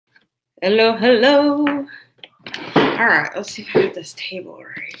Hello, hello. All right, let's see if I get this table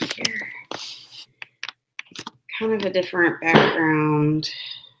right here. Kind of a different background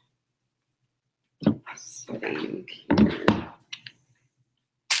setting here.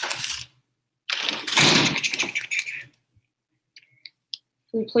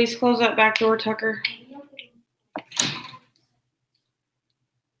 Can you please close that back door, Tucker?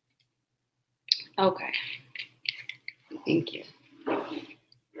 Okay. Thank you.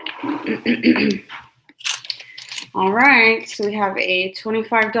 All right, so we have a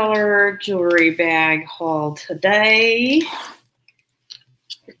 $25 jewelry bag haul today.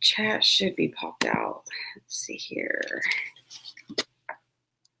 The chat should be popped out. Let's see here.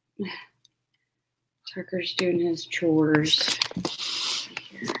 Tucker's doing his chores.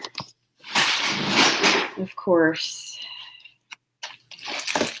 Of course.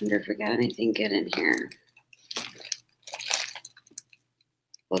 I wonder if we got anything good in here.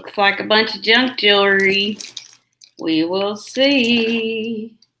 Looks like a bunch of junk jewelry. We will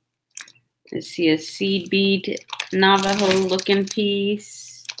see. Let's see a seed bead Navajo looking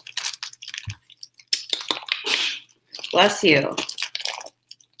piece. Bless you.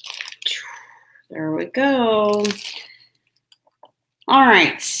 There we go. All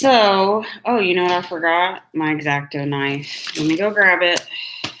right, so, oh, you know what I forgot? My X-Acto knife. Let me go grab it.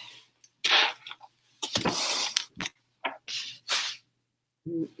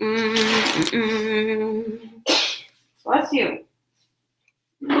 Bless you.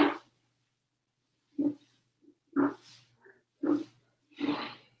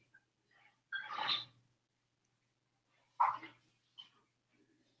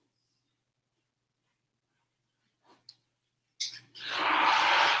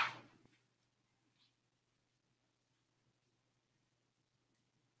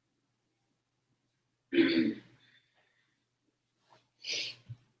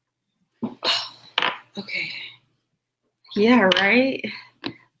 Okay. Yeah, right?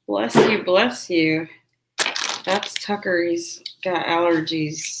 Bless you, bless you. That's Tucker. He's got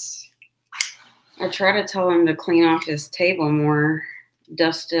allergies. I try to tell him to clean off his table more,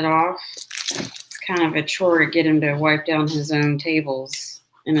 dust it off. It's kind of a chore to get him to wipe down his own tables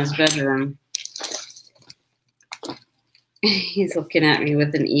in his bedroom. He's looking at me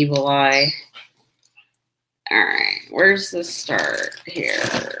with an evil eye. All right, where's the start here?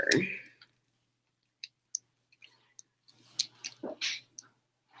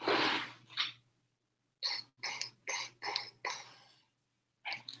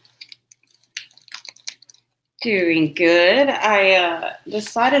 Doing good. I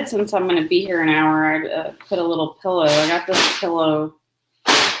decided since I'm going to be here an hour, I'd put a little pillow. I got this pillow.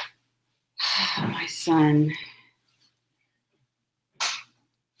 My son.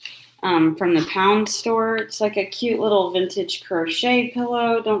 From the pound store. It's like a cute little vintage crochet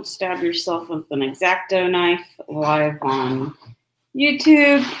pillow. Don't stab yourself with an X-Acto knife live on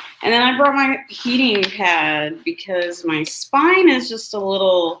YouTube. And then I brought my heating pad because my spine is just a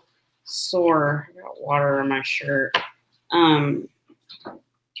little sore. I got water on my shirt. My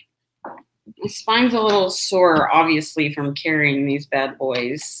spine's a little sore, obviously, from carrying these bad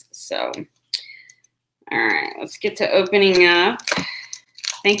boys. So, all right, let's get to opening up.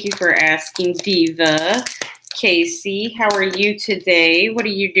 Thank you for asking, Diva. Casey, how are you today? What are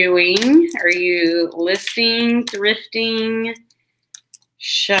you doing? Are you listing, thrifting,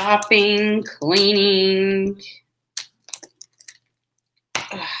 shopping, cleaning?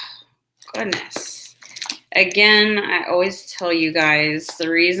 Oh, goodness. Again, I always tell you guys the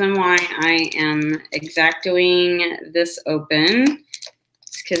reason why I am X-Actoing this open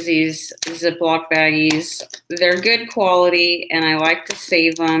because these Ziploc baggies, they're good quality, and I like to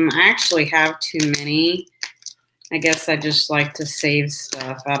save them. I actually have too many. I guess I just like to save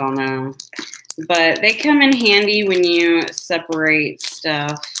stuff. I don't know. But they come in handy when you separate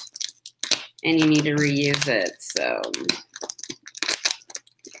stuff and you need to reuse it. So,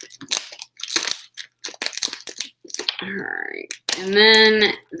 all right. And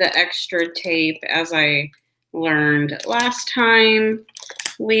then the extra tape, as I learned last time,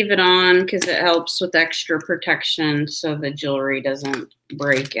 leave it on because it helps with extra protection so the jewelry doesn't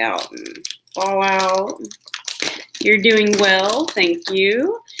break out and fall out. You're doing well, thank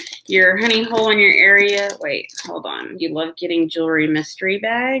you. Your honey hole in your area. Wait, hold on. You love getting jewelry mystery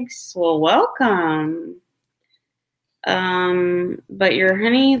bags? Well, welcome. But your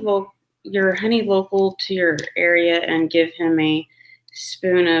honey local to your area and give him a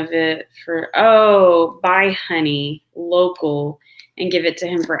spoon of it for, oh, buy honey local and give it to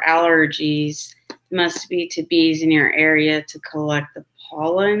him for allergies. Must be to bees in your area to collect the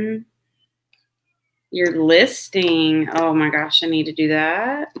pollen. You're listing. Oh my gosh, I need to do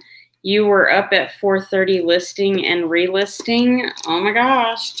that. You were up at 4:30 listing and relisting. Oh my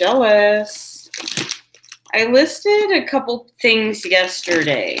gosh, jealous. I listed a couple things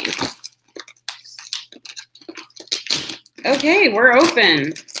yesterday. Okay, we're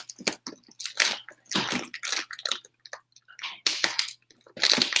open.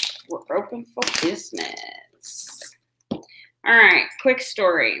 We're open for business. All right, quick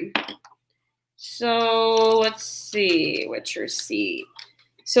story. So let's see, which receipt?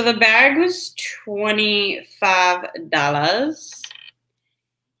 So the bag was $25,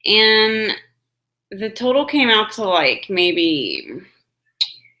 and the total came out to like maybe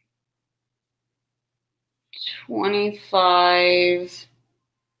 25.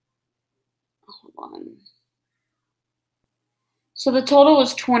 Hold on. So the total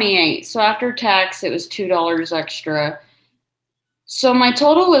was 28. So after tax, it was $2 extra. So my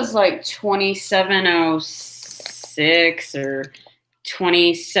total was like 2706 or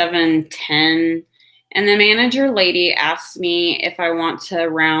 2710. And the manager lady asked me if I want to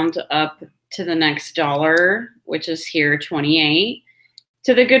round up to the next dollar, which is here 28,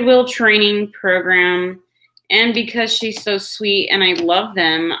 to the Goodwill training program. And because she's so sweet and I love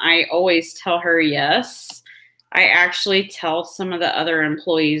them, I always tell her yes. I actually tell some of the other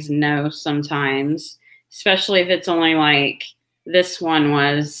employees no sometimes, especially if it's only like this one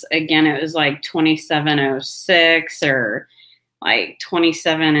was, again, it was like 2706 or like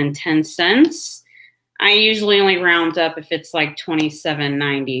 27.10. I usually only round up if it's like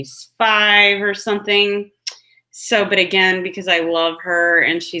 27.95 or something. So, but again, because I love her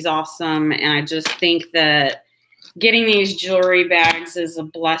and she's awesome, and I just think that getting these jewelry bags is a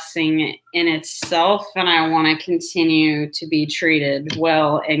blessing in itself, and I want to continue to be treated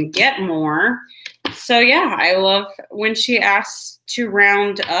well and get more. So yeah, I love when she asked to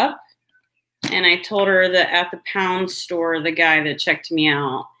round up, and I told her that at the pound store, the guy that checked me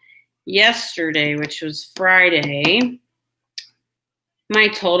out yesterday, which was Friday, my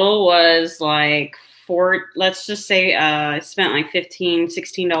total was like let's just say I spent like $15,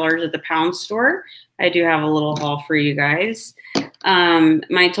 $16 at the pound store. I do have a little haul for you guys.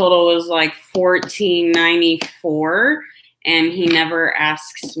 My total was like $14.94, and he never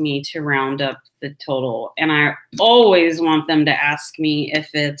asks me to round up the total. And I always want them to ask me if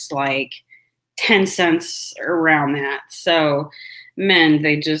it's like 10 cents around that. So men,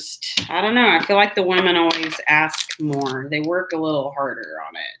 they just, I don't know. I feel like the women always ask more. They work a little harder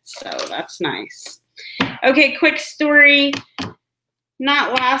on it. So that's nice. Okay, quick story.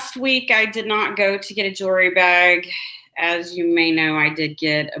 Not last week, I did not go to get a jewelry bag. As you may know, I did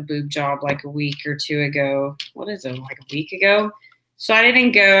get a boob job like a week or two ago. What is it, like a week ago? So I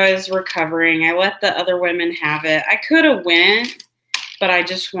didn't go. I was recovering. I let the other women have it. I could have went, but I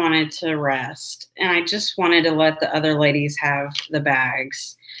just wanted to rest. And I just wanted to let the other ladies have the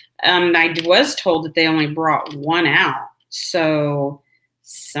bags. I was told that they only brought one out. So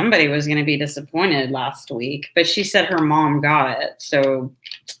somebody was going to be disappointed last week, but she said her mom got it, so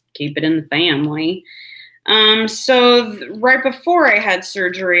keep it in the family. So right before I had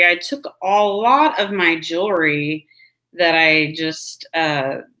surgery, I took a lot of my jewelry that I just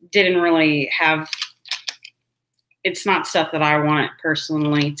didn't really have. It's not stuff that I want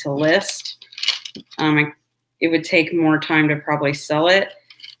personally to list. It would take more time to probably sell it.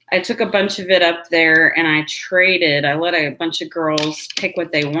 I took a bunch of it up there and I traded. I let a bunch of girls pick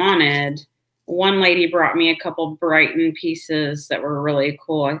what they wanted. One lady brought me a couple Brighton pieces that were really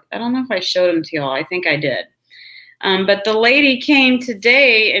cool. I don't know if I showed them to y'all. I think I did. But the lady came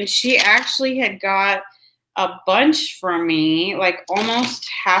today and she actually had got a bunch from me, like almost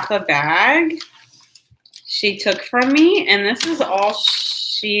half a bag she took from me. And this is all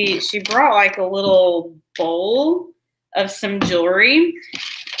she brought, like a little bowl of some jewelry.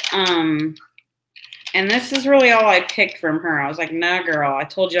 And this is really all I picked from her. I was like, nah, girl, I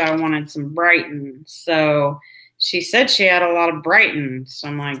told you I wanted some Brighton. So she said she had a lot of Brighton. So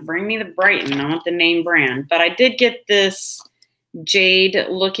I'm like, bring me the Brighton. I want the name brand. But I did get this jade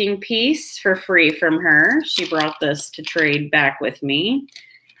looking piece for free from her. She brought this to trade back with me.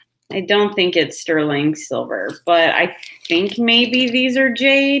 I don't think it's sterling silver, but I think maybe these are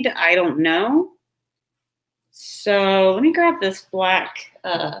jade. I don't know. So let me grab this black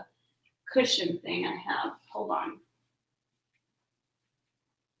cushion thing I have. Hold on.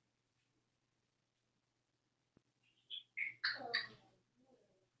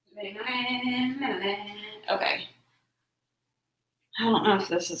 Okay. I don't know if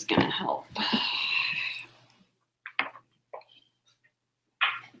this is going to help.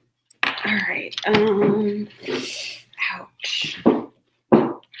 All right. Ouch.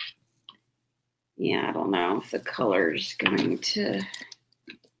 Yeah, I don't know if the color's going to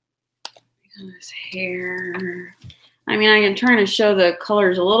His hair. I mean, I'm trying to show the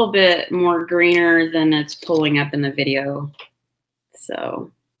colors a little bit more greener than it's pulling up in the video.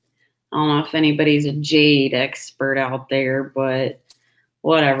 So I don't know if anybody's a jade expert out there, but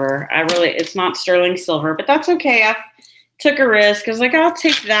whatever. It's not sterling silver, but that's okay. I took a risk. I was like, I'll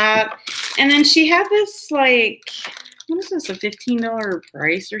take that. And then she had this, like, what is this, a $15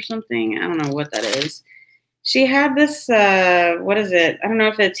 price or something? I don't know what that is. She had this, what is it? I don't know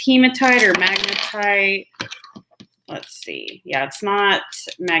if it's hematite or magnetite. Let's see. Yeah, it's not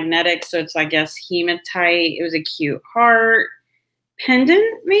magnetic, so it's, I guess, hematite. It was a cute heart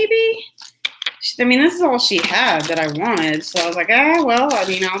pendant, maybe? I mean, this is all she had that I wanted. So I was like, well, I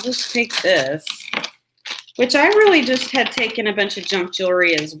mean, I'll just take this. Which I really just had taken a bunch of junk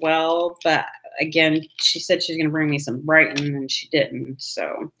jewelry as well. But again, she said she was going to bring me some Brighton, and she didn't.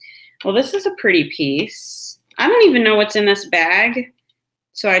 So, well, this is a pretty piece. I don't even know what's in this bag.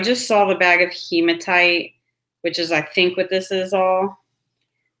 So I just saw the bag of hematite, which is, I think, what this is all.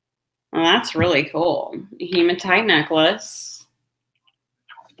 Well, that's really cool. Hematite necklace.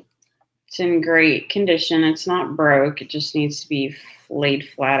 It's in great condition. It's not broke. It just needs to be laid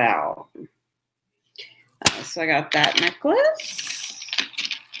flat out. So I got that necklace.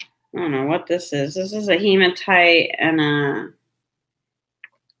 I don't know what this is. This is a hematite and a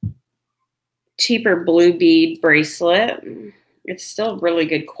cheaper blue bead bracelet. It's still really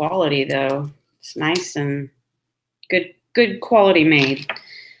good quality, though. It's nice and good quality made. What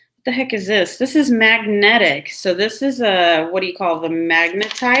the heck is this? This is magnetic. So this is a, what do you call the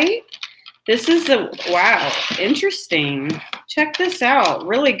magnetite? This is the, wow, interesting. Check this out.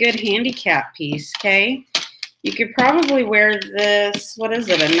 Really good handicap piece, okay? You could probably wear this, what is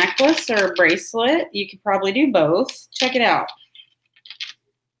it, a necklace or a bracelet? You could probably do both. Check it out.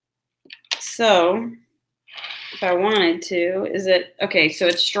 So, if I wanted to, is it, okay, so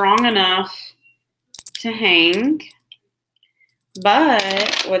it's strong enough to hang.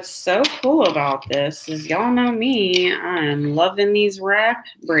 But what's so cool about this is, y'all know me, I'm loving these wrap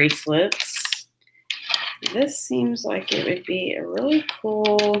bracelets. This seems like it would be a really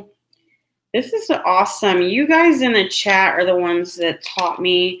cool, this is awesome. You guys in the chat are the ones that taught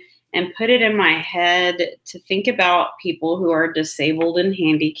me and put it in my head to think about people who are disabled and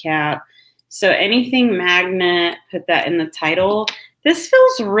handicapped. So anything magnet, put that in the title. This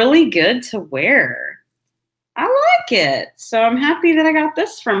feels really good to wear. I like it. So I'm happy that I got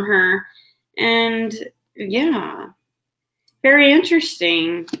this from her. And yeah, very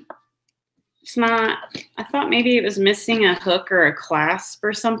interesting. It's not, I thought maybe it was missing a hook or a clasp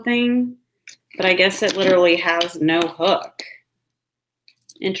or something, but I guess it literally has no hook.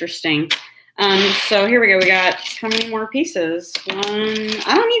 Interesting. So here we go. We got how many more pieces? One.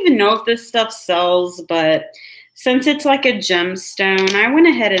 I don't even know if this stuff sells, but since it's like a gemstone, I went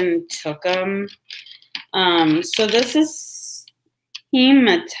ahead and took them. So this is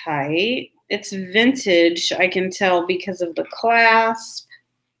hematite. It's vintage, I can tell because of the clasp.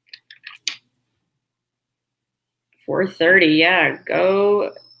 $4.30, yeah,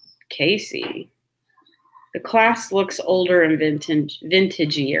 go Casey. The clasp looks older and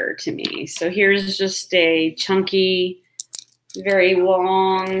vintagier to me. So here's just a chunky, very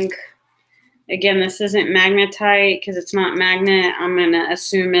long. Again, this isn't magnetite because it's not magnet. I'm going to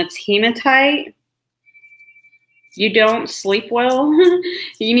assume it's hematite. You don't sleep well?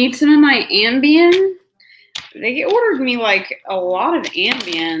 You need some of my Ambien? They ordered me like a lot of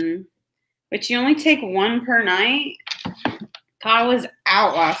Ambien, but you only take one per night. I was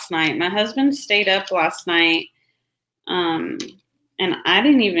out last night. My husband stayed up last night, and I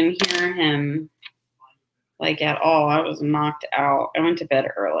didn't even hear him like at all. I was knocked out. I went to bed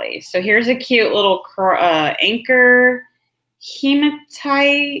early. So here's a cute little anchor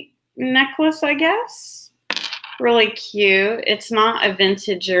hematite necklace, I guess. Really cute. It's not a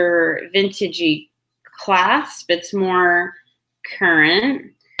vintage or vintagey clasp. It's more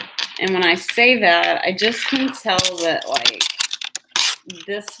current. And when I say that, I just can tell that like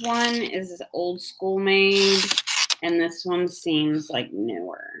this one is old school made and this one seems like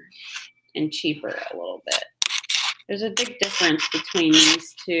newer and cheaper a little bit. There's a big difference between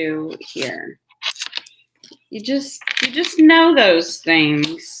these two here. You just know those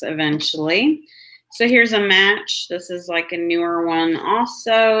things eventually. So here's a match. This is like a newer one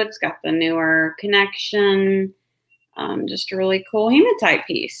also. It's got the newer connection. Just a really cool hematite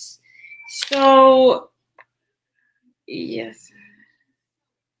piece. So, yes.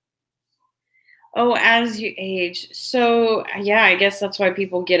 Oh, as you age. So, yeah, I guess that's why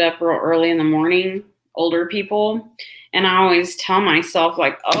people get up real early in the morning, older people. And I always tell myself,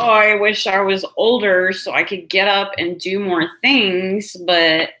 like, oh, I wish I was older so I could get up and do more things.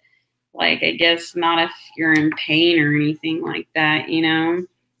 But Like, I guess not if you're in pain or anything like that, you know.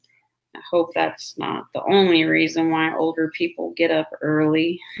 I hope that's not the only reason why older people get up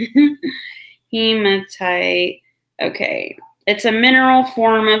early. Hematite. Okay. It's a mineral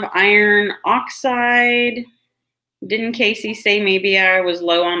form of iron oxide. Didn't Casey say maybe I was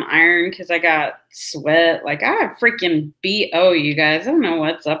low on iron because I got sweat? Like, I have freaking BO, you guys. I don't know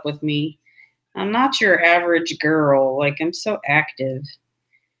what's up with me. I'm not your average girl. Like, I'm so active.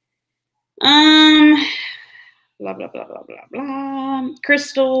 Blah, blah, blah, blah, blah, blah.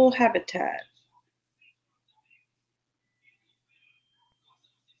 Crystal habitat.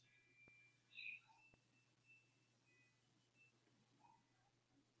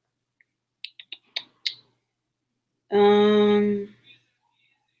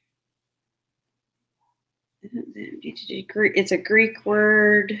 It's a Greek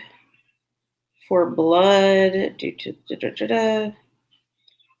word for blood.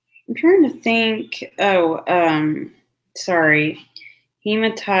 I'm trying to think. Oh, sorry.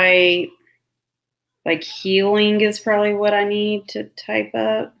 Hematite, like healing is probably what I need to type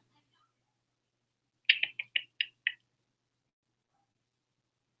up.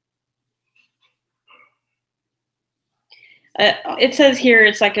 It says here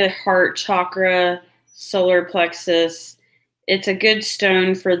it's like a heart chakra, solar plexus. It's a good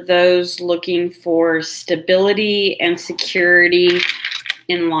stone for those looking for stability and security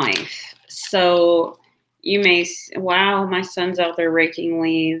in life. So you may, wow, my son's out there raking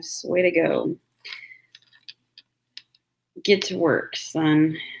leaves. Way to go. Get to work,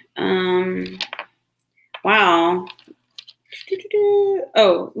 son. Wow.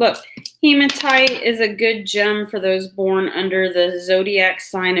 Oh, look. Hematite is a good gem for those born under the zodiac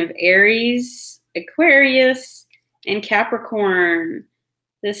sign of Aries, Aquarius, and Capricorn.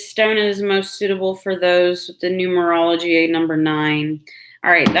 This stone is most suitable for those with the numerology number 9.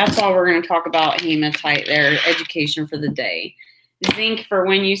 All right, that's all we're going to talk about hematite there. Education for the day. Zinc for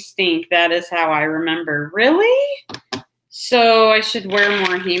when you stink. That is how I remember. Really? So I should wear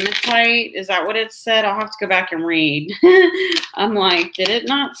more hematite? Is that what it said? I'll have to go back and read. I'm like, did it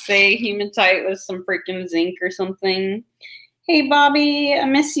not say hematite was some freaking zinc or something? Hey, Bobby, I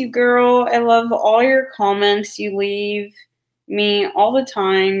miss you, girl. I love all your comments you leave me all the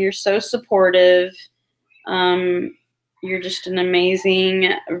time. You're so supportive. You're just an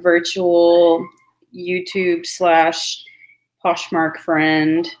amazing virtual YouTube / Poshmark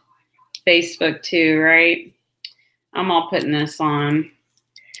friend. Facebook too, right? I'm all putting this on.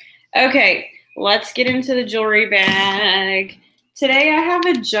 Okay, let's get into the jewelry bag. Today I have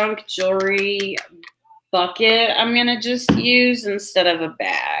a junk jewelry bucket I'm going to just use instead of a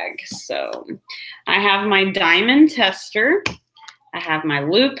bag. So I have my diamond tester. I have my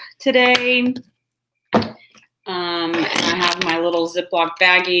loop today. And I have my little Ziploc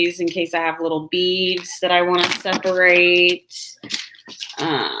baggies in case I have little beads that I want to separate.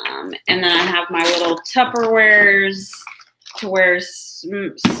 And then I have my little Tupperwares to where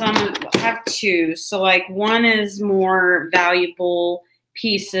some, I have 2. So like one is more valuable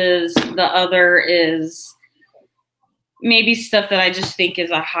pieces. The other is maybe stuff that I just think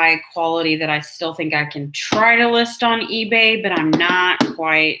is a high quality that I still think I can try to list on eBay, but I'm not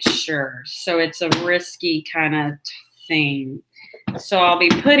quite sure. So it's a risky kind of thing. So I'll be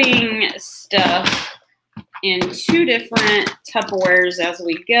putting stuff in 2 different Tupperwares as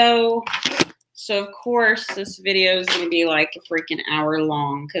we go. So, of course, this video is going to be like a freaking hour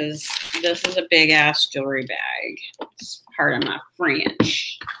long because this is a big-ass jewelry bag. It's part of my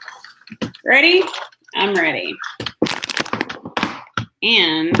French. Ready? I'm ready.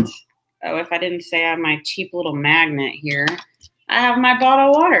 And, oh, if I didn't say I have my cheap little magnet here, I have my bottle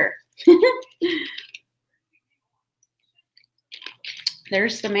of water.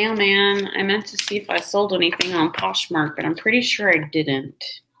 There's the mailman. I meant to see if I sold anything on Poshmark, but I'm pretty sure I didn't.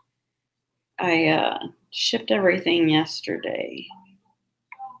 I shipped everything yesterday.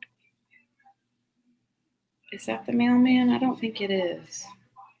 Is that the mailman? I don't think it is.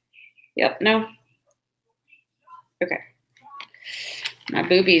 Yep, no. Okay. My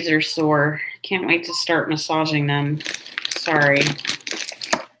boobies are sore. Can't wait to start massaging them. Sorry.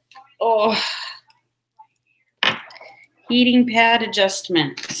 Oh. Heating pad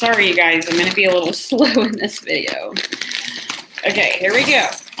adjustment. Sorry, you guys. I'm going to be a little slow in this video. Okay, here we go.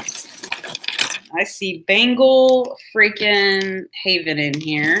 I see Bengal freaking Haven in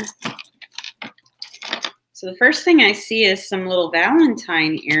here. So the first thing I see is some little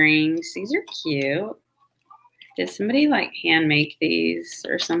Valentine earrings. These are cute. Did somebody like hand make these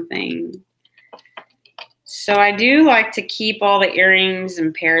or something? So I do like to keep all the earrings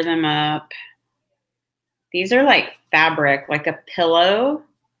and pair them up. These are like fabric, like a pillow.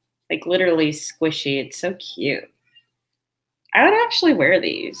 Like literally squishy. It's so cute. I would actually wear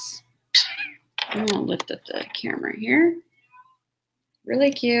these. I'm gonna lift up the camera here.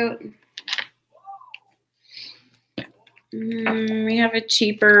 Really cute. We have a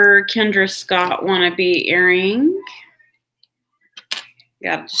cheaper Kendra Scott wannabe earring.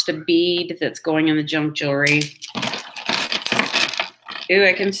 Got just a bead that's going in the junk jewelry. Ooh,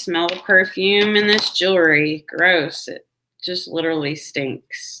 I can smell the perfume in this jewelry. Gross. It just literally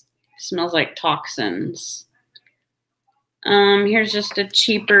stinks. It smells like toxins. Here's just a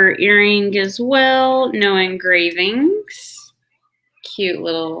cheaper earring as well. No engravings. Cute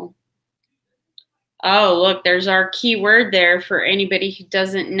little. Oh, look, there's our keyword there for anybody who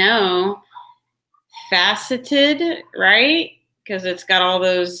doesn't know. Faceted, right? Because it's got all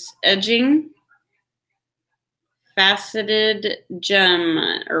those edging. Faceted gem,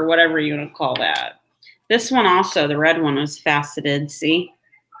 or whatever you want to call that. This one also, the red one, was faceted, see?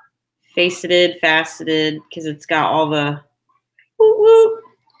 Faceted, faceted, because it's got all the whoop whoop.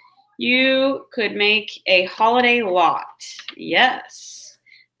 You could make a holiday lot. Yes,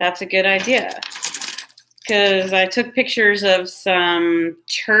 that's a good idea. Because I took pictures of some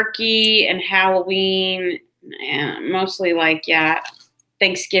turkey and Halloween, and mostly like, yeah,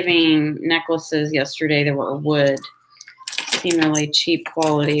 Thanksgiving necklaces yesterday that were wood. Seem really cheap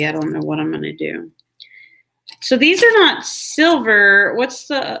quality. I don't know what I'm going to do. So these are not silver. What's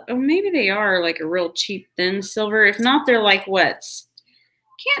the, oh, maybe they are like a real cheap thin silver. If not, they're like what?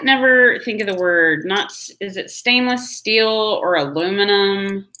 Can't never think of the word. Not, is it stainless steel or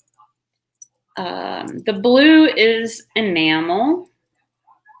aluminum? The blue is enamel.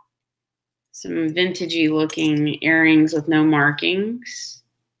 Some vintagey looking earrings with no markings.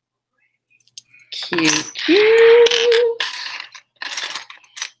 Cute, cute.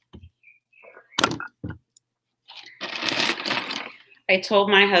 I told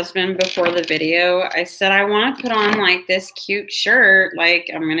my husband before the video, I said, I want to put on like this cute shirt. Like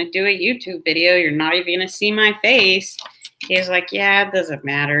I'm going to do a YouTube video. You're not even going to see my face. He was like, yeah, it doesn't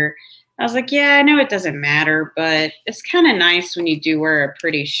matter. I was like, yeah, I know it doesn't matter, but it's kind of nice when you do wear a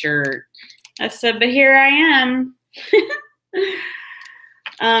pretty shirt. I said, but here I am.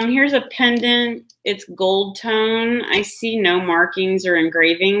 Here's a pendant. It's gold tone. I see no markings or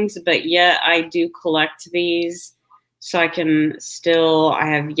engravings, but yet I do collect these. So I can still, I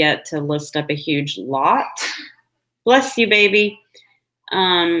have yet to list up a huge lot. Bless you, baby.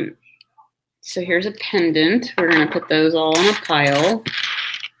 So here's a pendant. We're going to put those all in a pile.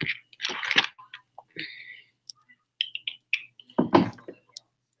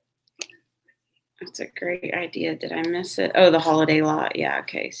 That's a great idea. Did I miss it? Oh, the holiday lot. Yeah,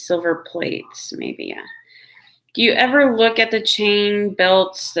 okay. Silver plates, maybe, yeah. Do you ever look at the chain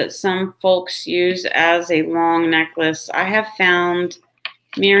belts that some folks use as a long necklace? I have found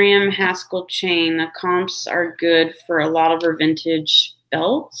Miriam Haskell chain. The comps are good for a lot of her vintage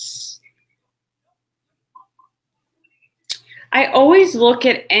belts. I always look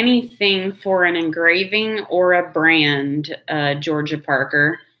at anything for an engraving or a brand, Georgia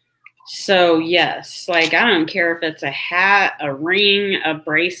Parker. So yes, like I don't care if it's a hat, a ring, a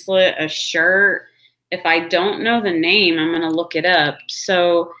bracelet, a shirt. If I don't know the name, I'm going to look it up.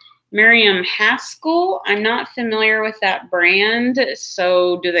 So Miriam Haskell, I'm not familiar with that brand.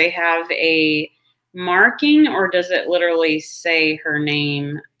 So do they have a marking or does it literally say her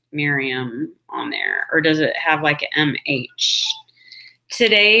name, Miriam, on there? Or does it have like an MH?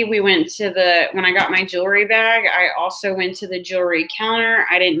 Today we went to when I got my jewelry bag, I also went to the jewelry counter.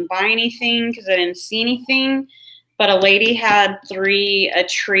 I didn't buy anything because I didn't see anything. But a lady had a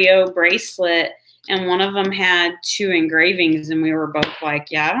trio bracelet. And one of them had 2 engravings, and we were both like,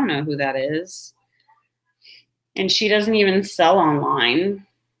 yeah, I don't know who that is. And she doesn't even sell online.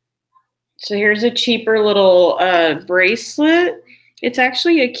 So here's a cheaper little bracelet. It's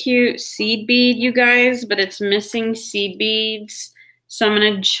actually a cute seed bead, you guys, but it's missing seed beads. So I'm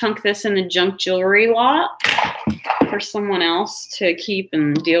going to chunk this in the junk jewelry lot for someone else to keep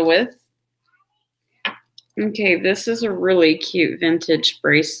and deal with. Okay, this is a really cute vintage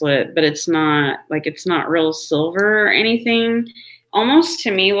bracelet, but it's not real silver or anything. Almost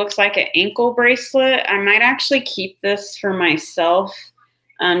to me looks like an ankle bracelet. I might actually keep this for myself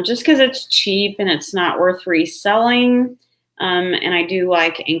just because it's cheap and it's not worth reselling. And I do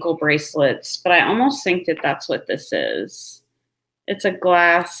like ankle bracelets, but I almost think that that's what this is. It's a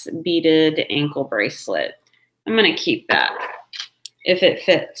glass beaded ankle bracelet. I'm going to keep that if it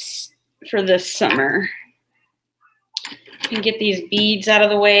fits for this summer. And get these beads out of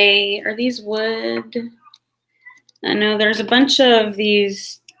the way. Are these wood? I know there's a bunch of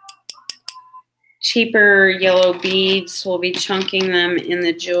these cheaper yellow beads. We'll be chunking them in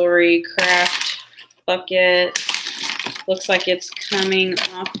the jewelry craft bucket. Looks like it's coming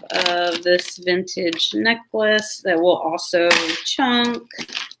off of this vintage necklace that we'll also chunk.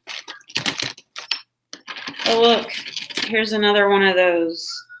 Oh, look, here's another one of those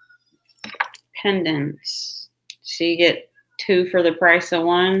pendants. So you get 2 for the price of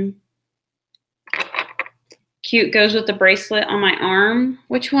 1. Cute, goes with the bracelet on my arm.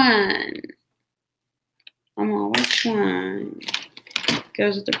 Which one? Which one?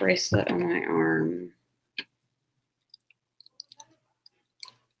 Goes with the bracelet on my arm.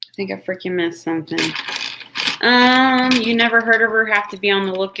 I think I freaking missed something. You never heard of her, have to be on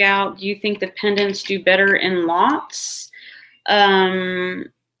the lookout. Do you think the pendants do better in lots?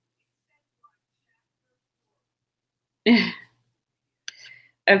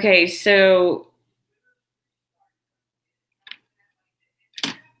 Okay, so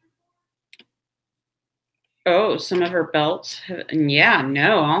oh, some of her belts. Yeah,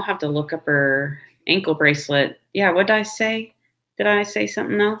 no, I'll have to look up her ankle bracelet. Yeah, what did I say? Did I say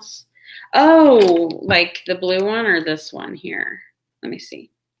something else? Oh, like the blue one or this one here? Let me see.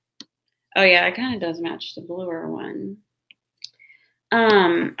 Oh, yeah, it kind of does match the bluer one.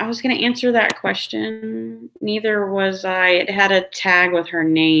 I was going to answer that question. Neither was I. It had a tag with her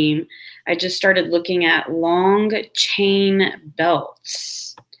name. I just started looking at long chain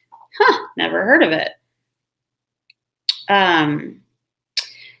belts. Huh, never heard of it.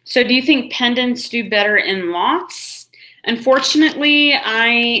 So do you think pendants do better in lots? Unfortunately,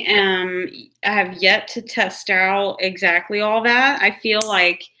 I have yet to test out exactly all that. I feel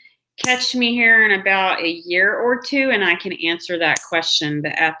like catch me here in about a year or 2 and I can answer that question.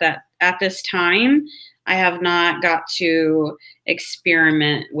 But at this time, I have not got to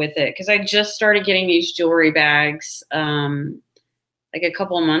experiment with it because I just started getting these jewelry bags like a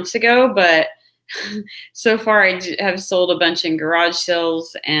couple of months ago, but so far I have sold a bunch in garage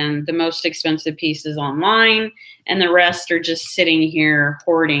sales and the most expensive pieces online, and the rest are just sitting here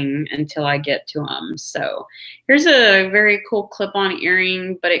hoarding until I get to them. So here's a very cool clip-on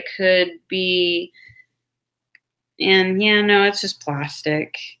earring, but it could be, and yeah, no, it's just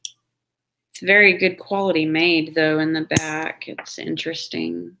plastic. It's very good quality made though in the back. It's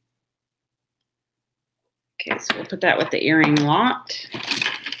interesting. Okay, so we'll put that with the earring lot.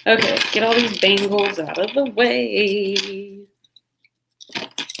 Okay, let's get all these bangles out of the way.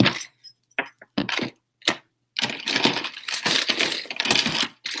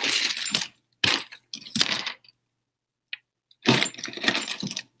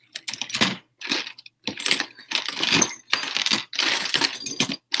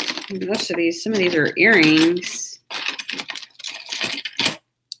 Most of these, some of these are earrings.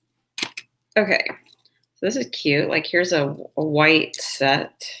 Okay. This is cute. Like here's a white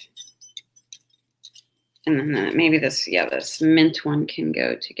set. And then maybe this, yeah, this mint one can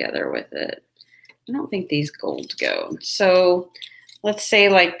go together with it. I don't think these gold go. So let's say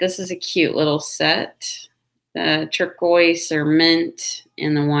like this is a cute little set. The turquoise or mint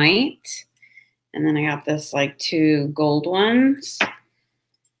and the white. And then I got this like 2 gold ones.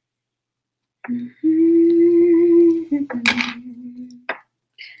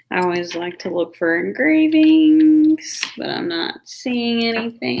 I always like to look for engravings, but I'm not seeing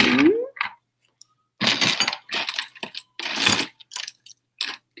anything.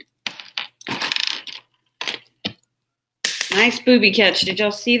 Nice booby catch. Did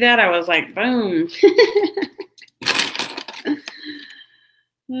y'all see that? I was like, boom.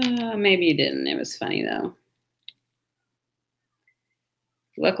 Maybe you didn't. It was funny, though.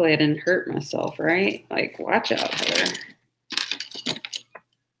 Luckily, I didn't hurt myself, right? Like, watch out, Heather.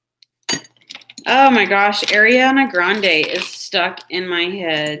 Oh my gosh, Ariana Grande is stuck in my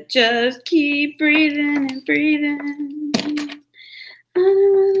head. Just keep breathing and breathing.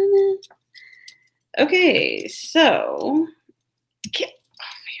 Okay, so get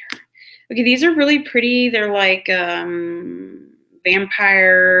off here. Okay, these are really pretty. They're like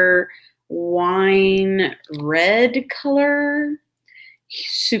vampire wine red color.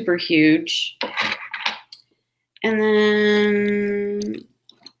 Super huge. And then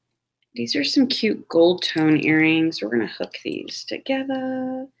these are some cute gold tone earrings. We're going to hook these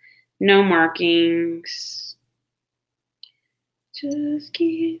together. No markings. Just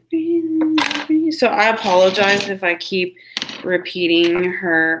keep breathing. So I apologize if I keep repeating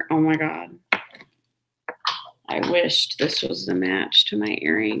her. Oh my God. I wished this was the match to my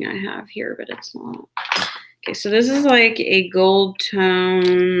earring I have here, but it's not. Okay, so this is like a gold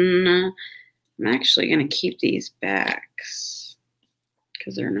tone. I'm actually going to keep these backs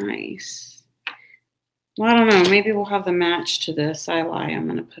because they're nice. Well, I don't know. Maybe we'll have the match to this. I lie. I'm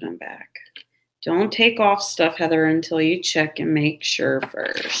going to put them back. Don't take off stuff, Heather, until you check and make sure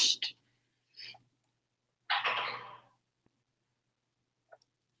first.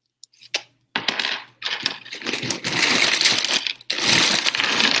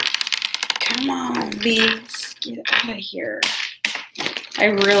 Come on, beads, get out of here. I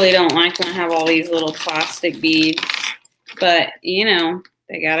really don't like when I have all these little plastic beads, but you know,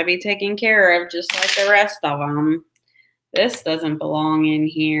 they gotta be taken care of just like the rest of them. This doesn't belong in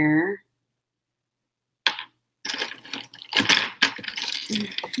here.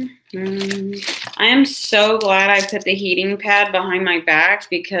 I am so glad I put the heating pad behind my back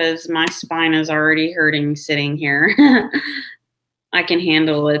because my spine is already hurting sitting here. I can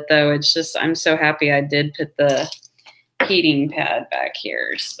handle it though. It's just, I'm so happy I did put the heating pad back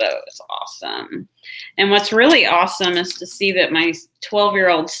here. So it's awesome. And what's really awesome is to see that my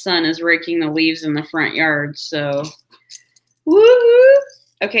 12-year-old son is raking the leaves in the front yard. So, woo!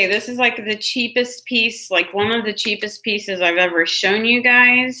 Okay, this is like the cheapest piece, like one of the cheapest pieces I've ever shown you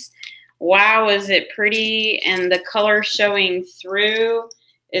guys. Wow, is it pretty? And the color showing through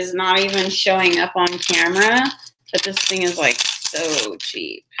is not even showing up on camera. But this thing is like so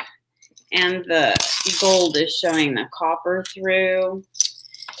cheap. And the gold is showing the copper through.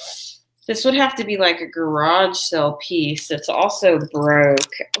 This would have to be like a garage sale piece. It's also broke.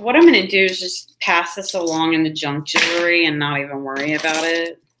 What I'm going to do is just pass this along in the junk jewelry and not even worry about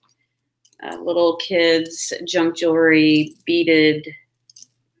it. Little kids junk jewelry beaded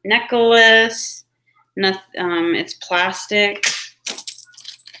necklace. It's plastic.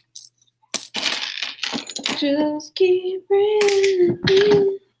 Just keep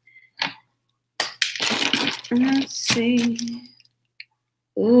running. Let's see.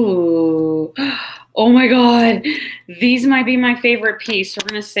 Ooh. Oh my God. These might be my favorite piece. We're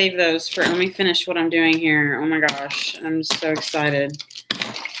going to save those for, let me finish what I'm doing here. Oh my gosh. I'm so excited.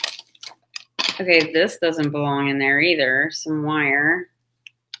 Okay, this doesn't belong in there either. Some wire.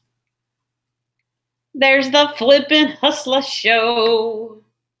 There's the Flippin' Hustler Show.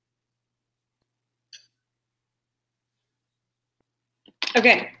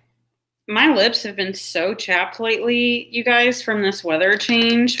 Okay. My lips have been so chapped lately, you guys, from this weather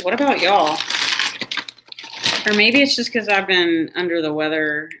change. What about y'all? Or maybe it's just because I've been under the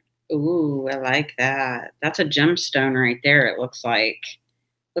weather. Ooh, I like that. That's a gemstone right there, it looks like.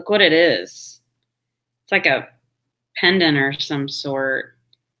 Look what it is. It's like a pendant or some sort.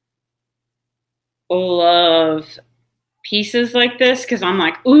 Love pieces like this because I'm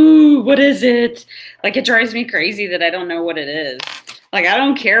like, ooh, what is it? Like, it drives me crazy that I don't know what it is. Like, I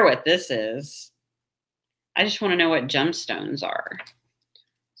don't care what this is. I just want to know what gemstones are.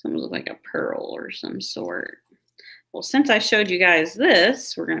 Some look like a pearl or some sort. Well, since I showed you guys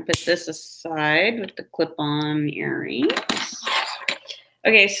this, we're going to put this aside with the clip-on earrings.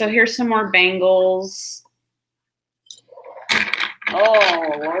 Okay, so here's some more bangles.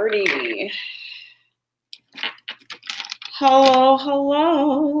 Oh, lordy. Hello,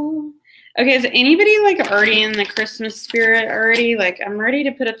 hello. Okay, is anybody like already in the Christmas spirit already? Like, I'm ready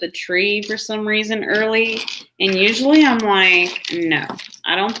to put up the tree for some reason early. And usually I'm like, no,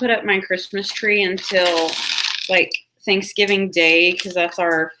 I don't put up my Christmas tree until like Thanksgiving Day because that's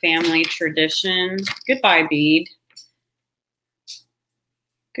our family tradition. Goodbye, bead.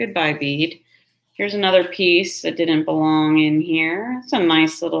 Goodbye, bead. Here's another piece that didn't belong in here. It's a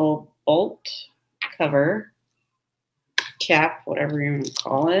nice little bolt cover, cap, whatever you want to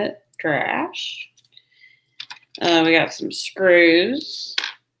call it. Trash. We got some screws.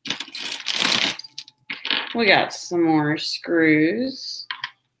 We got some more screws.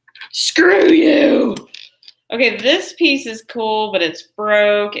 Screw you! Okay, this piece is cool, but it's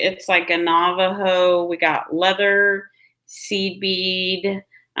broke. It's like a Navajo. We got leather, seed bead.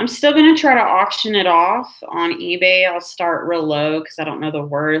 I'm still going to try to auction it off on eBay. I'll start real low because I don't know the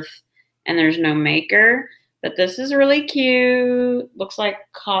worth and there's no maker. But this is really cute. Looks like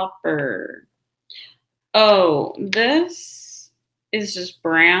copper. Oh, this is just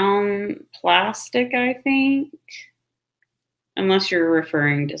brown plastic, I think. Unless you're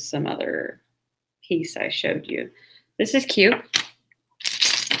referring to some other piece I showed you. This is cute.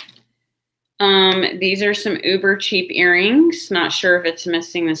 These are some uber cheap earrings. Not sure if it's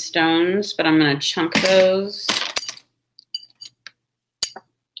missing the stones, but I'm going to chunk those.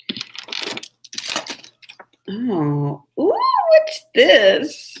 Oh, ooh, what's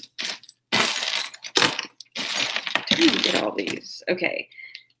this? How do you get all these? Okay,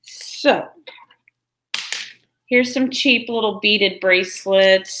 so here's some cheap little beaded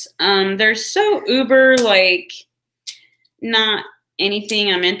bracelets. They're so uber, like, not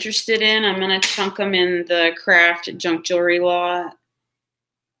anything I'm interested in. I'm going to chunk them in the craft junk jewelry lot.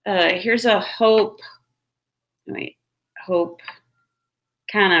 Here's a Hope, wait, Hope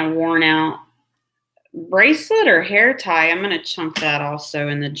kind of worn out bracelet or hair tie. I'm going to chunk that also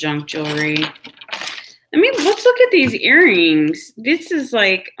in the junk jewelry. I mean, let's look at these earrings. This is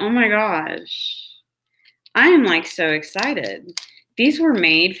like, oh my gosh. I am like so excited. These were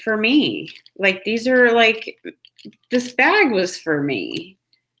made for me. Like these are like, this bag was for me.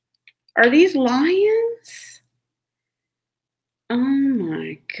 Are these lions? Oh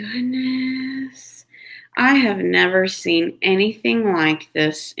my goodness. I have never seen anything like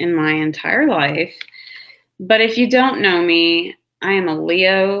this in my entire life. But if you don't know me, I am a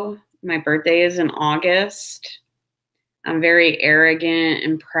Leo. My birthday is in August. I'm very arrogant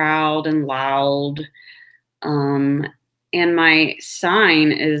and proud and loud. And my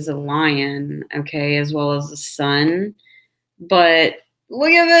sign is a lion, okay, as well as the sun. But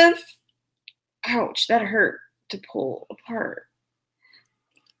look at this. Ouch, that hurt to pull apart.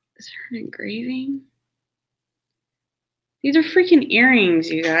 Is there an engraving? These are freaking earrings,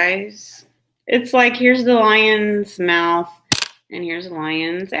 you guys. It's like, here's the lion's mouth, and here's the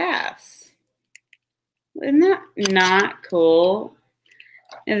lion's ass. Isn't that not cool?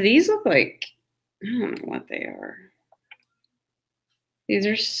 And these look like, I don't know what they are. These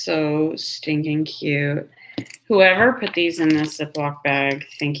are so stinking cute. Whoever put these in this Ziploc bag,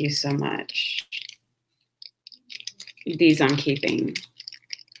 thank you so much. These I'm keeping.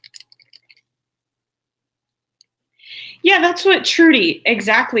 Yeah, that's what, Trudy,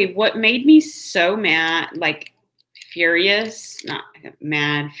 exactly. What made me so mad, like furious, not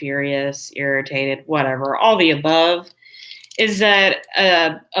mad, furious, irritated, whatever, all the above, is that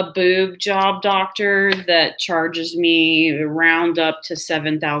a boob job doctor that charges me round up to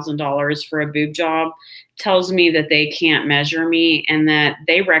 $7,000 for a boob job tells me that they can't measure me and that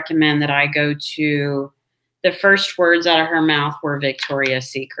they recommend that I go to, the first words out of her mouth were Victoria's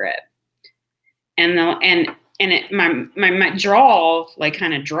Secret. My jaw like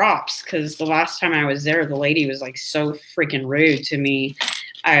kind of drops because the last time I was there, the lady was like so freaking rude to me.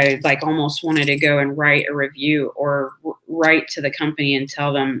 I like almost wanted to go and write a review or write to the company and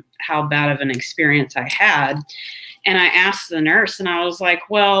tell them how bad of an experience I had. And I asked the nurse and I was like,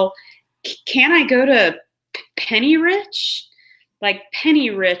 well, can I go to Penny Rich? Like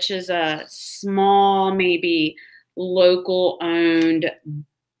Penny Rich is a small, maybe local owned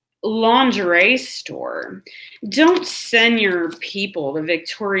lingerie store. Don't send your people to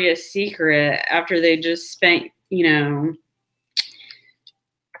Victoria's Secret after they just spent, you know,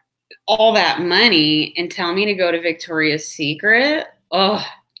 all that money and tell me to go to Victoria's Secret. Oh,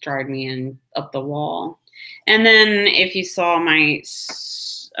 drive me up the wall. And then if you saw my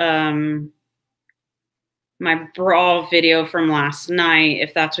my bra video from last night,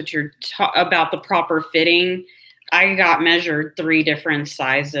 if that's what you're about, the proper fitting, I got measured 3 different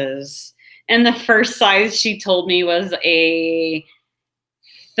sizes. And the first size she told me was a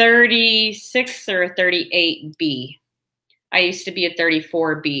 36 or a 38B. I used to be a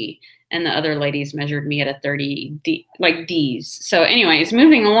 34B, and the other ladies measured me at a 30D, like D's. So anyways,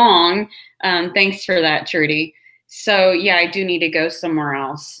 moving along, thanks for that, Trudy. So yeah, I do need to go somewhere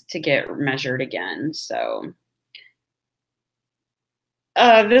else to get measured again. So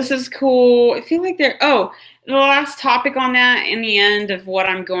this is cool. I feel like the last topic on that in the end of what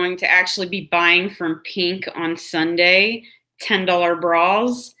I'm going to actually be buying from Pink on Sunday, $10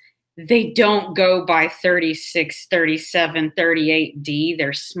 bras. They don't go by 36, 37, 38D.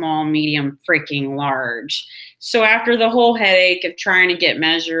 They're small, medium, freaking large. So after the whole headache of trying to get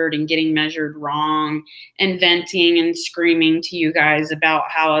measured and getting measured wrong and venting and screaming to you guys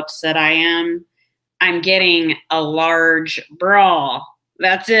about how upset I am, I'm getting a large bra.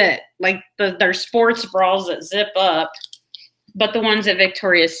 That's it. Like they're sports bras that zip up, but the ones at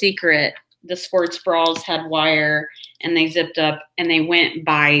Victoria's Secret, the sports bras had wire and they zipped up and they went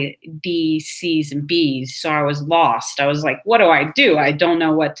by D, C's, and B's. So I was lost. I was like, what do? I don't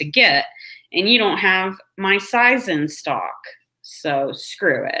know what to get. And you don't have my size in stock. So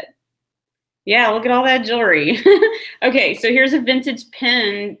screw it. Yeah, look at all that jewelry. Okay, so here's a vintage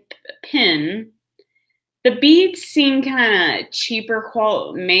pin. The beads seem kind of cheaper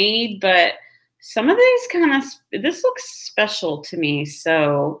made, but some of these this looks special to me.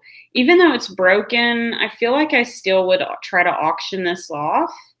 So even though it's broken, I feel like I still would try to auction this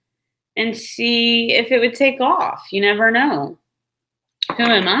off and see if it would take off. You never know. Who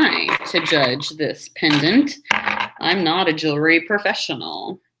am I to judge this pendant? I'm not a jewelry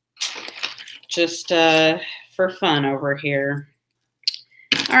professional. Just for fun over here.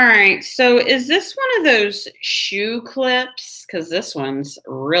 All right, so is this one of those shoe clips? Because this one's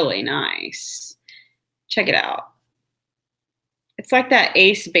really nice. Check it out. It's like that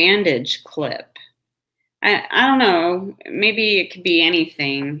Ace bandage clip. I don't know. Maybe it could be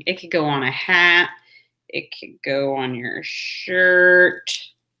anything. It could go on a hat. It could go on your shirt.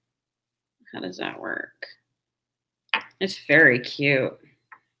 How does that work? It's very cute.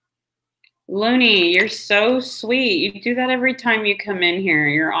 Looney, you're so sweet. You do that every time you come in here.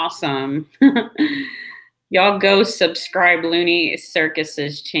 You're awesome. Y'all go subscribe Looney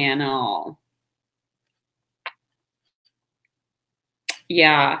Circus's channel.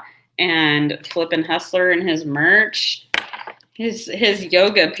 Yeah, and Flippin' Hustler and his merch. His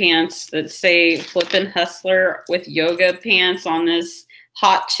yoga pants that say Flippin' Hustler with yoga pants on this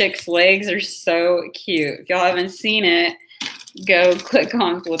hot chick's legs are so cute. If y'all haven't seen it, go click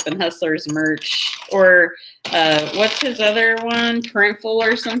on Flippin' Hustler's merch. Or what's his other one? Printful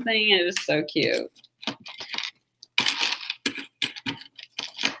or something. It was so cute.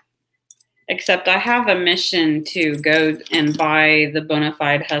 Except I have a mission to go and buy the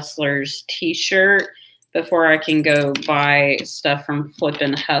Bonafide Hustlers t-shirt before I can go buy stuff from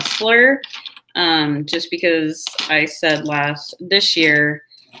Flippin' Hustler. Just because I said this year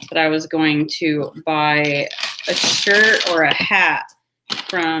that I was going to buy a shirt or a hat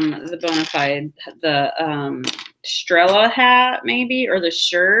from the Bonafide, the Strella hat maybe, or the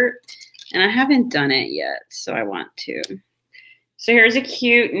shirt. And I haven't done it yet, so I want to. So here's a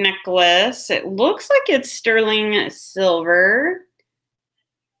cute necklace. It looks like it's sterling silver.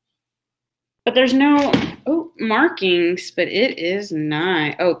 But there's no markings, but it is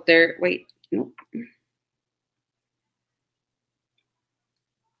nice. Oh, there, wait. Nope.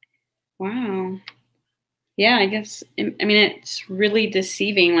 Wow. Yeah, I guess, I mean, it's really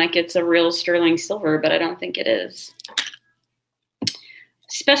deceiving like it's a real sterling silver, but I don't think it is.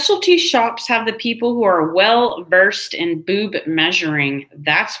 Specialty shops have the people who are well versed in boob measuring.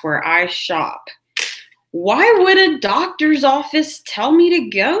 That's where I shop. Why would a doctor's office tell me to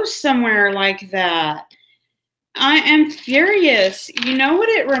go somewhere like that? I am furious. You know what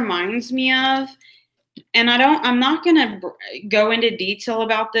it reminds me of? And I'm not going to go into detail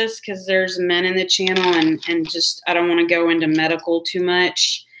about this because there's men in the channel and just, I don't want to go into medical too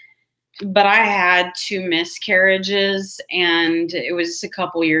much. But I had 2 miscarriages and it was a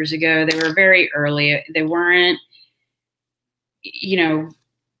couple years ago. They were very early. They weren't, you know,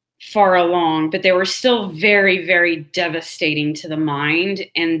 far along, but they were still very, very devastating to the mind.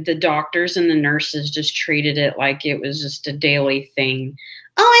 And the doctors and the nurses just treated it like it was just a daily thing.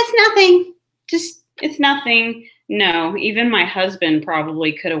 Oh, it's nothing. It's nothing. No, even my husband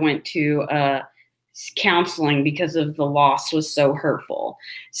probably could have went to counseling because of the loss was so hurtful.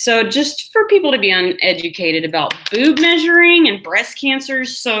 So just for people to be uneducated about boob measuring and breast cancer,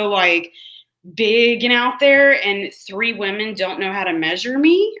 so like big and out there, and 3 women don't know how to measure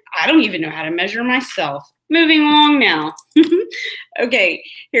me. I don't even know how to measure myself. Moving along now. Okay,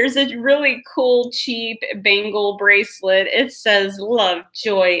 here's a really cool, cheap bangle bracelet. It says love,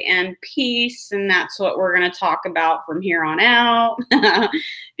 joy, and peace, and that's what we're going to talk about from here on out.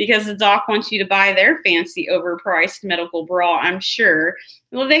 Because the doc wants you to buy their fancy, overpriced medical bra, I'm sure.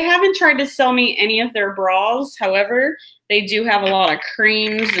 Well, they haven't tried to sell me any of their bras. However, they do have a lot of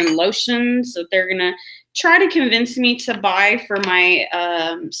creams and lotions that they're going to try to convince me to buy for my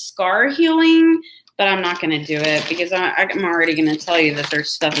scar healing. But I'm not going to do it because I'm already going to tell you that their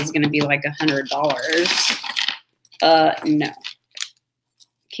stuff is going to be like $100. No.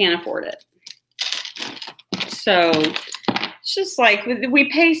 Can't afford it. So it's just like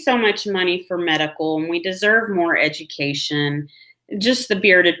we pay so much money for medical and we deserve more education. Just the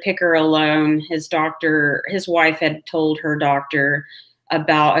bearded picker alone, his wife had told her doctor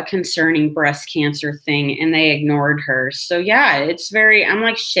about a concerning breast cancer thing and they ignored her. So yeah, it's very, I'm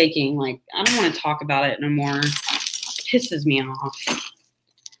like shaking. Like, I don't want to talk about it no more. It pisses me off.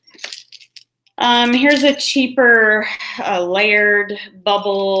 Here's a cheaper layered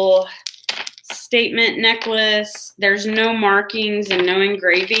bubble statement necklace. There's no markings and no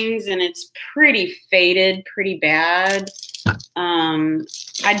engravings and it's pretty faded, pretty bad.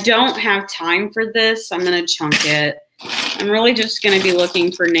 I don't have time for this. I'm going to chunk it. I'm really just going to be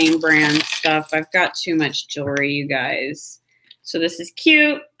looking for name brand stuff. I've got too much jewelry, you guys. So this is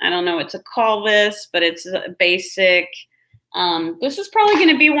cute. I don't know what to call this, but it's a basic. This is probably going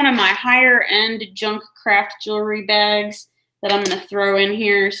to be one of my higher end junk craft jewelry bags that I'm going to throw in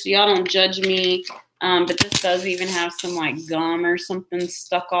here. So y'all don't judge me. But this does even have some like gum or something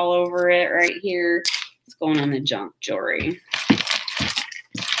stuck all over it right here. It's going on the junk jewelry.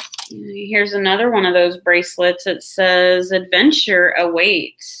 Here's another one of those bracelets. It says adventure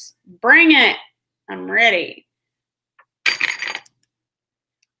awaits. Bring it. I'm ready.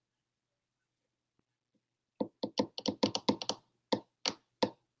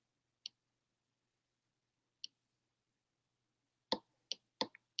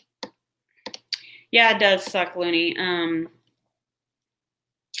 Yeah, it does suck, Looney.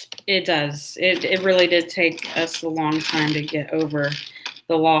 It does. It really did take us a long time to get over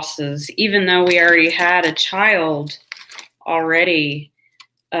the losses. Even though we already had a child already,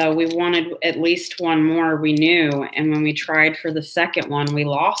 we wanted at least one more, we knew. And when we tried for the second one, we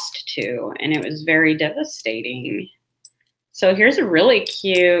lost two, and it was very devastating. So here's a really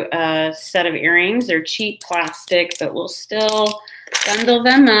cute set of earrings. They're cheap plastic, but we'll still bundle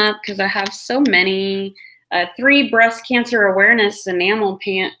them up because I have so many. 3 breast cancer awareness enamel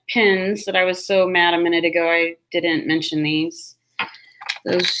pins that I was so mad a minute ago I didn't mention these.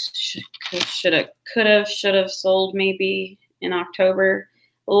 Those could have, should have sold maybe in October.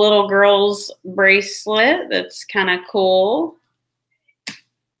 A little girl's bracelet that's kind of cool.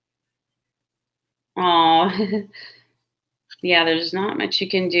 Aw. Yeah, there's not much you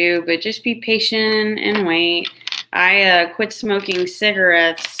can do, but just be patient and wait. I quit smoking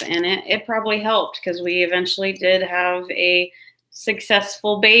cigarettes, and it probably helped because we eventually did have a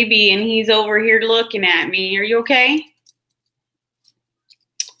successful baby, and he's over here looking at me. Are you okay?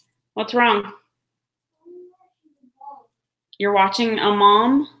 What's wrong? You're watching a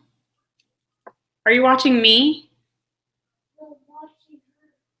mom? Are you watching me?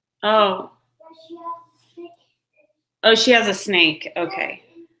 Oh. Oh, she has a snake. Okay.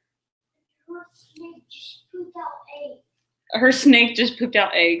 Her snake just pooped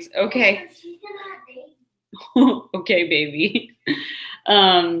out eggs. Okay. Okay, baby.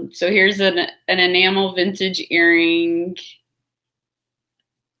 So here's an enamel vintage earring.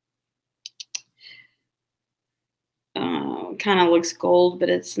 Kind of looks gold, but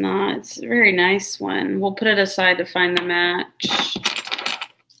it's not. It's a very nice one. We'll put it aside to find the match.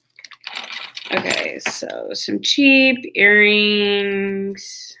 Okay, so some cheap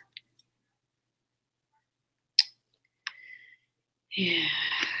earrings. Yeah.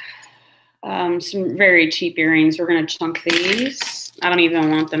 Some very cheap earrings. We're going to chunk these. I don't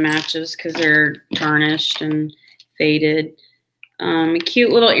even want the matches because they're tarnished and faded. A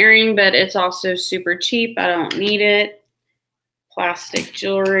cute little earring, but it's also super cheap. I don't need it. Plastic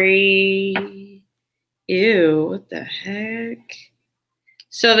jewelry. Ew, what the heck?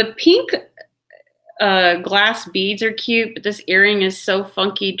 So the pink glass beads are cute, but this earring is so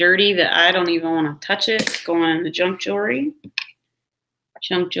funky dirty that I don't even want to touch it. It's going in the junk jewelry.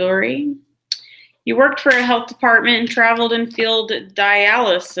 Junk jewelry. You worked for a health department and traveled in field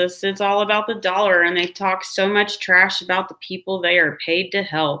dialysis. It's all about the dollar, and they talk so much trash about the people they are paid to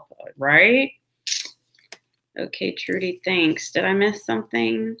help, right? Okay, Trudy, thanks. Did I miss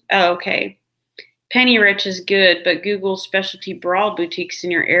something? Oh, okay. Penny Rich is good, but Google specialty bra boutiques in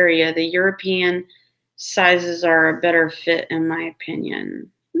your area. The European sizes are a better fit, in my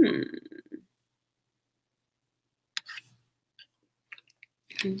opinion.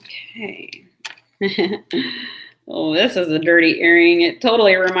 Okay. Oh, this is a dirty earring. It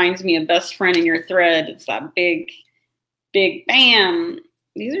totally reminds me of Best Friend in Your Thread. It's that big, big bam.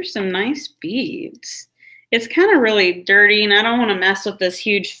 These are some nice beads. It's kind of really dirty, and I don't want to mess with this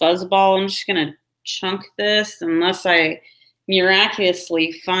huge fuzz ball. I'm just going to chunk this unless I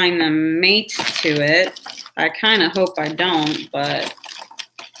miraculously find the mate to it. I kind of hope I don't, but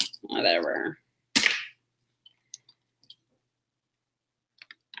whatever.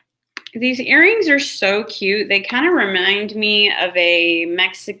 These earrings are so cute. They kind of remind me of a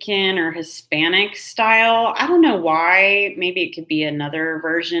Mexican or Hispanic style. I don't know why. Maybe it could be another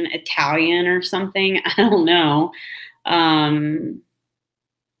version, Italian or something. I don't know.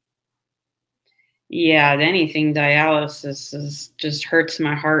 Yeah, anything dialysis just hurts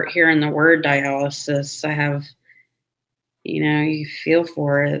my heart hearing the word dialysis. I have, you feel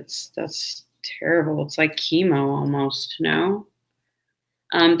for it. That's terrible. It's like chemo almost, no?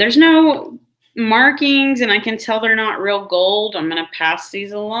 There's no markings, and I can tell they're not real gold. I'm going to pass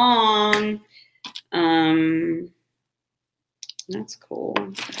these along. That's cool.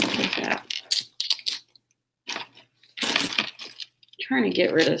 Look at that. Trying to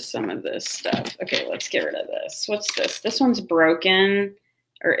get rid of some of this stuff. Okay, let's get rid of this. What's this? This one's broken,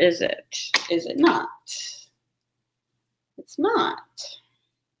 or is it? Is it not? It's not.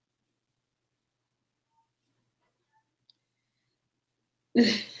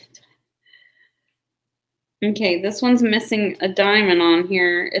 Okay, this one's missing a diamond on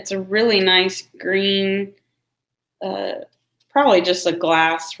here. It's a really nice green, probably just a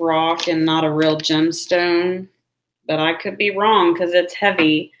glass rock and not a real gemstone, but I could be wrong because it's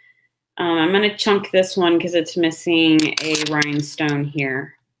heavy. I'm going to chunk this one because it's missing a rhinestone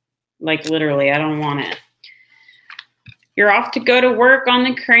here. Like literally, I don't want it. You're off to go to work on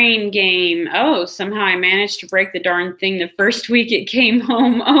the crane game. Oh, somehow I managed to break the darn thing the first week it came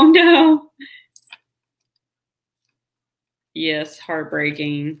home. Oh no. Yes,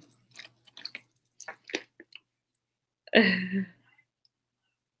 heartbreaking.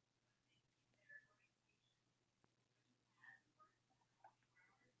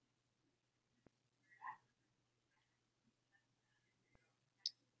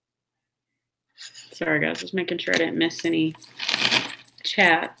 Sorry, guys. Just making sure I didn't miss any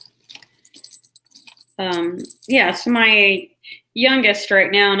chat. Yeah, so my youngest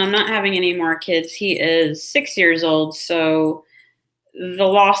right now, and I'm not having any more kids, he is 6 years old. So the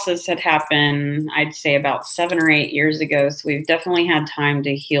losses had happened, I'd say, about 7 or 8 years ago. So we've definitely had time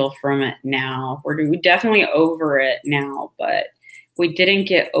to heal from it now. We're definitely over it now, but we didn't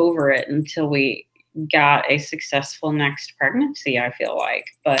get over it until we got a successful next pregnancy, I feel like.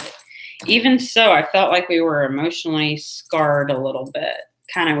 But even so, I felt like we were emotionally scarred a little bit.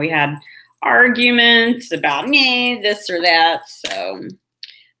 Kind of, we had arguments about me, this or that. So,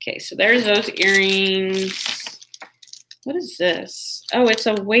 okay, so there's those earrings. What is this? Oh, it's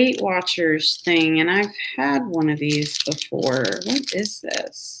a Weight Watchers thing, and I've had one of these before. What is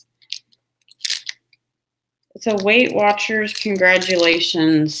this? It's a Weight Watchers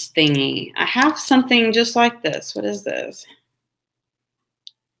congratulations thingy. I have something just like this. What is this?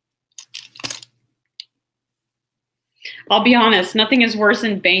 I'll be honest, nothing is worse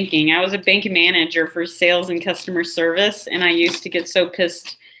than banking. I was a bank manager for sales and customer service, and I used to get so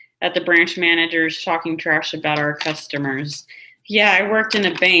pissed at the branch managers talking trash about our customers. Yeah, I worked in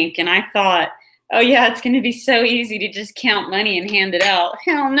a bank, and I thought, oh yeah, it's going to be so easy to just count money and hand it out.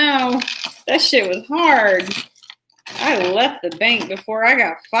 Hell no, that shit was hard. I left the bank before I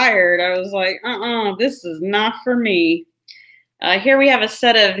got fired. I was like, this is not for me. Here we have a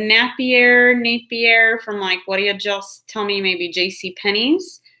set of Napier from, like, what do you just tell me, maybe J.C.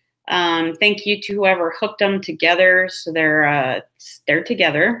 Penney's. Thank you to whoever hooked them together. So they're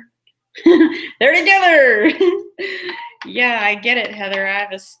together. They're together. Yeah, I get it, Heather. I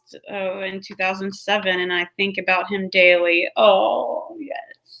have in 2007, and I think about him daily. Oh,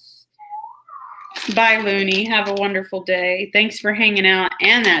 yes. Bye, Looney. Have a wonderful day. Thanks for hanging out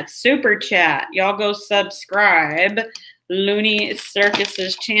and that super chat. Y'all go subscribe. Looney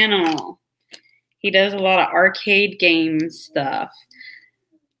Circus's channel. He does a lot of arcade game stuff.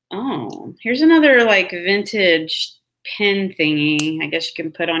 Oh, here's another, like, vintage pin thingy. I guess you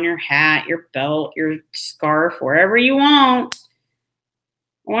can put on your hat, your belt, your scarf, wherever you want.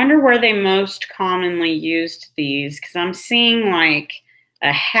 I wonder where they most commonly used these, because I'm seeing like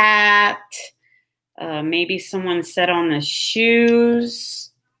a hat, maybe someone set on the shoes.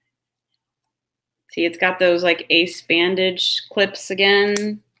 See, it's got those like ace bandage clips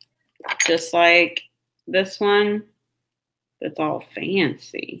again, just like this one. That's all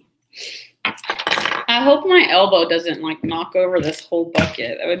fancy. I hope my elbow doesn't like knock over this whole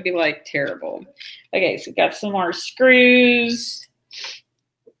bucket. That would be like terrible. Okay, so we got some more screws.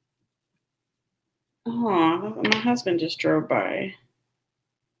 Oh, my husband just drove by.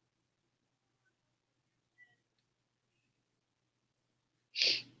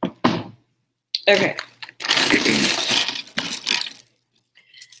 Okay.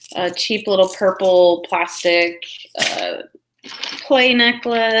 A cheap little purple plastic play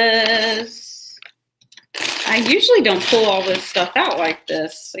necklace. I usually don't pull all this stuff out like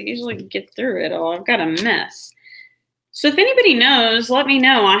this. I usually get through it all. I've got a mess. So if anybody knows, let me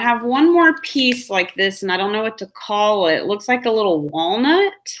know. I have one more piece like this, and I don't know what to call it. It looks like a little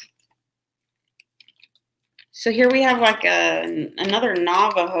walnut. So here we have like another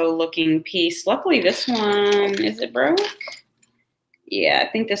Navajo looking piece. Luckily this one, is it broke? Yeah,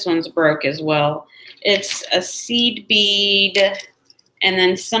 I think this one's broke as well. It's a seed bead and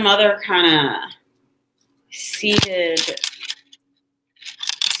then some other kind of seeded.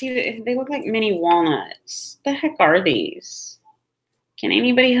 See, they look like mini walnuts. The heck are these? Can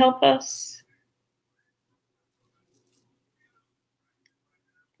anybody help us?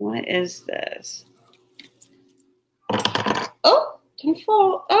 What is this? Oh, don't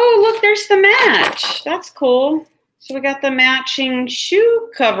fall. Oh, look, there's the match. That's cool. So we got the matching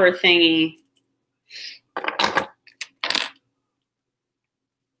shoe cover thingy.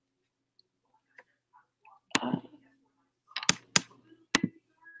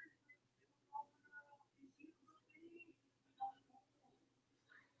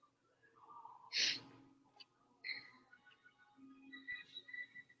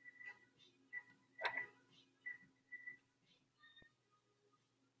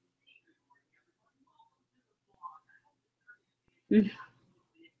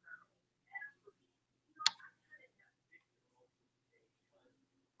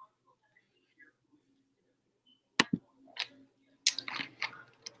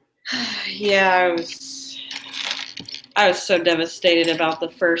 Yeah, I was so devastated about the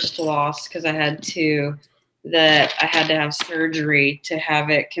first loss because I had to have surgery to have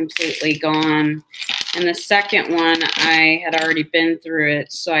it completely gone. And the second one, I had already been through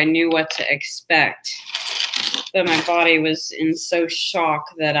it, so I knew what to expect. But my body was in so shock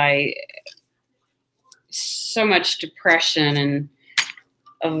that so much depression and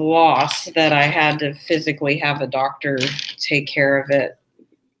of loss that I had to physically have a doctor take care of it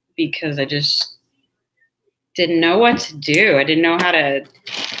because I just didn't know what to do. I didn't know how to.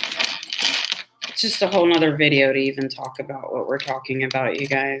 It's just a whole nother video to even talk about what we're talking about, you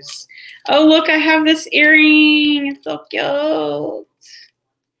guys. Oh, look, I have this earring. It's so cute.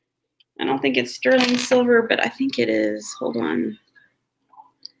 I don't think it's sterling silver, but I think it is. Hold on.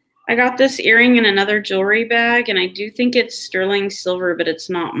 I got this earring in another jewelry bag, and I do think it's sterling silver, but it's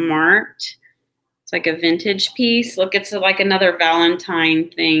not marked. It's like a vintage piece. Look, it's like another Valentine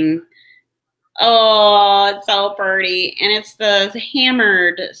thing. Oh, it's so pretty. And it's the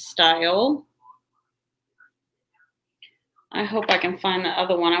hammered style. I hope I can find the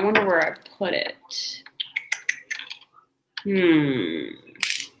other one. I wonder where I put it. Okay,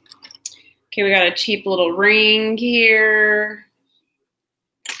 we got a cheap little ring here.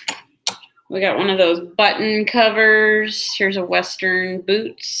 We got one of those button covers. Here's a Western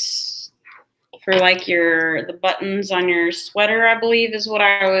boots for like the buttons on your sweater, I believe is what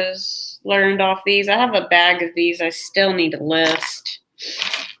I was learned off these. I have a bag of these I still need to list.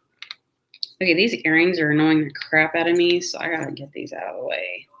 Okay, these earrings are annoying the crap out of me, so I gotta get these out of the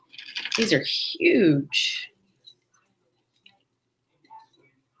way. These are huge.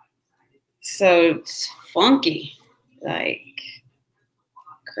 So it's funky, like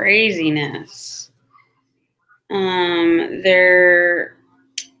craziness. They're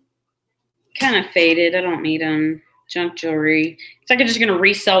kind of faded. I don't need them. Junk jewelry. It's like I'm just gonna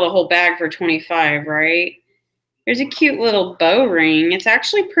resell the whole bag for $25, right? There's a cute little bow ring. It's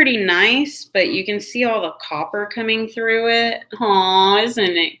actually pretty nice, but you can see all the copper coming through it. Aw,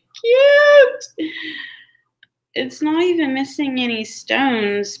 isn't it cute? It's not even missing any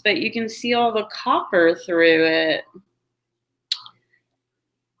stones, but you can see all the copper through it.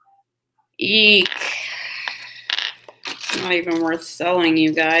 Eek. It's not even worth selling,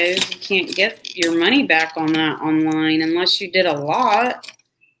 you guys. You can't get your money back on that online unless you did a lot.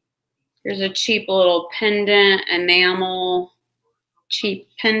 Here's a cheap little pendant, enamel, cheap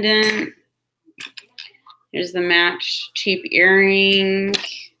pendant. Here's the match cheap earring.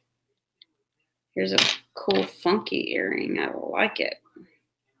 Here's a cool funky earring. I like it.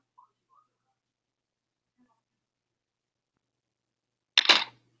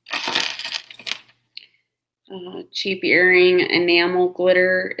 Cheap earring, enamel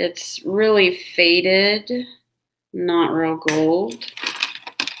glitter. It's really faded, not real gold.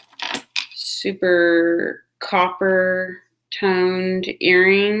 Super copper toned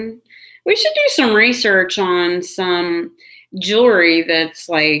earring. We should do some research on some jewelry that's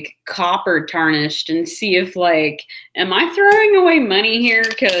like copper tarnished and see if like, am I throwing away money here?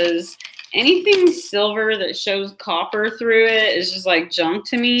 Because anything silver that shows copper through it is just like junk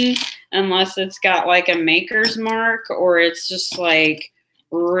to me, unless it's got like a maker's mark or it's just like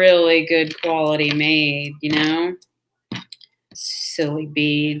really good quality made, you know? Silly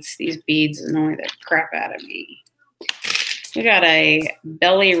beads. These beads annoy the crap out of me. We got a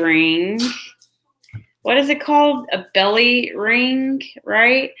belly ring. What is it called? A belly ring,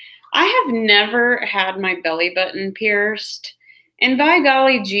 right? I have never had my belly button pierced. And by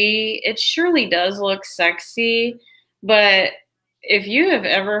golly gee, it surely does look sexy. But if you have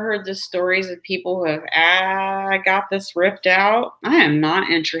ever heard the stories of people who have got this ripped out, I am not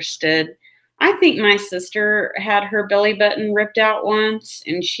interested. I think my sister had her belly button ripped out once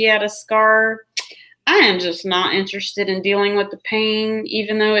and she had a scar. I am just not interested in dealing with the pain,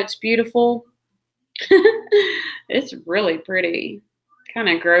 even though it's beautiful. It's really pretty. Kind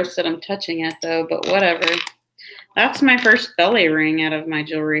of gross that I'm touching it though, but whatever. That's my first belly ring out of my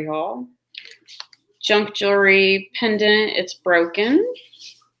jewelry haul. Junk jewelry pendant, it's broken.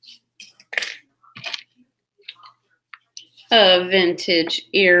 A vintage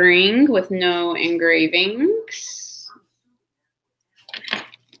earring with no engravings.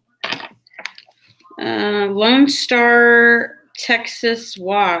 Lone Star Texas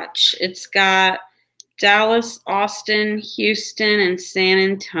watch. It's got Dallas, Austin, Houston, and San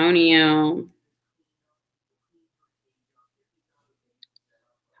Antonio.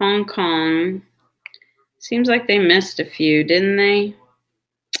 Hong Kong. Seems like they missed a few, didn't they?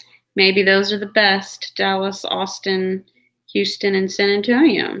 Maybe those are the best. Dallas, Austin, Houston, and San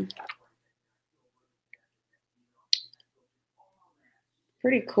Antonio.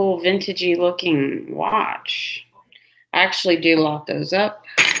 Pretty cool vintagey looking watch. I actually do lock those up.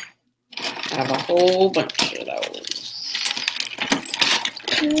 I have a whole bunch of those.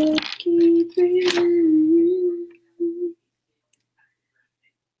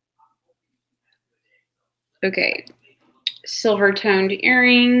 Okay, silver toned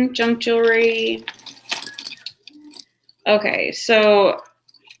earring, junk jewelry. Okay, so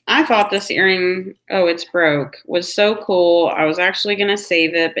I thought this earring, oh, it's broke, was so cool. I was actually going to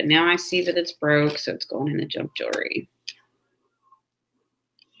save it, but now I see that it's broke, so it's going into junk jewelry.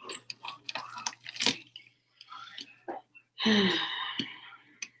 I'm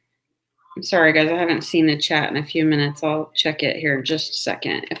sorry, guys. I haven't seen the chat in a few minutes. I'll check it here in just a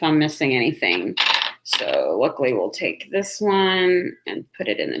second if I'm missing anything. So luckily, we'll take this one and put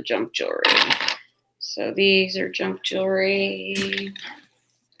it in the junk jewelry. So these are junk jewelry.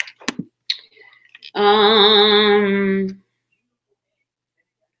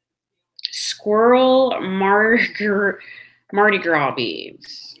 Squirrel Mardi Gras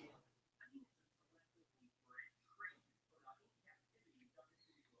beads.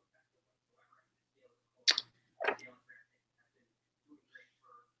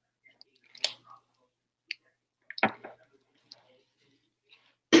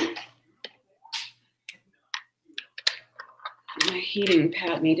 My heating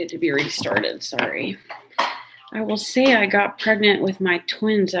pad needed to be restarted, sorry. I will say I got pregnant with my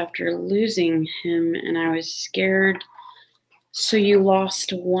twins after losing him, and I was scared. So you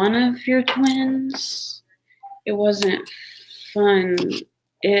lost one of your twins? It wasn't fun.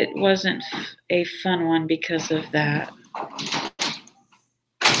 It wasn't a fun one because of that.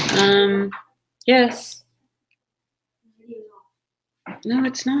 Yes. No,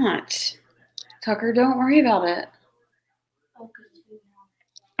 it's not. Tucker, don't worry about it.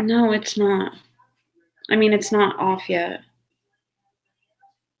 No, it's not. I mean, it's not off yet.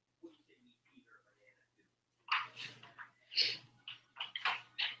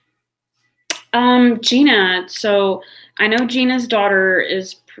 Gina. So I know Gina's daughter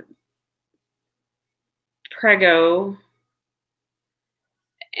is preggo.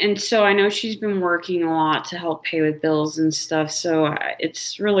 And so I know she's been working a lot to help pay with bills and stuff. So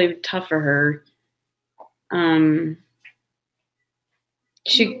it's really tough for her.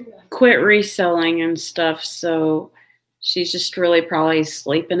 She quit reselling and stuff. So she's just really probably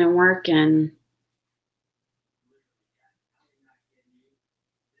sleeping and working.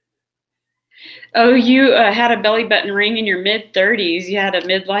 Oh, you had a belly button ring in your mid-30s. You had a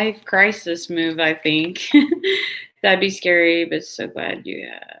midlife crisis move, I think. That'd be scary, but so glad you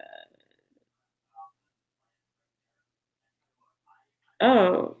had.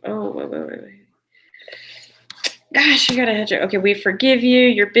 Oh, wait. Gosh, you got a head. Okay, we forgive you.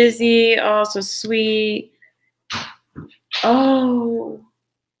 You're busy. Oh, so sweet. Oh.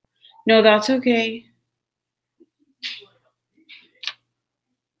 No, that's okay.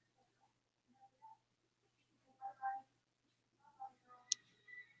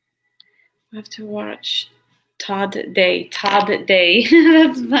 I have to watch Todd Day.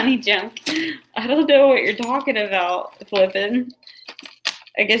 That's funny, Junk. I don't know what you're talking about, Flippin'.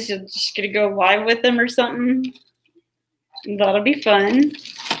 I guess you're just gonna go live with them or something. That'll be fun.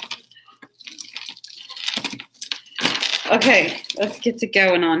 Okay, let's get to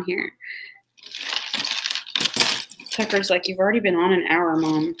going on here. Tucker's like, you've already been on an hour,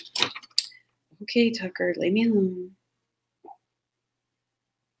 Mom. Okay, Tucker, leave me alone.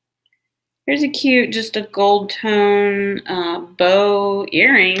 Here's a cute, just a gold tone bow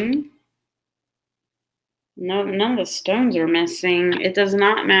earring. No, none of the stones are missing. It does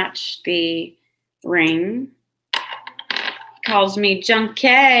not match the ring. Calls me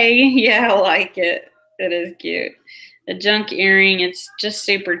Junkie. Yeah, I like it. It is cute. A junk earring. It's just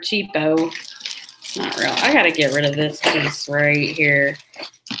super cheapo. It's not real. I gotta get rid of this piece right here.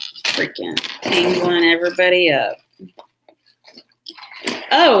 Freaking tangling everybody up.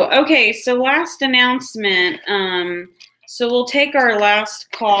 Oh, okay. So last announcement. So we'll take our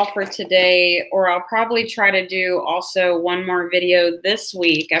last call for today, or I'll probably try to do also one more video this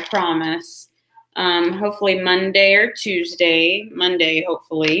week. I promise. Hopefully Monday or Tuesday. Monday,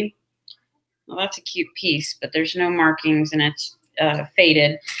 hopefully. Well, that's a cute piece, but there's no markings and it's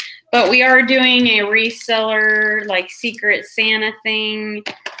faded. But we are doing a reseller, like Secret Santa thing.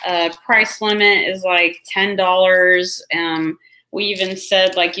 Price limit is like $10. We even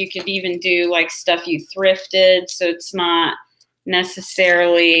said like you could even do like stuff you thrifted, so it's not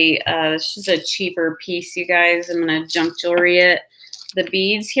necessarily it's just a cheaper piece, you guys. I'm gonna junk jewelry it. The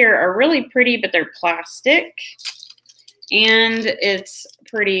beads here are really pretty, but they're plastic, and it's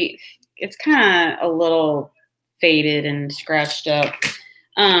pretty. It's kind of a little faded and scratched up.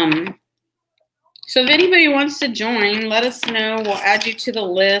 So if anybody wants to join, let us know. We'll add you to the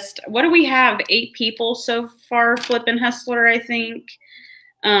list. What do we have? 8 people so far, Flippin' Hustler, I think.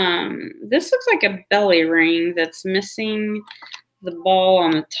 This looks like a belly ring that's missing the ball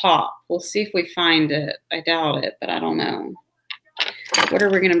on the top. We'll see if we find it. I doubt it, but I don't know. What are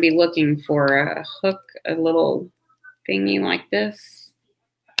we going to be looking for? A hook, a little thingy like this?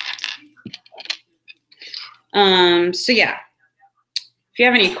 So yeah. If you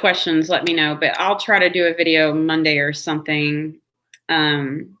have any questions, let me know, but I'll try to do a video Monday or something.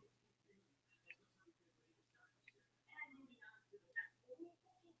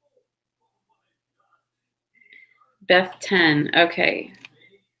 Beth 10, okay.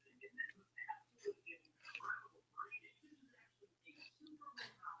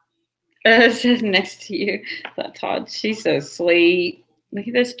 Next to you, that Todd, she's so sweet. Look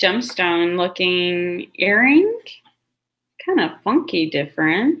at this gemstone looking earring. Kind of funky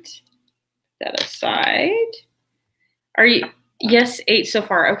different. That aside. Are you, yes, 8 so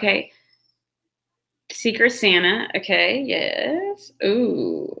far, okay. Secret Santa, okay, yes.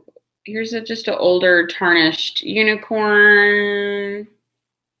 Ooh, here's just an older tarnished unicorn.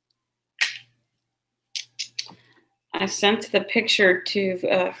 I sent the picture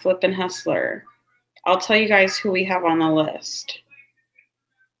to Flippin' Hustler. I'll tell you guys who we have on the list.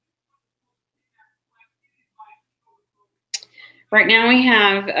 Right now we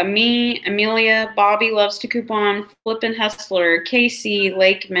have me, Amelia, Bobby Loves to Coupon, Flippin' Hustler, Casey,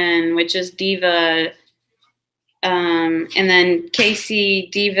 Lakeman, which is Diva, and then Casey,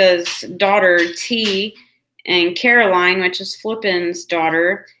 Diva's daughter, T, and Caroline, which is Flippin's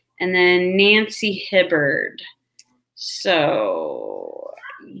daughter, and then Nancy Hibbard. So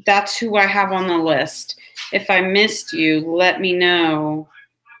that's who I have on the list. If I missed you, let me know.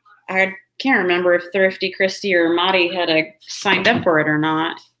 I can't remember if Thrifty, Christy, or Maddie had signed up for it or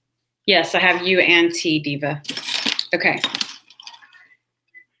not. Yes, I have you and T, Diva. Okay.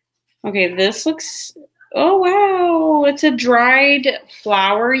 Okay, this looks, oh wow, it's a dried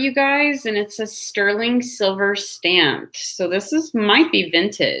flower, you guys, and it's a sterling silver stamped. So this might be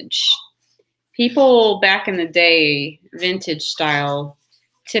vintage. People back in the day, vintage style,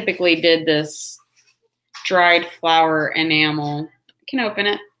 typically did this dried flower enamel. I can open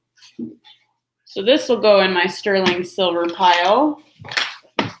it. So this will go in my sterling silver pile.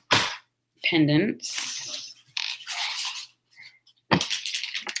 Pendants. What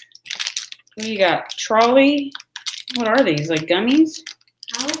do you got? Trolley? What are these? Like gummies?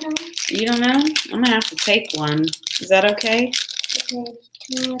 I don't know. You don't know? I'm going to have to take one. Is that okay? Okay.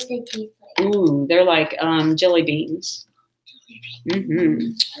 Tell me what they taste like. Ooh, they're like jelly beans.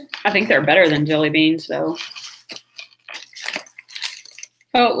 I think they're better than jelly beans, though.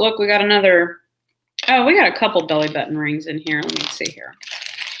 Oh, look, we got another. Oh, we got a couple belly button rings in here. Let me see here.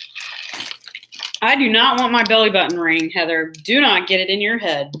 I do not want my belly button ring, Heather. Do not get it in your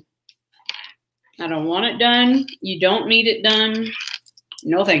head. I don't want it done. You don't need it done.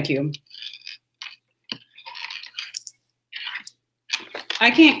 No, thank you. I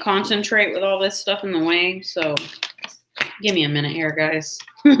can't concentrate with all this stuff in the way, so give me a minute here, guys.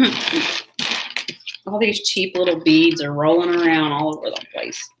 All these cheap little beads are rolling around all over the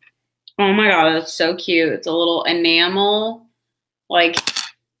place. Oh my God, it's so cute. It's a little enamel, like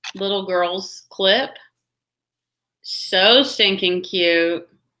little girl's clip. So stinking cute.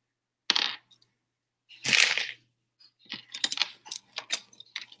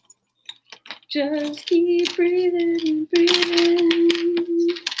 Just keep breathing and breathing.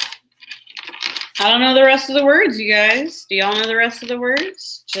 I don't know the rest of the words, you guys. Do y'all know the rest of the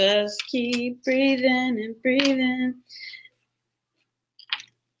words? Just keep breathing and breathing.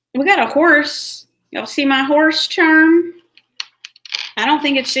 We got a horse. Y'all see my horse charm? I don't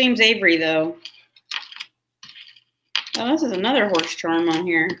think it's James Avery, though. Oh, this is another horse charm on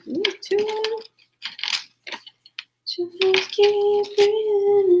here. Ooh, just keep breathing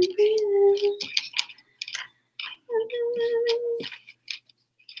and breathing.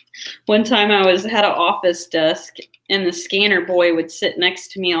 One time I had an office desk, and the scanner boy would sit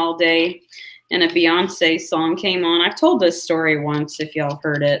next to me all day, and a Beyonce song came on. I've told this story once if y'all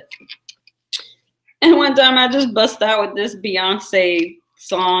heard it. And one time I just bust out with this Beyonce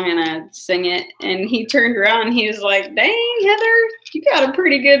song and I sing it, and he turned around and he was like, "Dang, Heather, you got a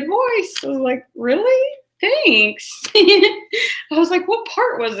pretty good voice." I was like, "Really? Thanks." I was like, "What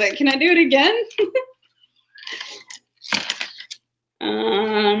part was it? Can I do it again?"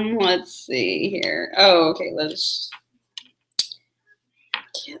 Let's see here. Oh, okay, let's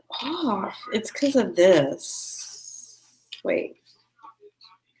get off. It's because of this. Wait.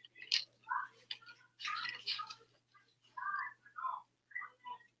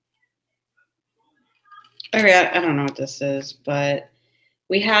 Okay, I don't know what this is, but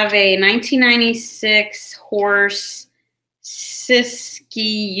we have a 1996 horse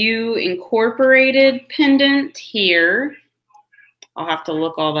Siskiyou Incorporated pendant here. I'll have to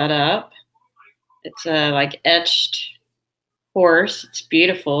look all that up. It's a like etched horse. It's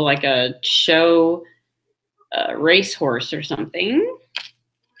beautiful, like a show race horse or something.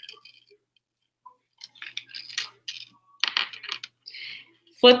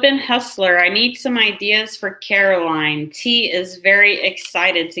 Flippin' Hustler, I need some ideas for Caroline. T is very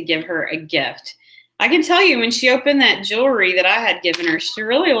excited to give her a gift. I can tell you when she opened that jewelry that I had given her, she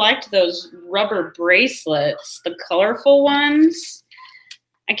really liked those rubber bracelets, the colorful ones.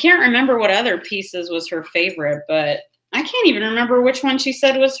 I can't remember what other pieces was her favorite, but I can't even remember which one she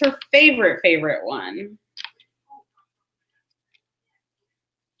said was her favorite one.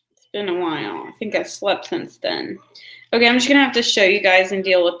 It's been a while. I think I slept since then. Okay, I'm just going to have to show you guys and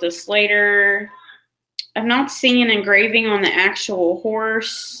deal with this later. I'm not seeing an engraving on the actual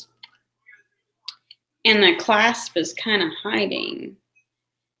horse. And the clasp is kind of hiding.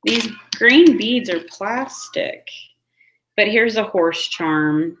 These green beads are plastic. But here's a horse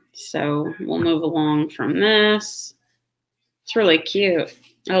charm. So we'll move along from this. It's really cute.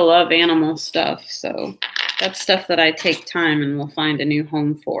 I love animal stuff. So that's stuff that I take time and will find a new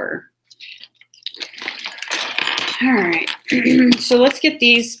home for. All right, so let's get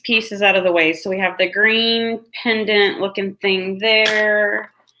these pieces out of the way. So we have the green pendant looking thing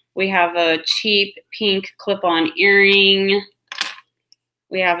there. We have a cheap pink clip-on earring.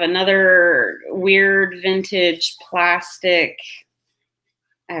 We have another weird vintage plastic.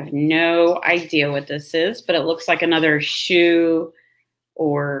 I have no idea what this is, but it looks like another shoe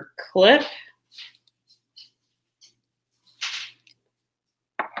or clip.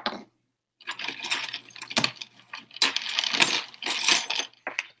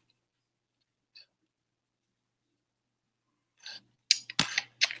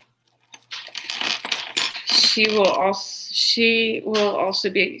 She will also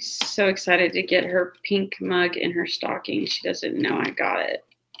be so excited to get her pink mug in her stocking. She doesn't know I got it.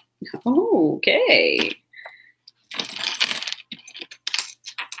 Oh, okay.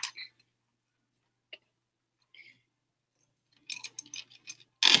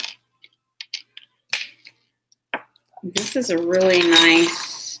 This is a really nice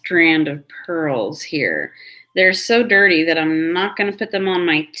strand of pearls here. They're so dirty that I'm not going to put them on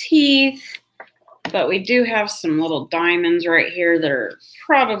my teeth. But we do have some little diamonds right here that are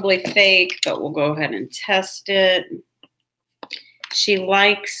probably fake, but we'll go ahead and test it. She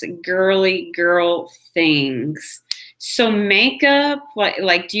likes girly girl things. So makeup,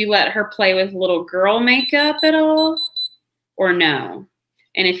 like do you let her play with little girl makeup at all? Or no?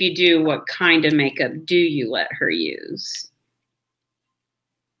 And if you do, what kind of makeup do you let her use?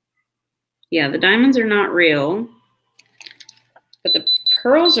 Yeah, the diamonds are not real, but the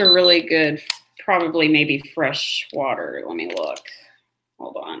pearls are really good. Probably maybe fresh water. Let me look.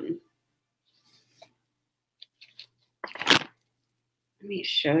 Hold on. Let me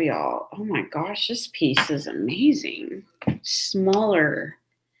show y'all. Oh my gosh, this piece is amazing. Smaller.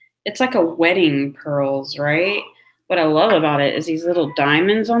 It's like a wedding pearls, right? What I love about it is these little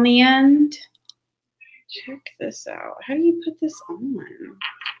diamonds on the end. Check this out. How do you put this on?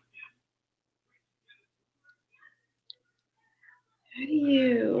 How do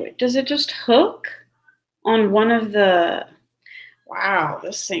you, does it just hook on one of the, wow,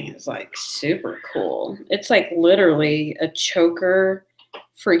 this thing is like super cool. It's like literally a choker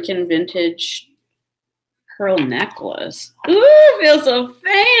freaking vintage pearl necklace. Ooh, feels so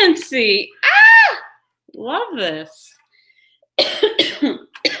fancy. Ah, love this.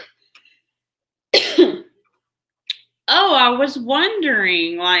 Oh, I was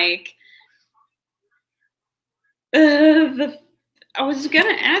wondering, like, I was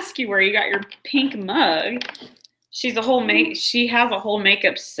gonna ask you where you got your pink mug. She has a whole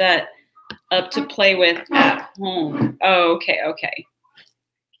makeup set up to play with at home. Oh, okay.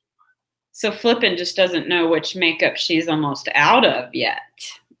 So Flippin' just doesn't know which makeup she's almost out of yet.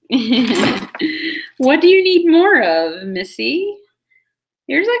 What do you need more of, Missy?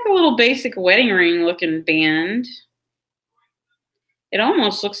 Here's like a little basic wedding ring looking band. It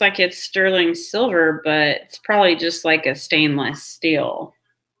almost looks like it's sterling silver, but it's probably just like a stainless steel.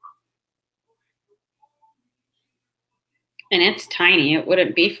 And it's tiny. It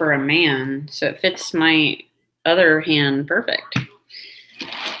wouldn't be for a man, so it fits my other hand perfect.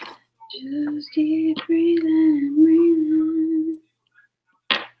 Just keep breathing.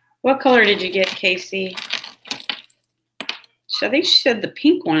 What color did you get, Casey? I think she said the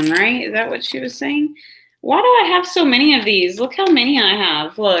pink one, right? Is that what she was saying? Why do I have so many of these? Look how many I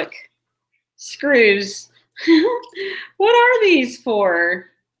have. Look. Screws. What are these for?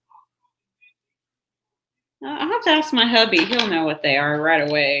 I'll have to ask my hubby. He'll know what they are right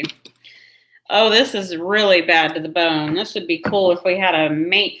away. Oh, this is really bad to the bone. This would be cool if we had a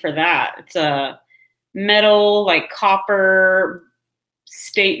mate for that. It's a metal, like copper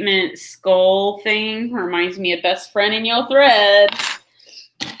statement skull thing. Reminds me of Best Friend in Your Threads.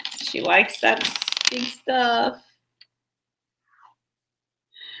 She likes that big stuff.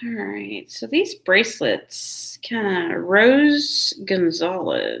 All right, so these bracelets, kind of Rose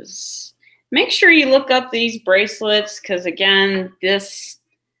Gonzalez. Make sure you look up these bracelets because, again, this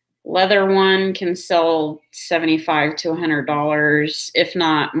leather one can sell $75 to $100, if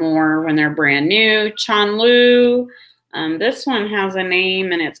not more, when they're brand new. Chanlu. This one has a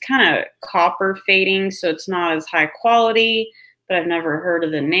name, and it's kind of copper fading, so it's not as high quality, but I've never heard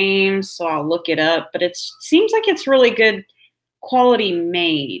of the name, so I'll look it up. But it seems like it's really good quality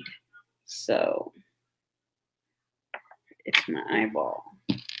made. So it's my eyeball.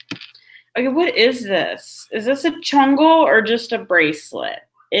 Okay, what is this? Is this a chongle or just a bracelet?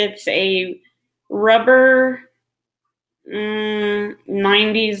 It's a rubber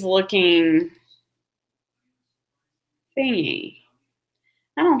 90s looking thingy.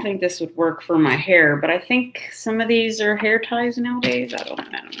 I don't think this would work for my hair, but I think some of these are hair ties nowadays. I don't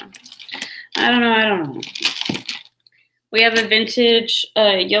know. We have a vintage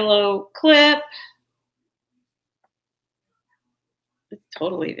yellow clip. It's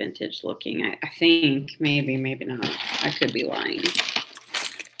totally vintage looking, I think. Maybe not. I could be lying.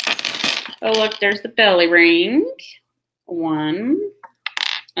 Oh, look, there's the belly ring.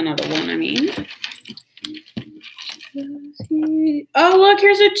 Another one, I mean. Oh, look,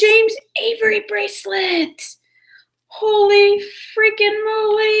 here's a James Avery bracelet. Holy freaking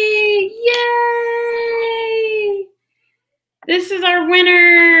moly. Yay! This is our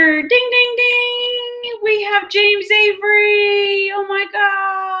winner. Ding, ding, ding. We have James Avery. Oh my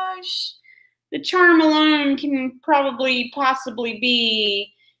gosh. The charm alone can possibly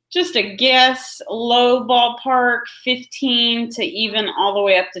be, just a guess, low ballpark, $15 to even all the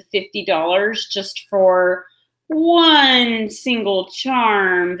way up to $50 just for one single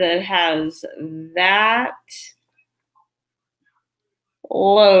charm that has that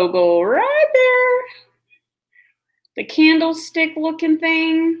logo right there. The candlestick looking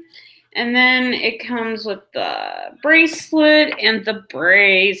thing. And then it comes with the bracelet, and the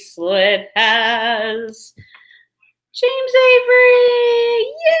bracelet has James Avery.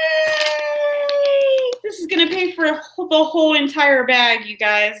 Yay! This is going to pay for the whole entire bag, you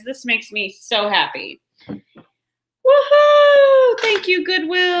guys. This makes me so happy. Woohoo! Thank you,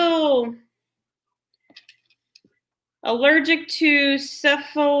 Goodwill. Allergic to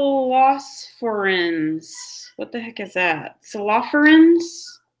cephalosporins. What the heck is that?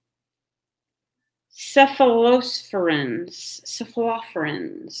 Cephalosporins?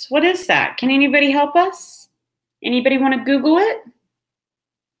 Cephalosporins. What is that? Can anybody help us? Anybody want to Google it?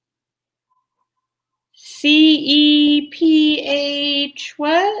 CEPH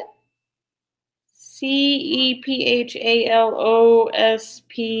what?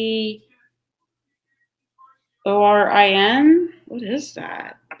 CEPHALOSPORIN? What is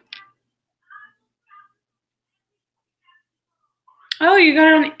that? Oh, you got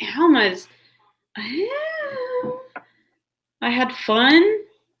it on Aromas. Oh, I had fun.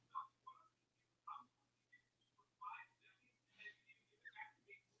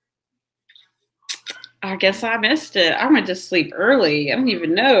 I guess I missed it. I went to sleep early. I don't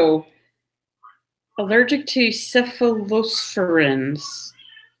even know. Allergic to cephalosporins.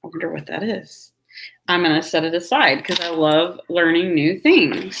 I wonder what that is. I'm going to set it aside because I love learning new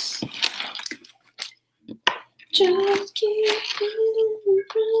things. Just keep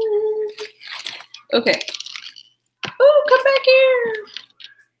okay. Oh, come back here.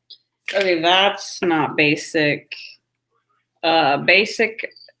 Okay, that's not basic. Basic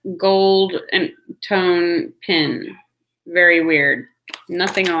gold and tone pin. Very weird.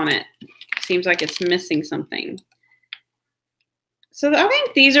 Nothing on it. Seems like it's missing something. So I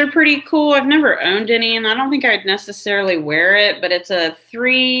think these are pretty cool. I've never owned any, and I don't think I'd necessarily wear it, but it's a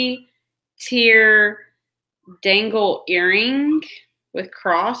 3-tier dangle earring with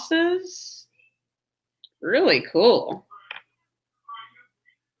crosses. Really cool.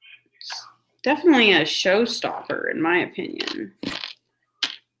 It's definitely a showstopper, in my opinion.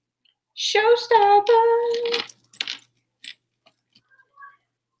 Showstopper.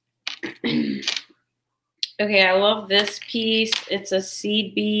 Okay, I love this piece. It's a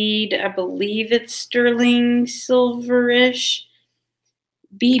seed bead. I believe it's sterling silverish.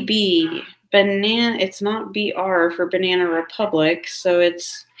 BB. Banana. It's not BR for Banana Republic, so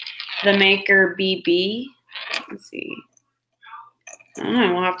it's the maker BB. Let's see. I don't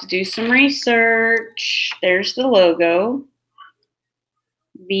know. We'll have to do some research. There's the logo.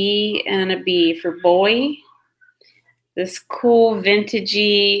 B and a B for boy. This cool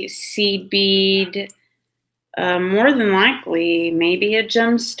vintagey seed bead. More than likely, maybe a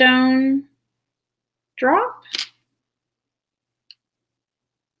gemstone drop.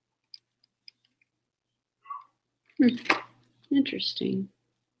 Interesting.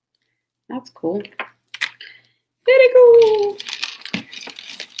 That's cool. Very cool.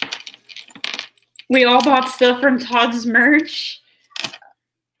 We all bought stuff from Todd's merch.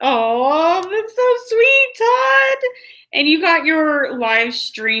 Oh, that's so sweet, Todd. And you got your live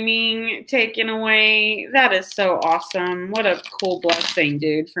streaming taken away. That is so awesome. What a cool blessing,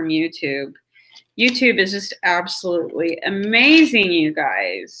 dude, from YouTube. YouTube is just absolutely amazing, you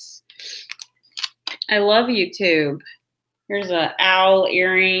guys. I love YouTube. Here's an owl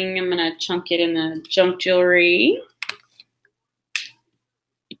earring. I'm going to chunk it in the junk jewelry.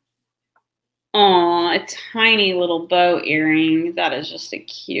 Aw, a tiny little bow earring. That is just the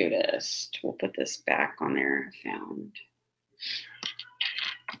cutest. We'll put this back on there. I found.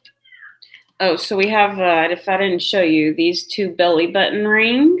 Oh, so we have, if I didn't show you, these 2 belly button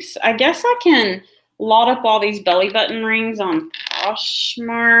rings. I guess I can lot up all these belly button rings on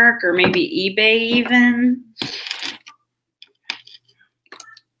Poshmark or maybe eBay even.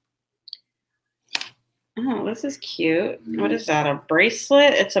 Oh, this is cute. What is that, a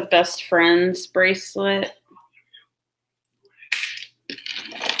bracelet? It's a best friend's bracelet.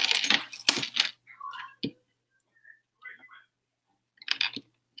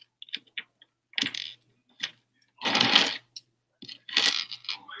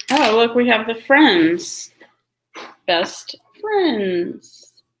 Oh, look, we have the friends. Best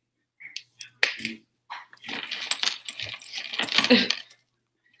friends.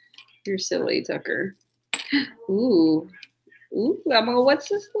 You're silly, Tucker. Ooh. Ooh, Emma, what's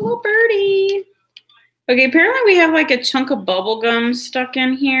this little birdie? Okay, apparently we have like a chunk of bubble gum stuck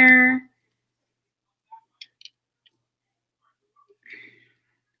in here.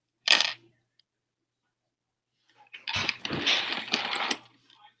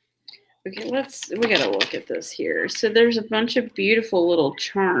 Okay, we gotta look at this here. So there's a bunch of beautiful little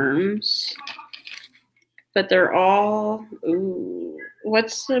charms, but they're all, ooh,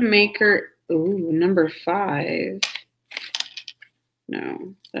 what's the maker? Ooh, number 5.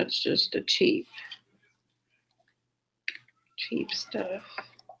 No, that's just a cheap stuff.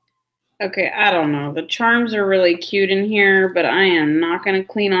 Okay, I don't know. The charms are really cute in here, but I am not gonna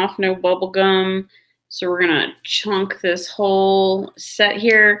clean off no bubble gum. So we're gonna chunk this whole set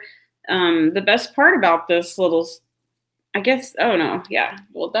here. The best part about this little, I guess, oh no, yeah,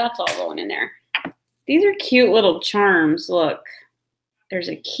 well, that's all going in there. These are cute little charms. Look, there's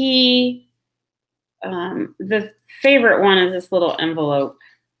a key. The favorite one is this little envelope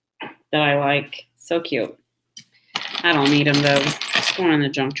that I like. So cute. I don't need them though. It's going in the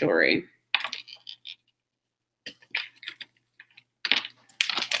junk jewelry.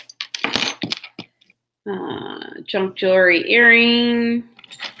 Junk jewelry earring.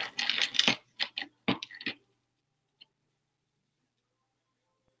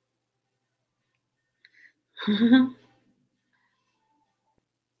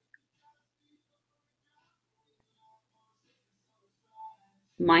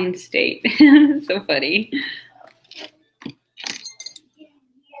 Mind state. So funny.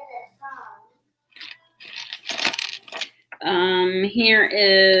 Here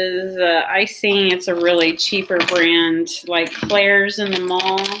is icing. It's a really cheaper brand, like Claire's in the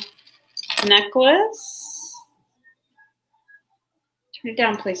mall necklace. Turn it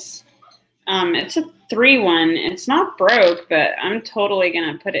down, please. It's a 3-1. It's not broke, but I'm totally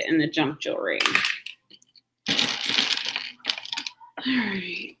gonna put it in the junk jewelry. All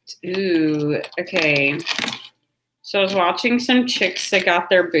right. Ooh, okay. So I was watching some chicks that got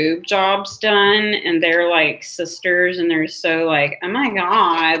their boob jobs done, and they're like sisters, and they're so like, oh my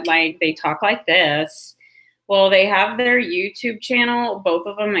God, like they talk like this. Well, they have their YouTube channel. Both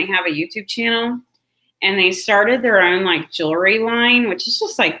of them, they have a YouTube channel, and they started their own like jewelry line, which is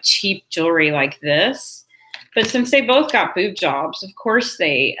just like cheap jewelry like this. But since they both got boob jobs, of course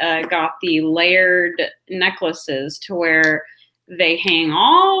they got the layered necklaces to where they hang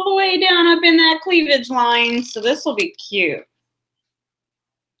all the way down up in that cleavage line. So this will be cute.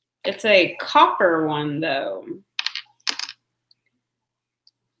 It's a copper one though.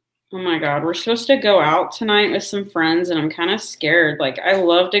 Oh my God, we're supposed to go out tonight with some friends and I'm kind of scared. Like I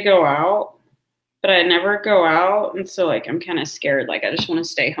love to go out, but I never go out. And so like, I'm kind of scared. Like I just want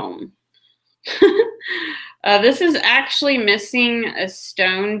to stay home. This is actually missing a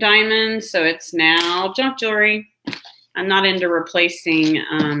stone diamond, so it's now junk jewelry. I'm not into replacing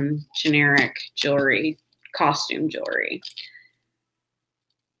generic jewelry, costume jewelry.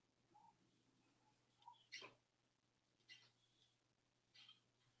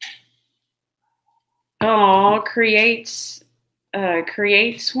 Oh, creates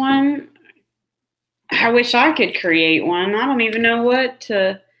one. I wish I could create one. I don't even know what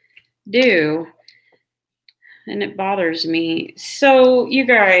to do. And it bothers me. So you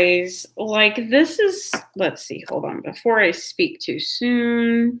guys, like this is, let's see, hold on. Before I speak too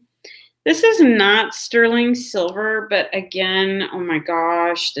soon. This is not sterling silver, but again, oh my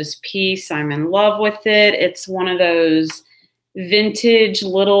gosh, this piece, I'm in love with it. It's one of those vintage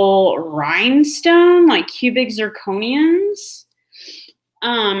little rhinestone, like cubic zirconians.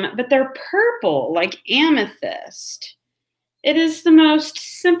 But they're purple, like amethyst. It is the most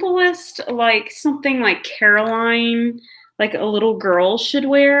simplest, like something like Caroline, like a little girl should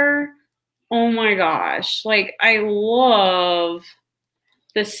wear. Oh my gosh, like I love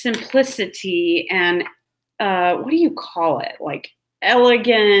the simplicity and what do you call it? Like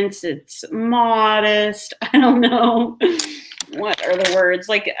elegance, it's modest. I don't know. What are the words?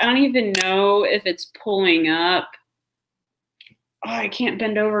 Like, I don't even know if it's pulling up. Oh, I can't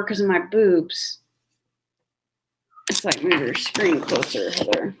bend over because of my boobs. It's like move your screen closer,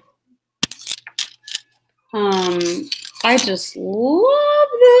 Heather. I just love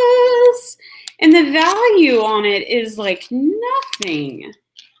this. And the value on it is like nothing.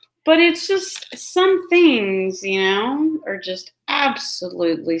 But it's just some things, you know, are just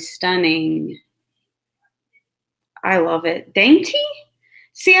absolutely stunning. I love it. Dainty?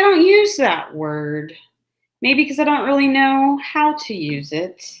 See, I don't use that word. Maybe because I don't really know how to use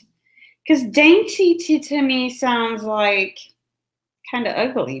it. Because dainty to me sounds like kind of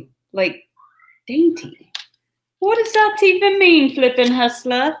ugly. Like dainty. What does that even mean, flippin'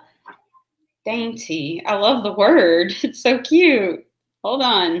 hustler? Dainty. I love the word. It's so cute. Hold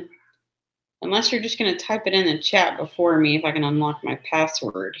on. Unless you're just going to type it in the chat before me if I can unlock my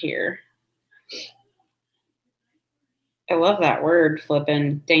password here. I love that word,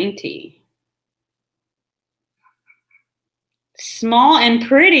 flippin'. Dainty. Small and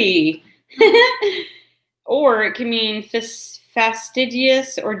pretty. Or it can mean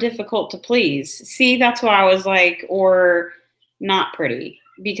fastidious or difficult to please. See, that's why I was like, or not pretty.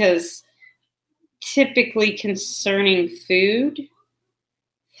 Because typically concerning food,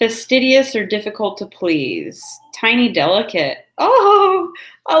 fastidious or difficult to please. Tiny, delicate. Oh,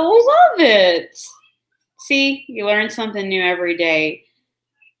 I love it. See, you learn something new every day.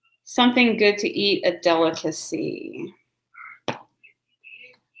 Something good to eat, a delicacy.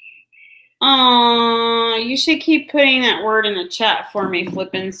 You should keep putting that word in the chat for me,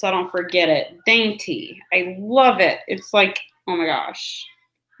 flippin', so I don't forget it. Dainty. I love it. It's like, oh my gosh,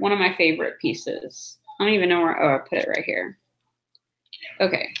 one of my favorite pieces. I don't even know where, oh, I put it right here.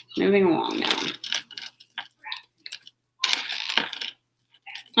 Okay, moving along now.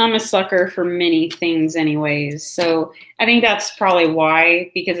 I'm a sucker for many things anyways, so I think that's probably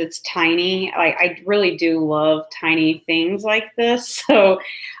why, because it's tiny. Like, I really do love tiny things like this. So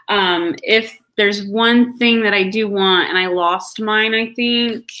if there's one thing that I do want, and I lost mine, I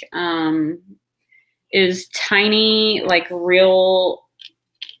think, is tiny, like real,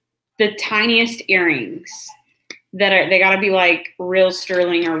 the tiniest earrings that are, they gotta be like real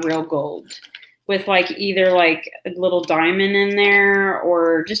sterling or real gold, with like either like a little diamond in there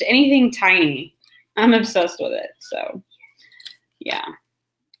or just anything tiny. I'm obsessed with it. So yeah.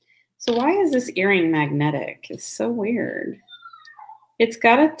 So why is this earring magnetic? It's so weird. It's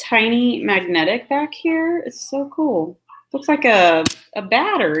got a tiny magnetic back here. It's so cool. Looks like a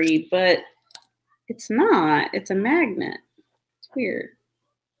battery, but it's not. It's a magnet. It's weird.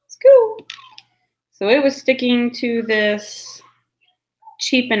 It's cool. So it was sticking to this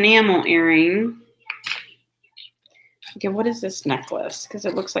cheap enamel earring. Okay, what is this necklace? Because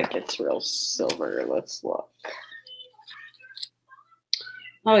it looks like it's real silver. Let's look.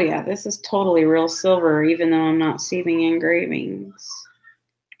 Oh yeah, this is totally real silver, even though I'm not seeing engravings.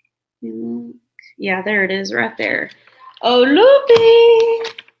 Yeah, there it is right there. Oh,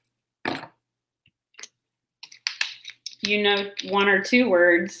 loopy! You know one or two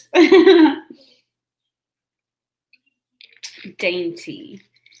words. Dainty.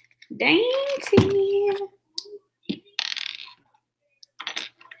 Dainty.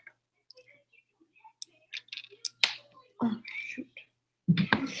 Oh, shoot.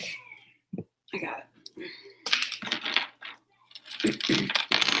 I got it.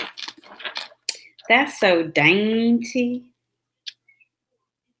 That's so dainty.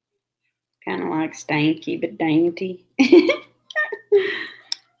 Kind of like stanky but dainty.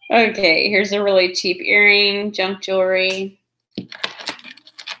 Okay, here's a really cheap earring, junk jewelry.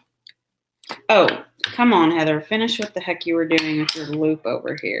 Oh, come on, Heather. Finish what the heck you were doing with your loop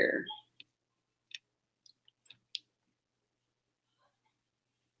over here.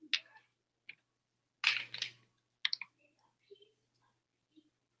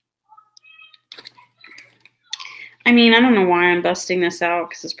 I mean, I don't know why I'm busting this out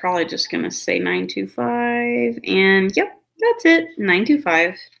because it's probably just going to say 925. And yep, that's it,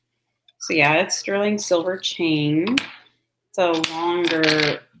 925. So yeah, it's sterling silver chain. It's a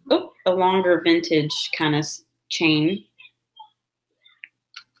longer vintage kind of chain.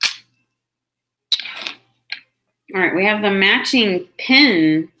 All right, we have the matching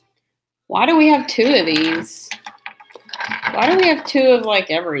pin. Why do we have two of these? Why do we have two of like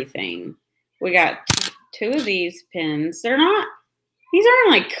everything? We got two of these pins. These aren't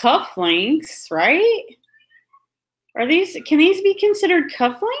like cufflinks, right? Can these be considered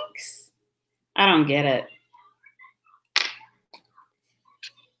cufflinks? I don't get it.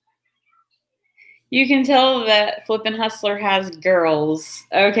 You can tell that Flippin' Hustler has girls.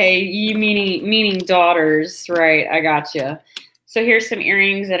 Okay, you meaning daughters, right? I gotcha. So here's some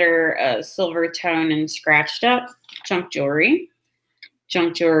earrings that are silver tone and scratched up. Junk jewelry.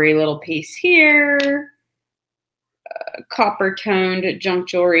 Junk jewelry little piece here. Copper toned junk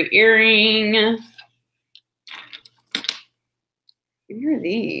jewelry earring. Where are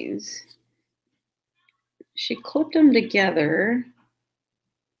these? She clipped them together.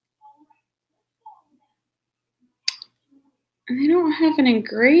 And they don't have an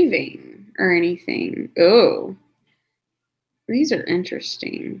engraving or anything. Oh, these are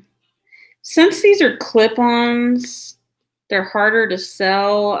interesting. Since these are clip-ons, they're harder to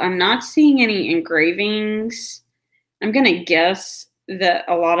sell. I'm not seeing any engravings. I'm going to guess that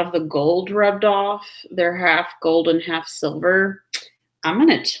a lot of the gold rubbed off. They're half gold and half silver. I'm going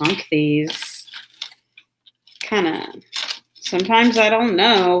to chunk these. Kind of. Sometimes I don't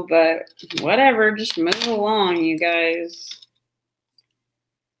know, but whatever. Just move along, you guys.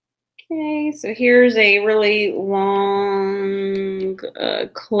 Okay, so here's a really long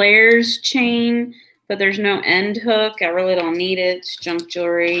Claire's chain, but there's no end hook. I really don't need it. It's junk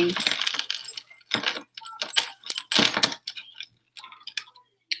jewelry.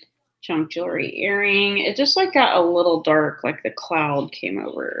 Junk jewelry earring. It just like got a little dark, like the cloud came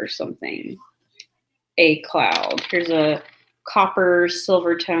over or something. A cloud. Here's a copper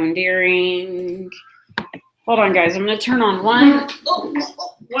silver toned earring. Hold on, guys. I'm going to turn on one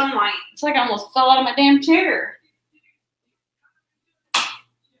light. It's like I almost fell out of my damn chair.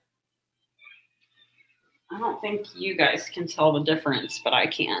 I don't think you guys can tell the difference, but I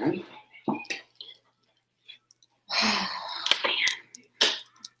can.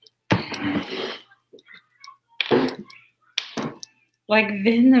 Like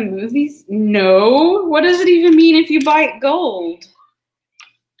in the movies? No. What does it even mean if you bite gold?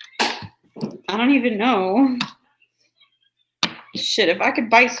 I don't even know. Shit, if I could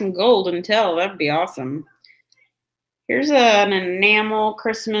bite some gold and tell, that'd be awesome. Here's an enamel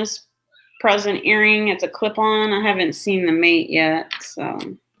Christmas present earring. It's a clip-on. I haven't seen the mate yet, so.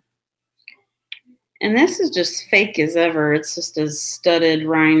 And this is just fake as ever. It's just a studded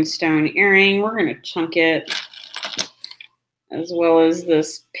rhinestone earring. We're going to chunk it, as well as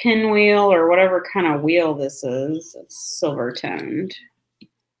this pinwheel or whatever kind of wheel this is. It's silver toned.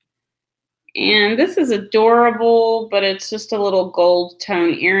 And this is adorable, but it's just a little gold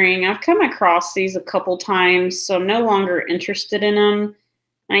tone earring. I've come across these a couple times, so I'm no longer interested in them.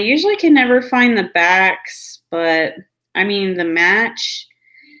 I usually can never find the backs, but I mean the match.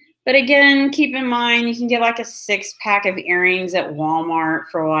 But again, keep in mind, you can get like a 6-pack of earrings at Walmart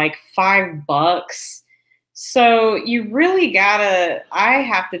for like $5. So you really I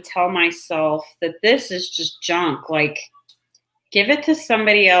have to tell myself that this is just junk. Like, give it to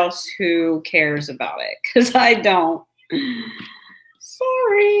somebody else who cares about it, because I don't.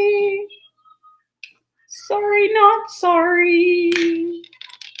 Sorry. Sorry, not sorry.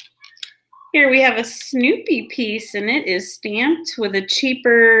 Here we have a Snoopy piece, and it is stamped with a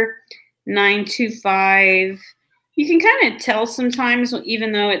cheaper 925. You can kind of tell sometimes,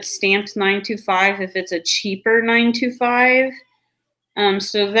 even though it's stamped 925, if it's a cheaper 925.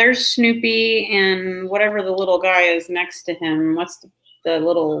 So there's Snoopy and whatever the little guy is next to him. What's the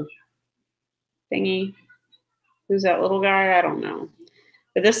little thingy? Who's that little guy? I don't know.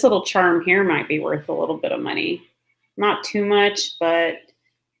 But this little charm here might be worth a little bit of money. Not too much, but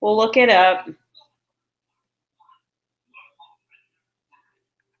we'll look it up.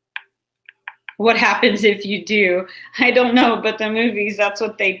 What happens if you do? I don't know, but the movies, that's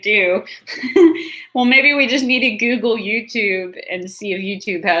what they do. Well, maybe we just need to Google YouTube and see if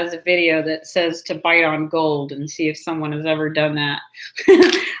YouTube has a video that says to bite on gold and see if someone has ever done that.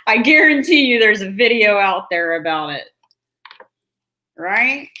 I guarantee you there's a video out there about it.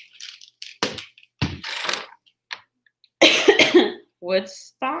 Right?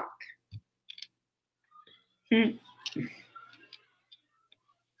 Woodstock?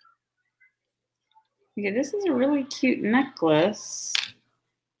 Okay, this is a really cute necklace.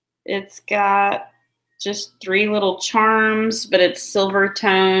 It's got just 3 little charms, but it's silver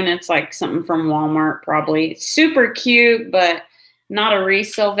tone. It's like something from Walmart probably. It's super cute, but not a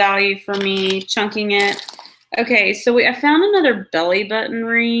resale value for me chunking it. Okay, so I found another belly button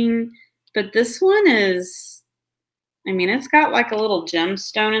ring, but this one is, I mean, it's got like a little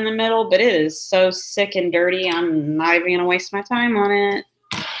gemstone in the middle, but it is so sick and dirty. I'm not even gonna waste my time on it.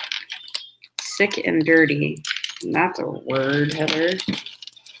 Sick and dirty. That's a word, Heather.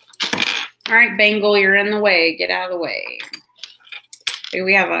 All right, Bangle, you're in the way. Get out of the way. Okay,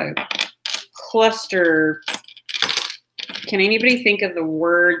 we have a cluster. Can anybody think of the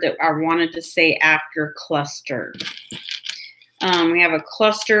word that I wanted to say after cluster? We have a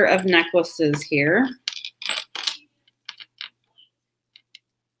cluster of necklaces here.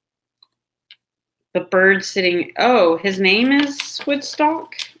 The bird sitting, oh, his name is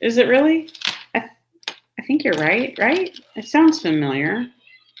Woodstock? Is it really? I think you're right? It sounds familiar.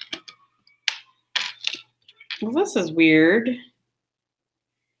 Well, this is weird.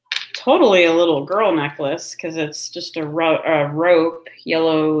 Totally a little girl necklace because it's just a rope,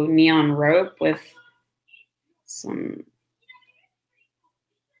 yellow neon rope with some,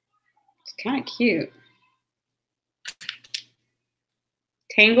 it's kind of cute.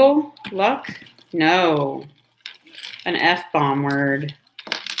 Tangle? Luck? No. An F-bomb word.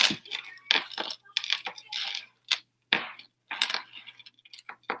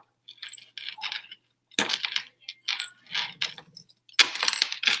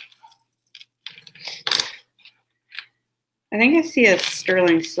 I think I see a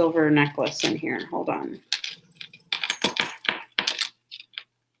sterling silver necklace in here. Hold on.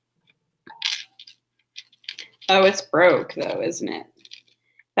 Oh, it's broke though, isn't it?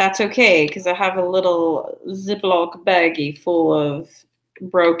 That's okay, because I have a little Ziploc baggie full of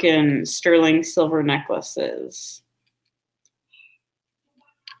broken sterling silver necklaces.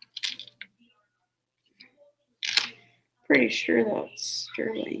 Pretty sure that's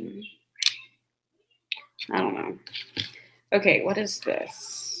sterling. I don't know. Okay, what is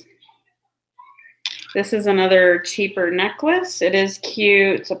this? This is another cheaper necklace. It is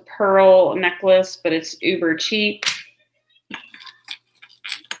cute. It's a pearl necklace, but it's uber cheap.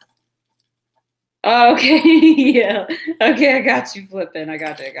 Okay, yeah. Okay, I got you flipping. I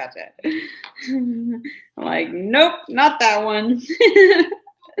got that. I'm like, nope, not that one.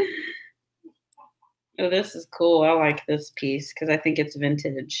 Oh, this is cool. I like this piece because I think it's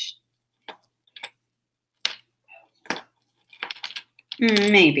vintage.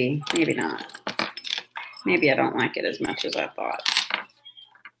 Maybe not. Maybe I don't like it as much as I thought.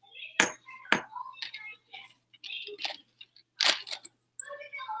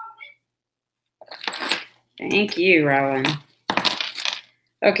 Thank you, Rowan.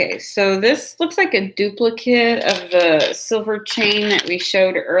 Okay, so this looks like a duplicate of the silver chain that we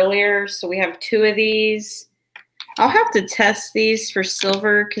showed earlier. So we have 2 of these. I'll have to test these for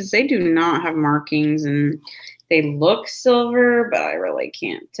silver because they do not have markings and they look silver, but I really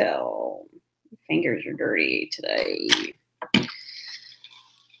can't tell. My fingers are dirty today.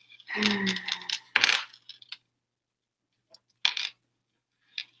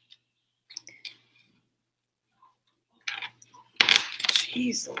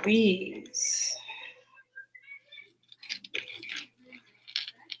 Jeez Louise.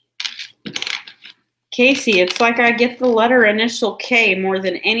 Casey, it's like I get the letter initial K more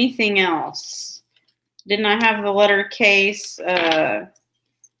than anything else. Didn't I have the letter K's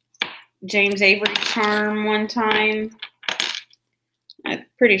James Avery charm one time? I'm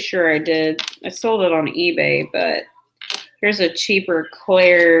pretty sure I did. I sold it on eBay, but here's a cheaper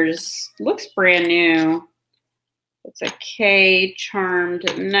Claire's. Looks brand new. It's a K charmed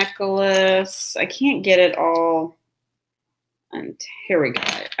necklace. I can't get it all. And here we go.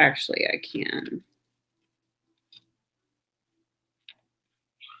 Actually, I can.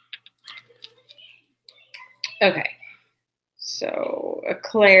 Okay. So a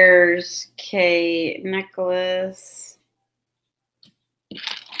Claire's K necklace.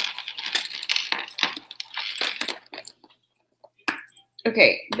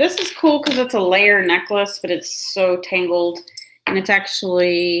 Okay, this is cool because it's a layer necklace, but it's so tangled. And it's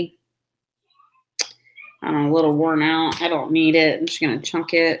actually I don't know, a little worn out. I don't need it. I'm just going to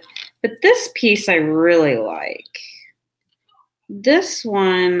chunk it. But this piece I really like. This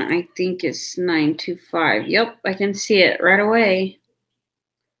one I think is 925. Yep, I can see it right away.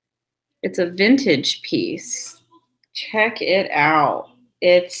 It's a vintage piece. Check it out.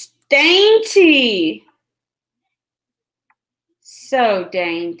 It's dainty. So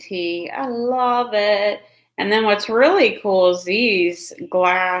dainty. I love it. And then what's really cool is these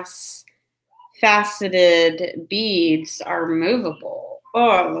glass faceted beads are movable. Oh,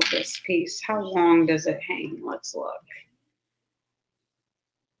 I love this piece. How long does it hang? Let's look.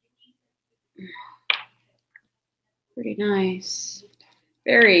 Pretty nice.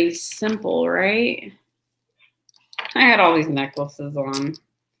 Very simple, right? I had all these necklaces on.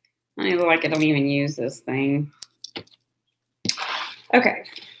 I don't even like I don't even use this thing. Okay.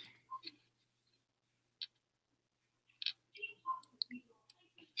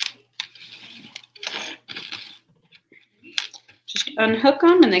 Just unhook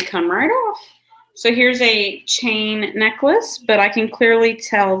them and they come right off. So here's a chain necklace, but I can clearly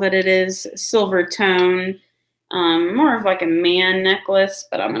tell that it is silver tone, more of like a man necklace,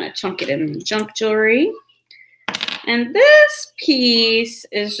 but I'm going to chunk it in junk jewelry. And this piece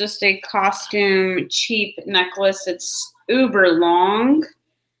is just a costume cheap necklace. It's uber long,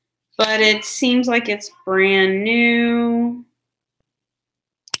 but it seems like it's brand new.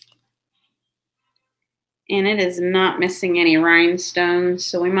 And it is not missing any rhinestones,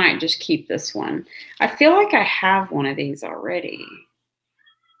 so we might just keep this one. I feel like I have one of these already.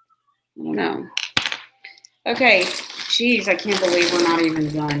 I don't know. Okay, geez, I can't believe we're not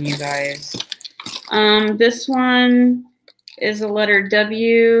even done, you guys. This one is a letter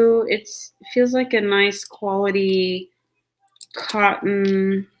W. It feels like a nice quality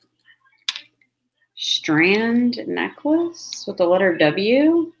cotton strand necklace with the letter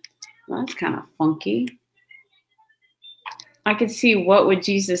W. Well, that's kind of funky. I could see what would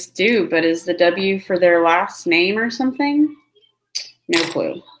Jesus do, but is the W for their last name or something? No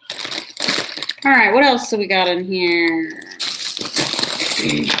clue. All right, what else do we got in here?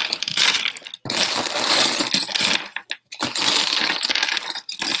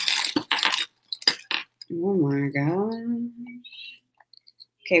 Oh my gosh.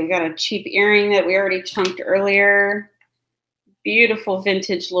 Okay, we got a cheap earring that we already chunked earlier. Beautiful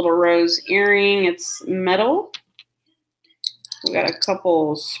vintage little rose earring. It's metal. We got a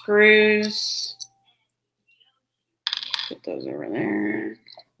couple screws. Put those over there.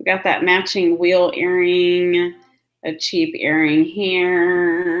 We got that matching wheel earring, a cheap earring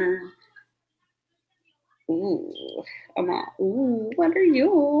here. Ooh, ooh, what are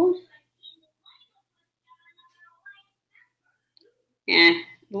you?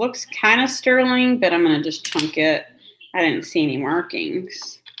 Looks kind of sterling, but I'm gonna just chunk it. I didn't see any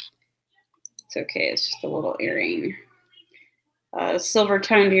markings. It's okay, it's just a little earring. Silver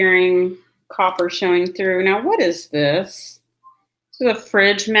toned earring, copper showing through. Now, what is this? This is a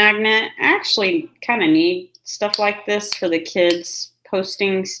fridge magnet. I actually kind of need stuff like this for the kids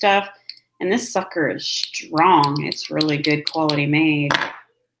posting stuff. And this sucker is strong. It's really good quality made.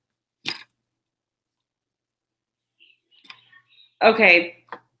 Okay,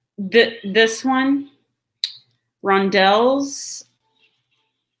 this one, rondelles.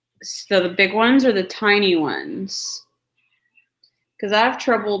 So the big ones or the tiny ones? Because I have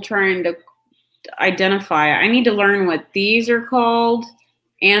trouble trying to identify. I need to learn what these are called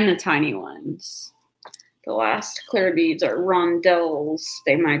and the tiny ones. The last clear beads are rondelles.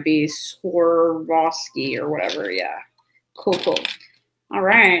 They might be Swarovski or whatever. Yeah, cool. All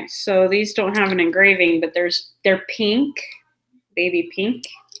right, so these don't have an engraving, but they're pink, baby pink,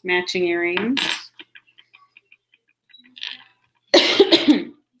 matching earrings.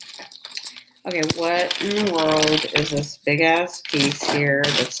 Okay, what in the world is this big ass piece here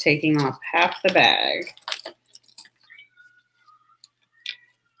that's taking off half the bag?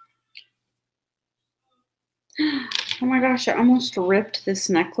 Oh my gosh, I almost ripped this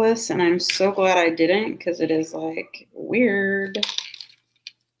necklace, and I'm so glad I didn't because it is like weird.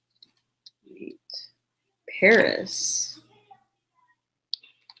 Wait. Paris.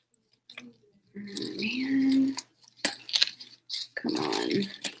 Oh, man. Come on.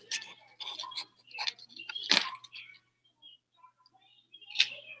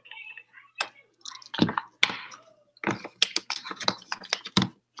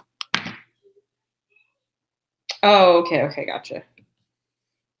 Oh, okay, gotcha.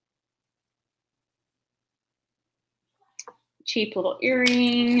 Cheap little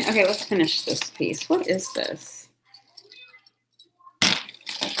earring. Okay, let's finish this piece. What is this? I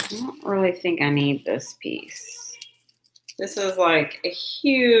don't really think I need this piece. This is like a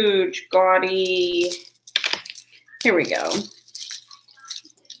huge, gaudy Here we go.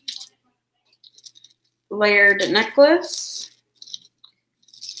 Layered necklace.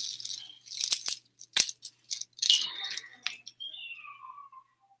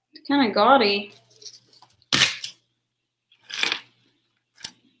 It's kind of gaudy.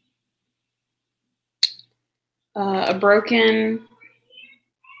 A broken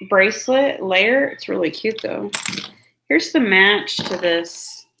bracelet layer. It's really cute though. Here's the match to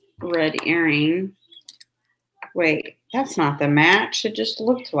this red earring. Wait, that's not the match. It just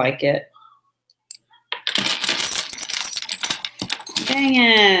looked like it. Dang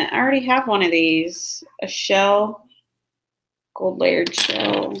it. I already have one of these. A shell. Gold layered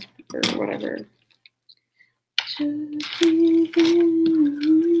shell or whatever.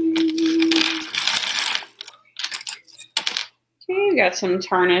 Okay, we got some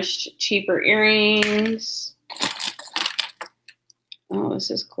tarnished, cheaper earrings. Oh,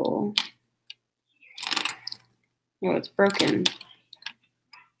 this is cool. Oh, it's broken.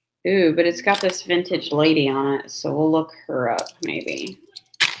 Ooh, but it's got this vintage lady on it, so we'll look her up maybe.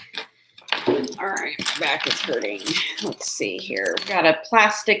 All right, my back is hurting. Let's see here. We've got a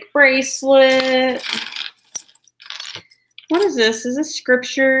plastic bracelet. What is this? Is this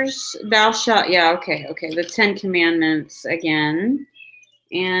scriptures? Thou shalt, yeah, okay. The 10 Commandments again.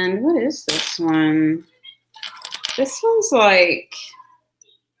 And what is this one? This one's like,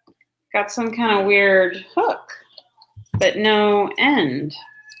 got some kind of weird hook, but no end.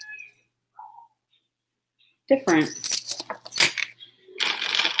 Different.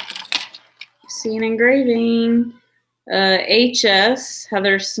 See an engraving. HS,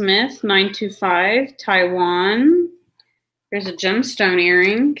 Heather Smith, 925, Taiwan. There's a gemstone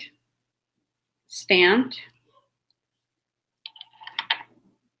earring, stamped.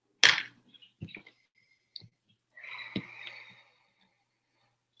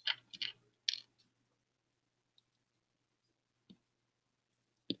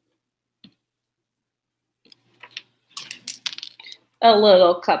 A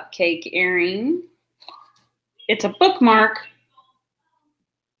little cupcake earring. It's a bookmark.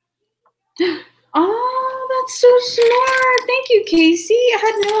 Oh, that's so smart. Thank you, Casey. I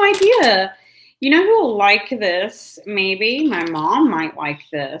had no idea. You know who will like this? Maybe my mom might like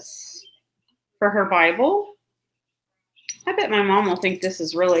this for her Bible. I bet my mom will think this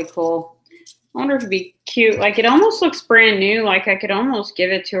is really cool. I wonder if it'd be cute. Like, it almost looks brand new. Like, I could almost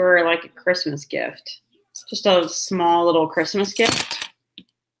give it to her like a Christmas gift. Just a small little Christmas gift.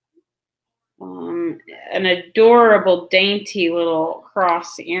 An adorable, dainty little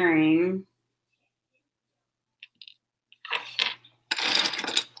cross earring.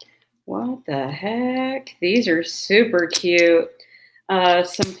 What the heck? These are super cute.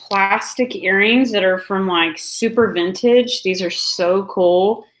 Some plastic earrings that are from like super vintage. These are so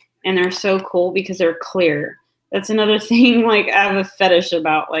cool. And they're so cool because they're clear. That's another thing, like, I have a fetish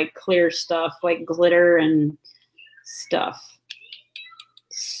about like clear stuff, like glitter and stuff.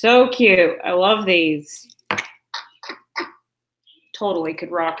 So cute. I love these. Totally could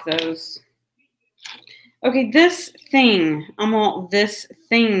rock those. Okay, this thing. I want this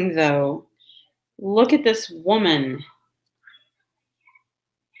thing, though. Look at this woman.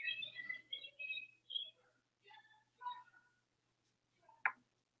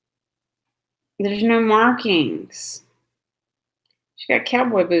 There's no markings. She got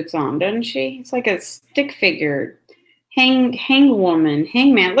cowboy boots on, doesn't she? It's like a stick figure. Hang woman.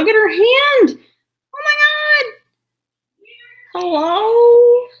 Hangman. Look at her hand. Oh my God.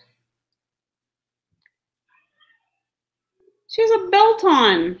 Hello? She has a belt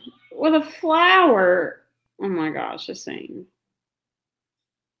on with a flower. Oh my gosh, this thing.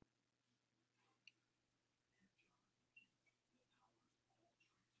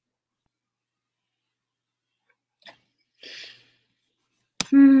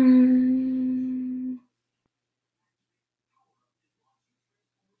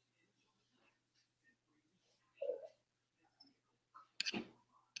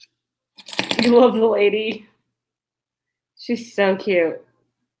 I love the lady. She's so cute.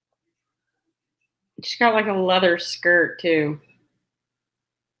 She's got like a leather skirt too.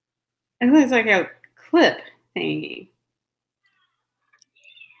 It looks like a clip thingy.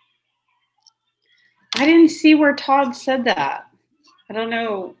 I didn't see where Todd said that. I don't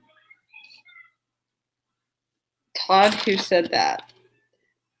know. Todd, who said that?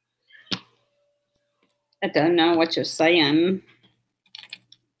 I don't know what you're saying.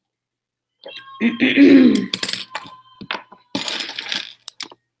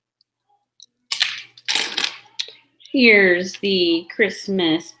 Here's the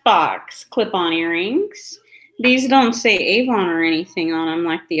Christmas box clip-on earrings. These don't say Avon or anything on them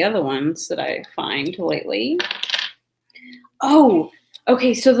like the other ones that I find lately. Oh,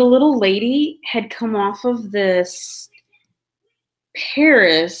 okay. So the little lady had come off of this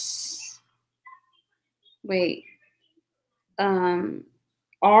Paris. Wait.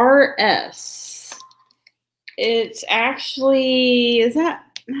 RS. It's actually, is that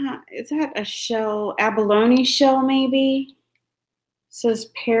a shell? Abalone shell, maybe? It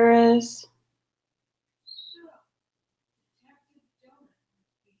says Paris.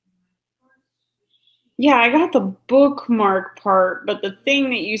 Yeah, I got the bookmark part, but the thing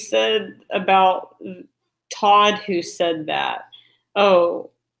that you said about Todd who said that.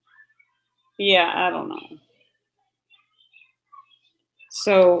 Oh, yeah, I don't know.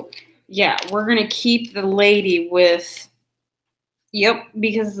 So, yeah, we're going to keep the lady with, yep,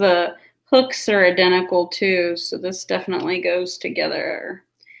 because the hooks are identical too. So this definitely goes together.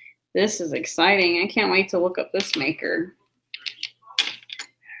 This is exciting. I can't wait to look up this maker.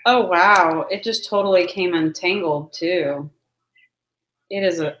 Oh, wow. It just totally came untangled too. It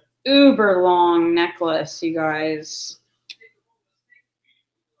is a uber long necklace, you guys.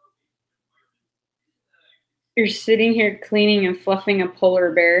 You're sitting here cleaning and fluffing a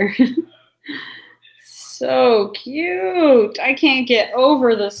polar bear. So cute. I can't get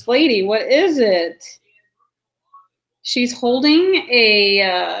over this lady. What is it? She's holding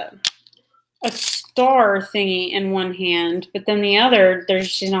a star thingy in one hand, but then the other,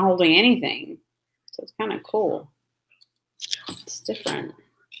 she's not holding anything. So it's kind of cool. It's different.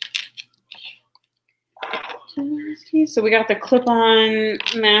 So we got the clip-on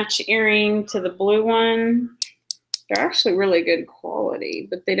match earring to the blue one. They're actually really good quality,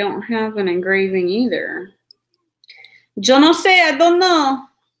 but they don't have an engraving either. Yo no sé, I don't know.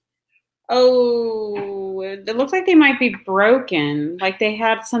 Oh, it looks like they might be broken. Like they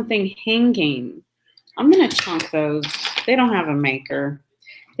had something hanging. I'm going to chunk those. They don't have a maker.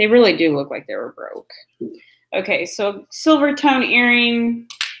 They really do look like they were broke. Okay, so silver tone earring.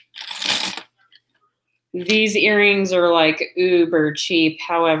 These earrings are like uber cheap.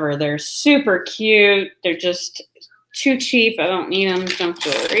 However, they're super cute. They're just too cheap. I don't need them. Junk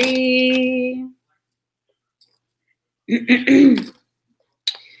jewelry.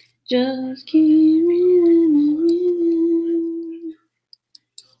 Just keep me.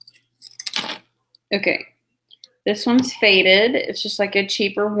 Okay. This one's faded. It's just like a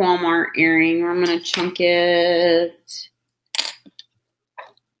cheaper Walmart earring. I'm going to chunk it.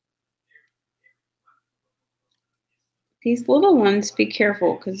 These little ones, be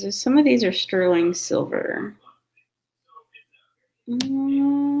careful because some of these are sterling silver. I'm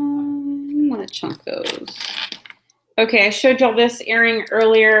going to chunk those. Okay, I showed y'all this earring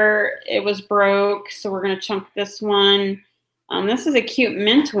earlier. It was broke, so we're going to chunk this one. This is a cute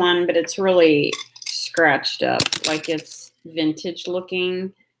mint one, but it's really scratched up, like it's vintage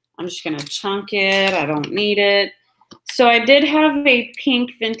looking. I'm just going to chunk it. I don't need it. So I did have a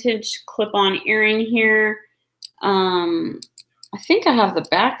pink vintage clip-on earring here. I think I have the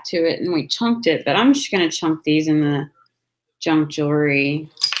back to it, and we chunked it, but I'm just going to chunk these in the junk jewelry.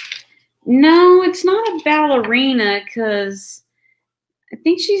 No, it's not a ballerina because I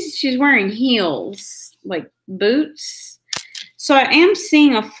think she's wearing heels, like boots. So I am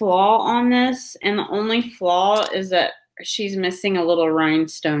seeing a flaw on this, and the only flaw is that she's missing a little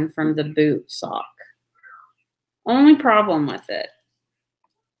rhinestone from the boot sock. Only problem with it.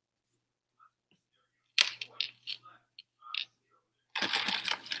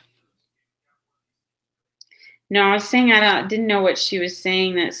 No, I was saying I didn't know what she was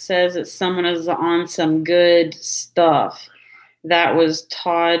saying that says that someone is on some good stuff. That was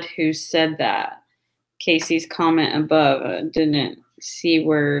Todd who said that. Casey's comment above. I didn't see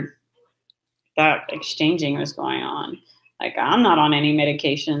where that exchanging was going on. Like, I'm not on any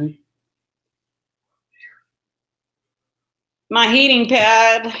medication. My heating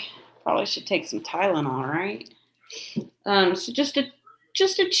pad. Probably should take some Tylenol, right? So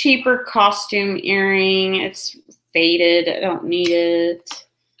just a cheaper costume earring. It's faded. I don't need it.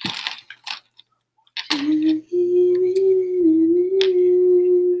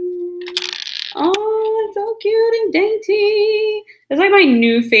 Oh, it's so cute and dainty. It's like my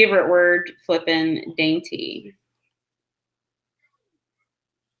new favorite word, flippin' dainty.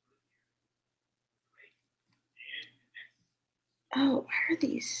 Oh, why are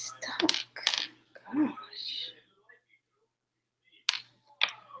these stuck? Gosh.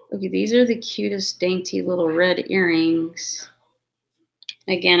 Okay, these are the cutest, dainty little red earrings.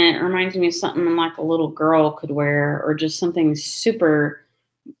 Again, it reminds me of something like a little girl could wear, or just something super,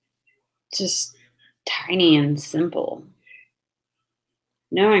 just tiny and simple.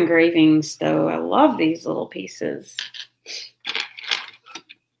 No engravings, though. I love these little pieces.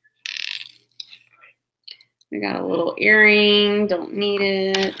 We got a little earring. Don't need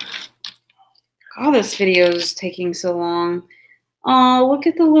it. God, this video is taking so long. Oh, look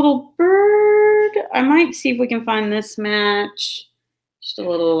at the little bird. I might see if we can find this match. Just a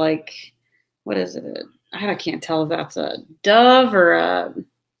little like, what is it? I can't tell if that's a dove or a,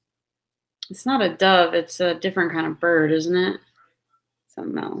 it's not a dove. It's a different kind of bird, isn't it?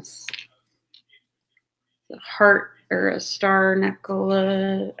 Something else. A heart or a star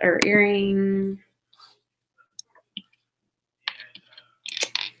necklace or earring.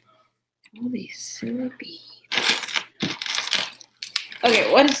 All these silly beads.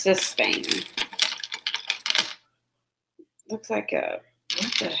 Okay, what is this thing? Looks like a,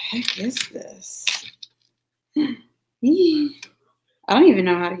 what the heck is this? I don't even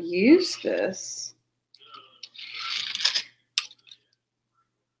know how to use this.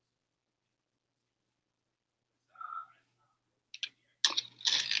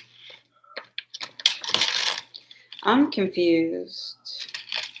 I'm confused.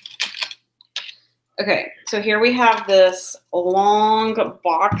 Okay, so here we have this long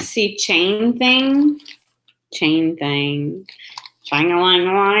boxy chain thing.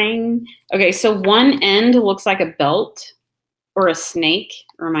 Chang-a-lang-a-lang. Okay, so one end looks like a belt or a snake.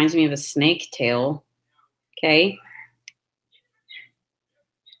 It reminds me of a snake tail. Okay.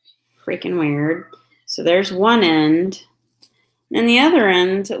 Freaking weird. So there's one end. And the other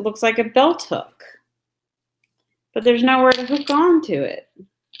end, it looks like a belt hook. But there's nowhere to hook onto it.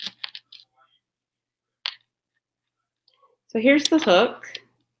 So here's the hook.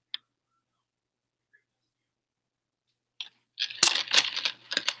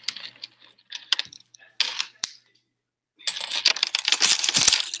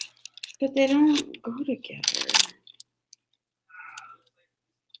 But they don't go together.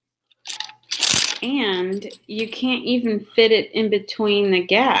 And you can't even fit it in between the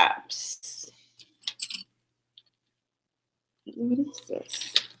gaps. What is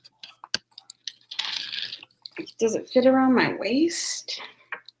this? Does it fit around my waist?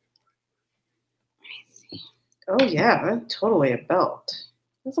 Let me see. Oh yeah, that's totally a belt.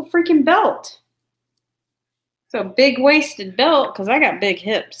 That's a freaking belt. It's a big waisted belt because I got big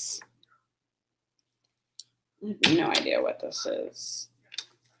hips. I have no idea what this is.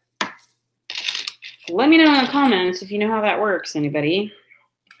 Let me know in the comments if you know how that works, anybody.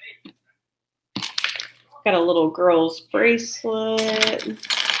 Got a little girl's bracelet.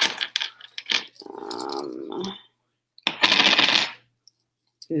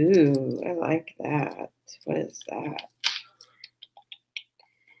 Ooh, I like that. What is that?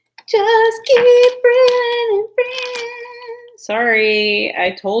 Just keep breathing. Sorry,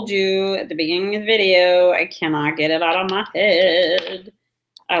 I told you at the beginning of the video, I cannot get it out of my head.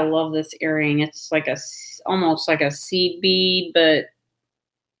 I love this earring. It's like almost like a seed bead, but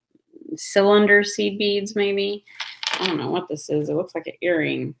cylinder seed beads maybe. I don't know what this is. It looks like an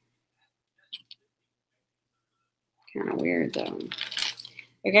earring. Kind of weird though.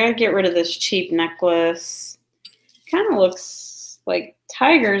 I gotta get rid of this cheap necklace. Kind of looks like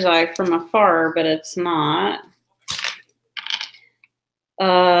tiger's eye from afar, but it's not.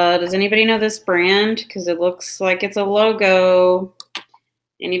 Does anybody know this brand? Because it looks like it's a logo.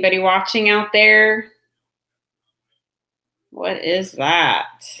 Anybody watching out there? What is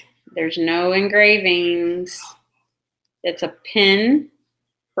that? There's no engravings. It's a pin,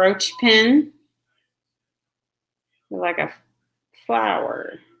 brooch pin. Like a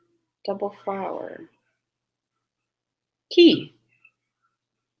flower, double flower. Key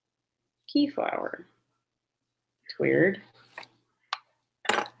flower. It's weird.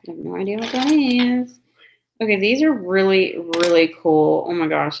 I have no idea what that is. Okay, these are really, really cool. Oh my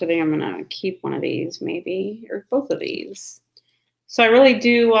gosh, I think I'm gonna keep one of these maybe, or both of these. So I really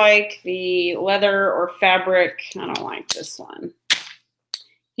do like the leather or fabric. I don't like this one.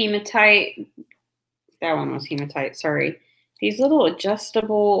 Hematite. That one was hematite, sorry. These little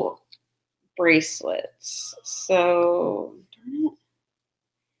adjustable bracelets. So, darn it.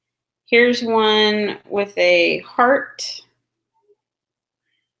 Here's one with a heart.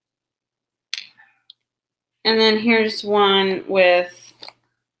 And then here's one with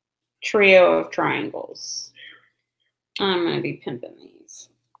trio of triangles. I'm going to be pimping these.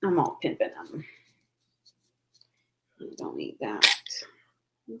 I'm all pimping them. I don't need that.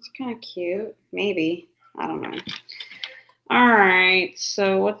 It's kind of cute. Maybe. I don't know. All right.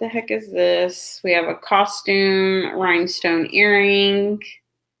 So what the heck is this? We have a costume rhinestone earring.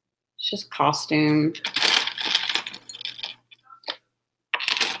 It's just costume.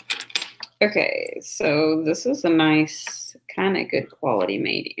 Okay. So this is a nice, kind of good quality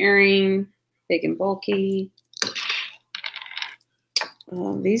made earring. Big and bulky.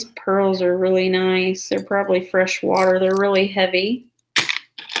 These pearls are really nice. They're probably fresh water. They're really heavy.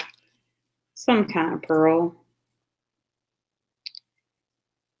 Some kind of pearl.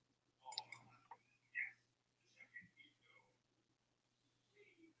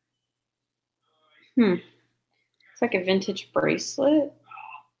 It's like a vintage bracelet.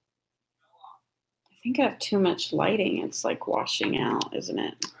 I think I have too much lighting. It's like washing out, isn't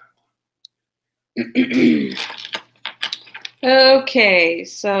it? Okay,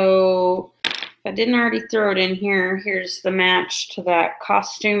 so if I didn't already throw it in here, here's the match to that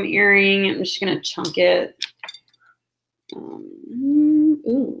costume earring. I'm just going to chunk it.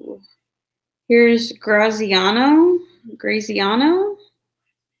 Ooh. Here's Graziano.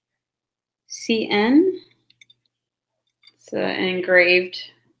 CN. It's an engraved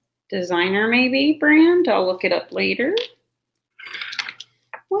designer, maybe, brand. I'll look it up later.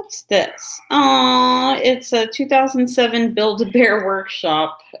 What's this? Oh, it's a 2007 Build-A-Bear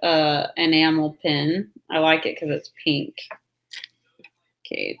Workshop enamel pin. I like it because it's pink.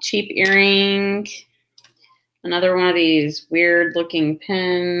 Okay, cheap earring. Another one of these weird-looking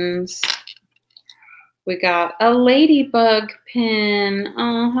pins. We got a ladybug pin.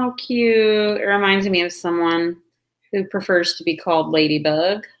 Oh, how cute. It reminds me of someone who prefers to be called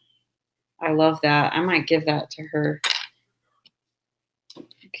Ladybug. I love that. I might give that to her.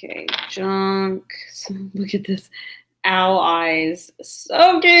 Okay, junk. So look at this. Owl eyes.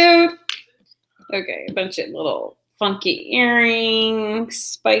 So cute. Okay, a bunch of little funky earrings.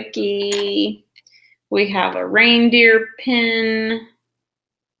 Spiky. We have a reindeer pin.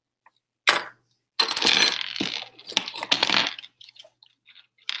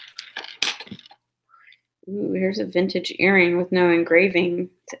 Ooh, here's a vintage earring with no engraving.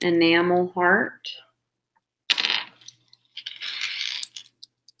 It's enamel heart.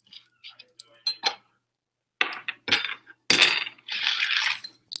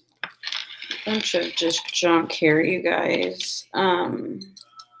 Bunch of just junk here, you guys. We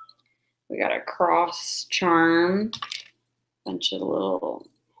got a cross charm. Bunch of little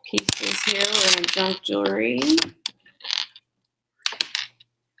pieces here. We're in junk jewelry.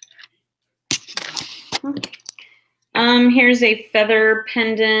 Here's a feather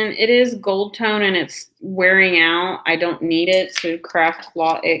pendant. It is gold tone and it's wearing out. I don't need it, so craft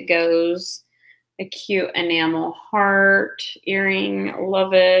lot it goes. A cute enamel heart earring.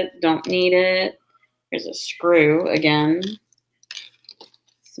 Love it. Don't need it. Here's a screw again.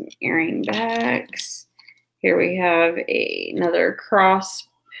 Some earring backs. Here we have another cross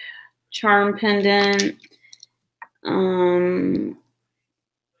charm pendant.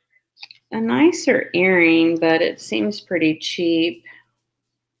 A nicer earring, but it seems pretty cheap.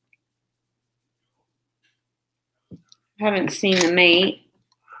 Haven't seen the mate.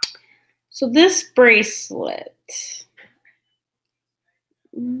 So this bracelet.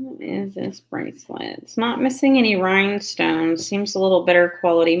 What is this bracelet? It's not missing any rhinestones. Seems a little better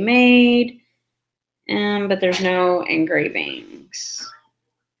quality made. But there's no engravings.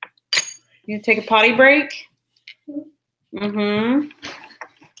 You gonna take a potty break?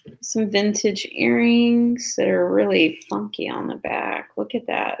 Some vintage earrings that are really funky on the back. Look at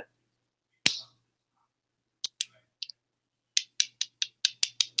that.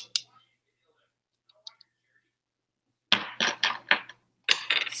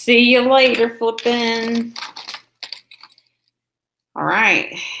 See you later, flippin'. All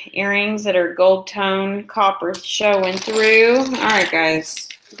right, earrings that are gold tone, copper showing through. All right, guys,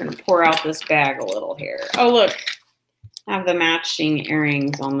 we're gonna pour out this bag a little here. Oh, look, I have the matching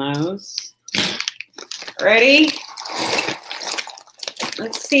earrings on those. Ready?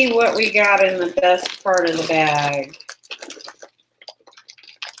 Let's see what we got in the best part of the bag.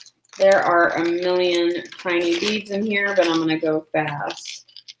 There are a million tiny beads in here, but I'm gonna go fast.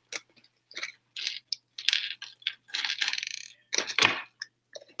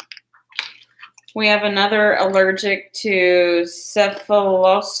 We have another allergic to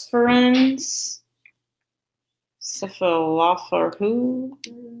cephalosporins. Who?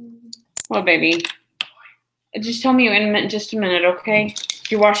 What, baby? Just tell me in just a minute, okay?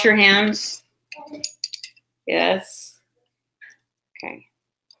 Did you wash your hands? Yes. Okay.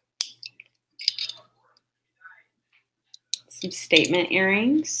 Some statement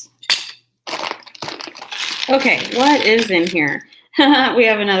earrings. Okay, what is in here? We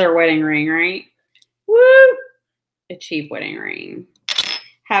have another wedding ring, right? Woo! A cheap wedding ring.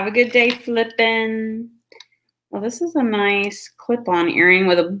 Have a good day, flippin'. Well, this is a nice clip-on earring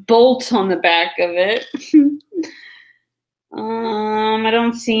with a bolt on the back of it. I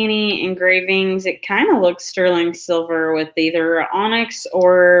don't see any engravings. It kind of looks sterling silver with either onyx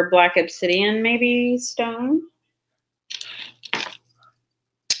or black obsidian, maybe, stone.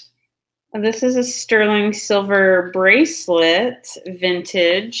 This is a sterling silver bracelet,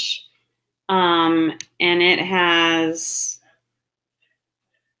 vintage, and it has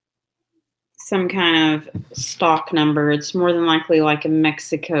some kind of stock number. It's more than likely like a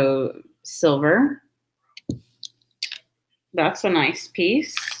Mexico silver. That's a nice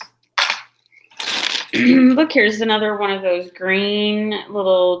piece. Look, here's another one of those green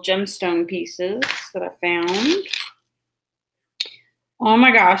little gemstone pieces that I found. Oh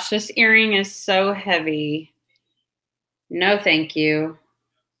my gosh, this earring is so heavy. No, thank you.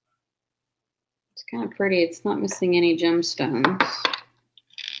 It's kind of pretty. It's not missing any gemstones.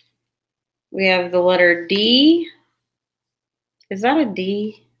 We have the letter D. Is that a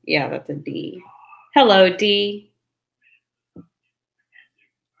D? Yeah, that's a D. Hello, D.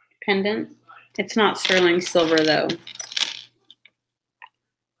 Pendant. It's not sterling silver, though.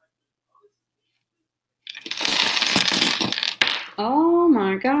 Oh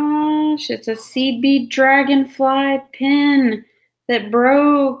my gosh, it's a seed bead dragonfly pin that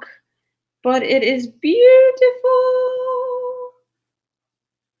broke, but it is beautiful.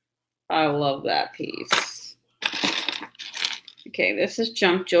 I love that piece. Okay, this is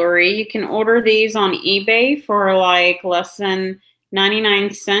junk jewelry. You can order these on eBay for like less than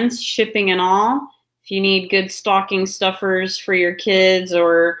 99 cents, shipping and all. If you need good stocking stuffers for your kids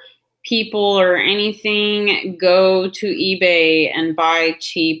or people or anything, go to eBay and buy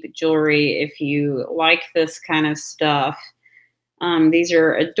cheap jewelry if you like this kind of stuff. These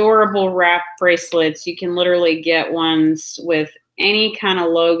are adorable wrap bracelets. You can literally get ones with any kind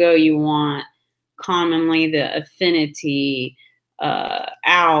of logo you want. Commonly the affinity,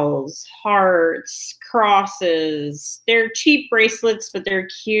 owls, hearts, crosses. They're cheap bracelets, but they're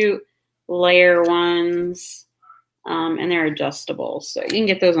cute layer ones. And they're adjustable. So you can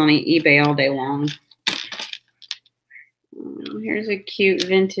get those on eBay all day long. Here's a cute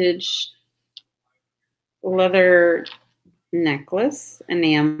vintage leather necklace,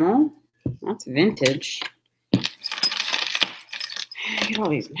 enamel. That's vintage. Get all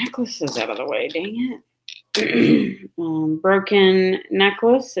these necklaces out of the way, dang it. Broken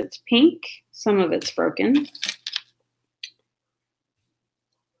necklace. It's pink. Some of it's broken.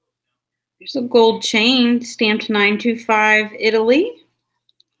 There's a gold chain stamped 925 Italy.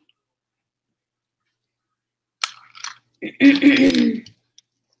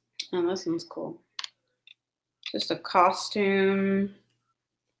 Oh, this one's cool. Just a costume.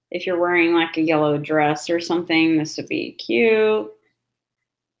 If you're wearing like a yellow dress or something, this would be cute.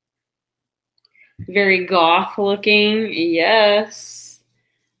 Very goth looking. Yes.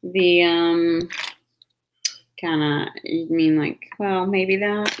 The kind of, you mean like, well, maybe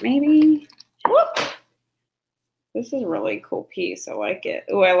that, maybe. Whoop. This is a really cool piece. I like it.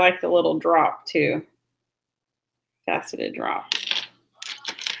 Oh, I like the little drop too. Faceted drop.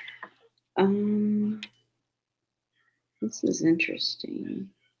 This is interesting.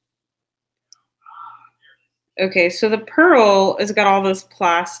 Okay, so the pearl has got all this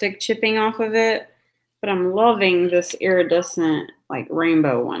plastic chipping off of it, but I'm loving this iridescent, like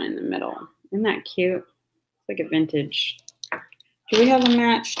rainbow one in the middle. Isn't that cute? It's like a vintage. Do we have a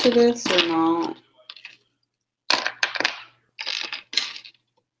match to this or not?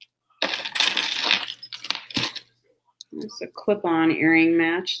 There's a clip-on earring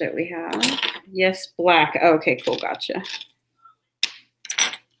match that we have. Yes, black. Oh, okay, cool, gotcha.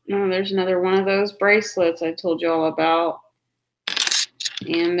 Oh, there's another one of those bracelets I told you all about.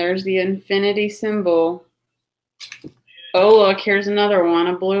 And there's the infinity symbol. Oh, look, here's another one,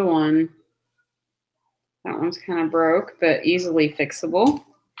 a blue one. That one's kind of broke, but easily fixable.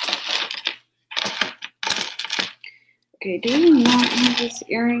 Okay, do we not have this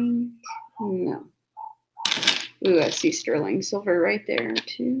earring? No. Ooh, I see sterling silver right there,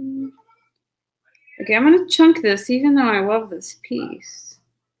 too. Okay, I'm going to chunk this, even though I love this piece.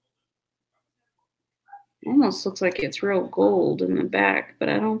 Almost looks like it's real gold in the back, but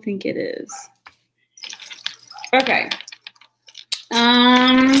I don't think it is. Okay.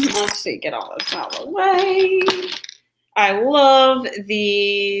 Let's see, get all this out of the way. I love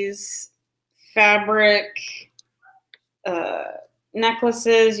these fabric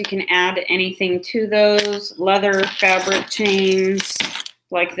necklaces. You can add anything to those. Leather fabric chains,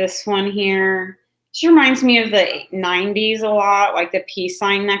 like this one here. This reminds me of the 90s a lot, like the peace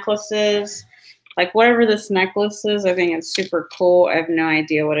sign necklaces. Like whatever this necklace is, I think it's super cool. I have no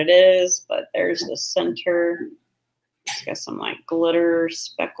idea what it is, but there's the center. It's got some like glitter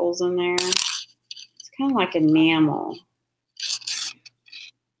speckles in there. It's kind of like enamel.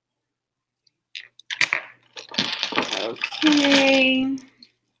 Okay.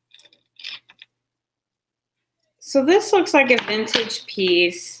 So this looks like a vintage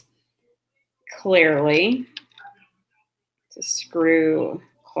piece. clearly. It's a screw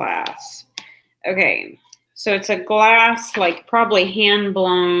clasp. Okay, so it's a glass, like probably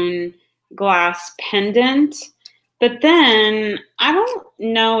hand-blown glass pendant. But then I don't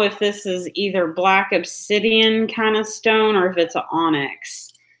know if this is either black obsidian kind of stone or if it's an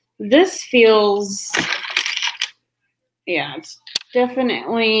onyx. This feels, yeah, it's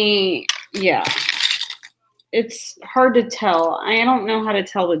definitely, yeah. It's hard to tell. I don't know how to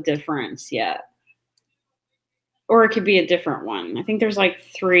tell the difference yet. Or it could be a different one. I think there's like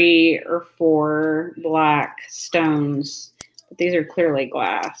 3 or 4 black stones, but these are clearly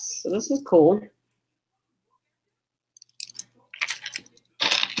glass. So this is cool.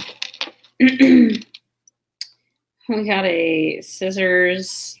 We got a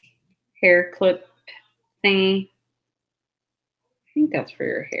scissors hair clip thingy. I think that's for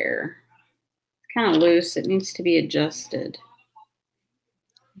your hair. It's kind of loose. It needs to be adjusted.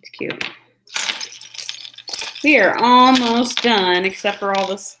 It's cute. We are almost done, except for all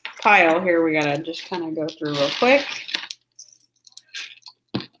this pile here. We gotta just kind of go through real quick.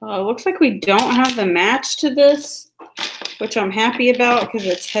 Looks like we don't have the match to this, which I'm happy about because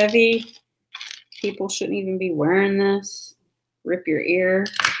it's heavy. People shouldn't even be wearing this. Rip your ear.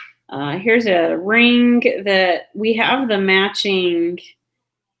 Here's a ring that we have the matching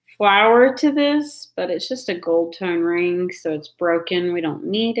flower to this, but it's just a gold tone ring, so it's broken. We don't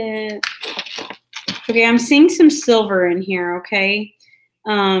need it. Okay, I'm seeing some silver in here, okay?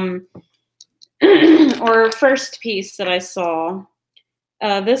 Or first piece that I saw.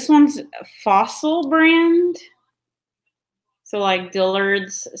 This one's Fossil brand. So like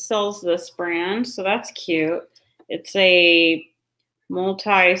Dillard's sells this brand, so that's cute. It's a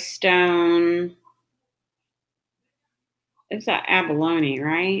multi-stone, it's that abalone,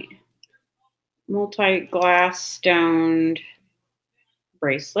 right? Multi-glass stoned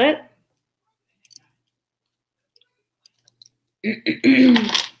bracelet.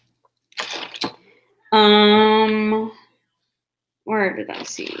 Where did I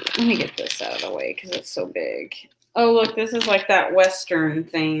see? Let me get this out of the way because it's so big. Oh, look, this is like that Western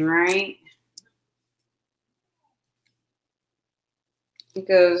thing, right? It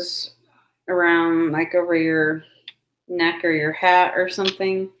goes around like over your neck or your hat or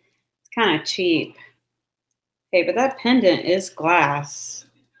something. It's kind of cheap. Okay, but that pendant is glass.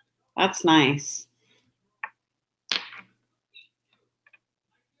 That's nice.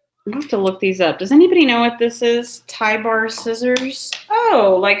 I'll have to look these up. Does anybody know what this is? Tie bar scissors?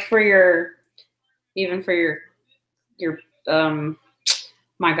 Oh, like for your, even for your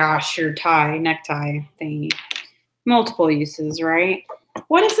my gosh, your tie, necktie thingy. Multiple uses, right?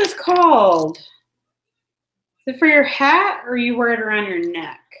 What is this called? Is it for your hat or you wear it around your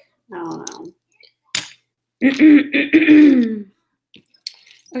neck? I don't know.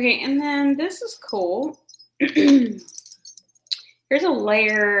 Okay, and then this is cool. Here's a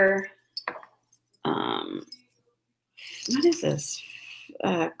layer. What is this?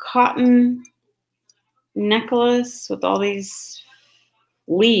 Cotton necklace with all these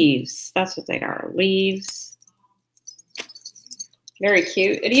leaves. That's what they are, leaves. Very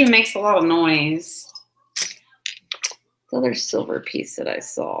cute. It even makes a lot of noise. The other silver piece that I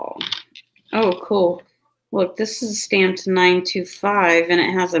saw. Oh, cool. Look, this is stamped 925 and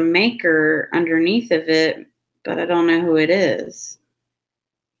it has a maker underneath of it, but I don't know who it is.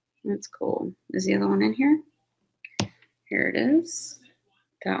 That's cool. Is the other one in here? Here it is.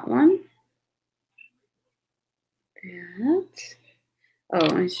 That one. That. Oh,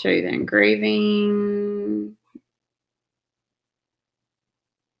 let me show you the engraving.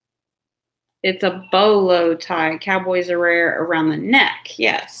 It's a bolo tie. Cowboys are rare around the neck.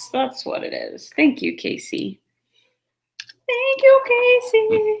 Yes, that's what it is. Thank you, Casey. Thank you,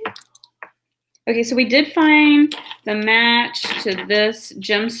 Casey. Okay, so we did find the match to this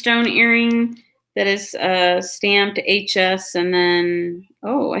gemstone earring that is stamped HS, and then,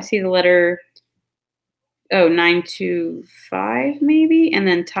 oh, I see the letter, oh, 925 maybe, and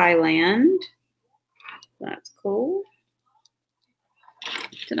then Thailand. That's cool.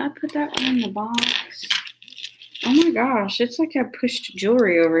 Did I put that one in the box? Oh my gosh, it's like I pushed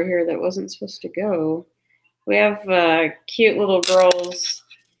jewelry over here that wasn't supposed to go. We have a cute little girl's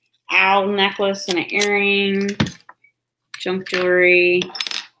owl necklace and an earring, junk jewelry.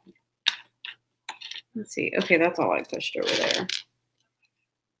 Let's see. Okay, that's all I pushed over there.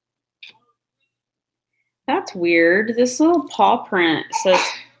 That's weird. This little paw print says,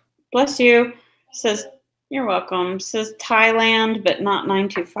 bless you, says, you're welcome, says Thailand, but not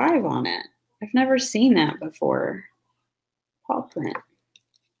 925 on it. I've never seen that before. Paw print.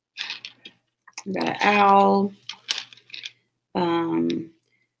 We got an owl.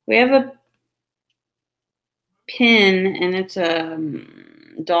 We have a pin, and it's a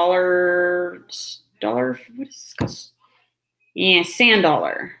dollar. What is this called? Yeah, sand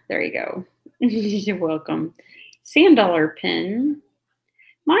dollar. There you go. You're welcome. Sand dollar pin.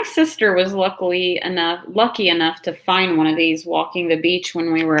 My sister was lucky enough to find one of these walking the beach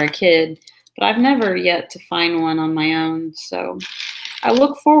when we were a kid, but I've never yet to find one on my own. So I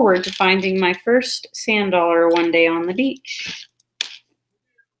look forward to finding my first sand dollar one day on the beach.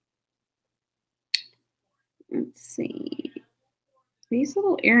 Let's see. These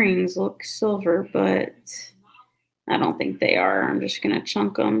little earrings look silver, but I don't think they are. I'm just going to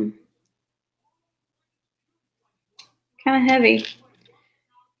chunk them. Kind of heavy.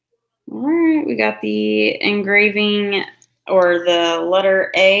 All right, we got the engraving or the letter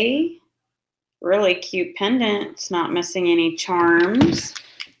A. Really cute pendant. It's not missing any charms,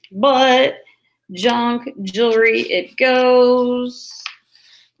 but junk jewelry it goes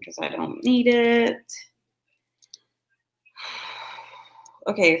because I don't need it.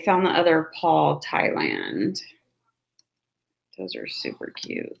 Okay, found the other Paul Thailand. Those are super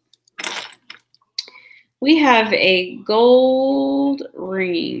cute. We have a gold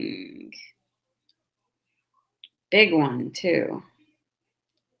ring. Big one, too.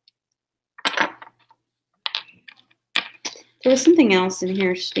 There was something else in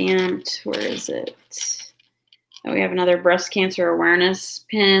here stamped. Where is it? Oh, we have another breast cancer awareness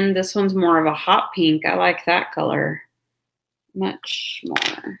pin. This one's more of a hot pink. I like that color much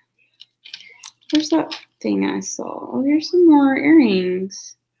more. Where's that thing I saw? Oh, here's some more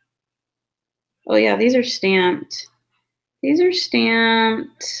earrings. Oh, yeah, these are stamped. These are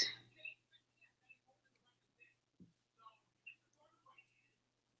stamped.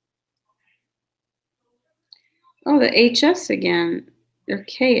 Oh, the HS again. Or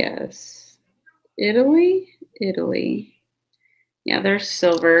KS. Italy? Italy. Yeah, they're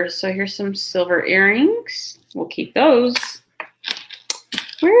silver. So here's some silver earrings. We'll keep those.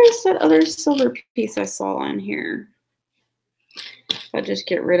 Where is that other silver piece I saw in here? If I just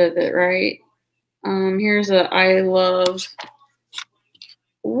get rid of it, right? Here's a I love.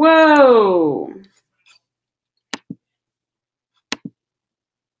 Whoa!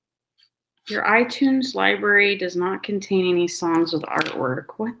 Your iTunes library does not contain any songs with artwork.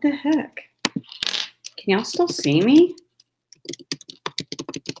 What the heck? Can y'all still see me?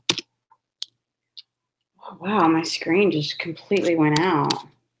 Oh, wow, my screen just completely went out.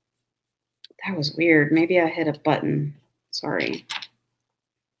 That was weird. Maybe I hit a button. Sorry.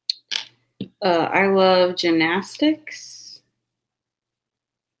 I love gymnastics.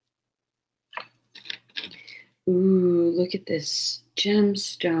 Ooh, look at this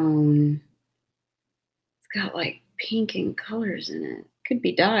gemstone. It's got like pink and colors in it. Could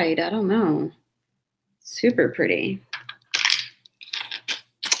be dyed. I don't know. Super pretty.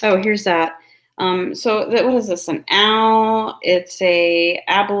 Oh, here's that. So what is this? An owl. It's a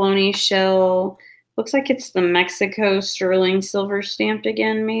abalone shell. Looks like it's the Mexico sterling silver stamped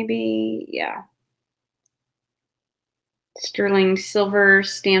again, maybe. Yeah. Sterling silver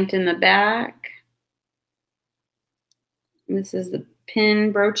stamped in the back. This is the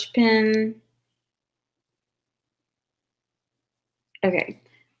pin, brooch pin. Okay.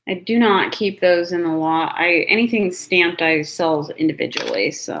 I do not keep those in the lot. Anything stamped I sell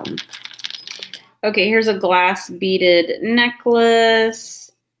individually, so. Okay, here's a glass beaded necklace.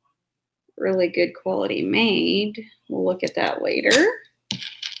 Really good quality made. We'll look at that later.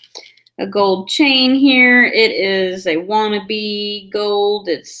 A gold chain here. It is a wannabe gold.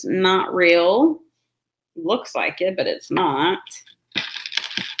 It's not real. Looks like it, but it's not.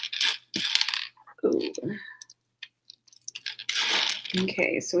 Ooh.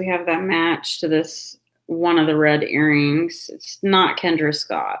 Okay, so we have that match to this one of the red earrings. It's not Kendra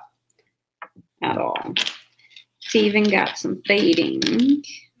Scott at all. It's even got some fading.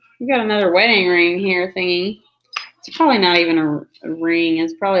 We got another wedding ring here thingy. It's probably not even a ring.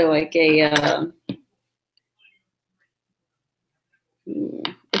 It's probably like a,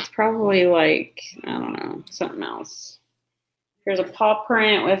 it's probably like, I don't know, something else. Here's a paw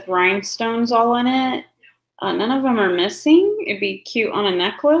print with rhinestones all in it. None of them are missing. It'd be cute on a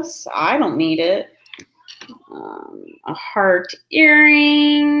necklace. I don't need it. A heart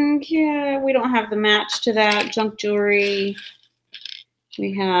earring. Yeah, we don't have the match to that. Junk jewelry.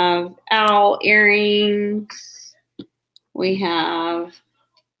 We have owl earrings. We have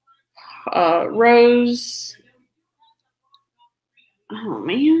rose. Oh,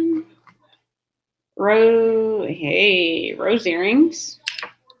 man. Rose earrings.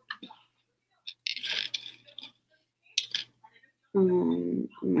 Oh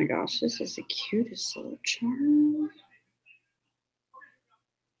my gosh, this is the cutest little charm.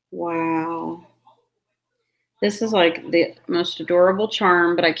 Wow. This is like the most adorable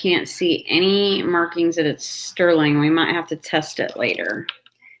charm, but I can't see any markings that it's sterling. We might have to test it later.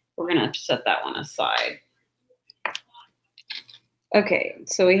 We're going to set that one aside. Okay,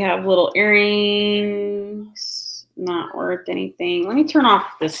 so we have little earrings. Not worth anything. Let me turn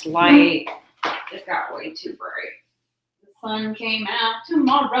off this light. It got way too bright. The sun came out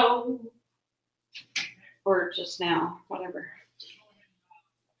tomorrow. Or just now, whatever.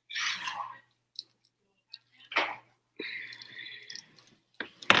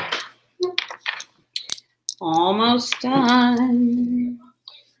 Almost done.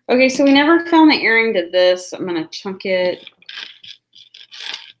 Okay, so we never found the earring to this. I'm going to chunk it.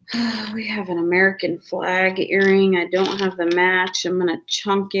 We have an American flag earring. I don't have the match. I'm going to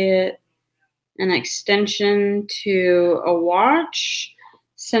chunk it. An extension to a watch.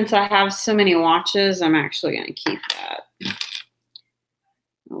 Since I have so many watches, I'm actually going to keep that.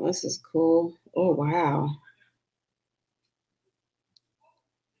 Oh, this is cool. Oh, wow.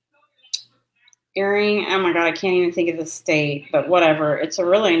 Earring. Oh, my God. I can't even think of the state, but whatever. It's a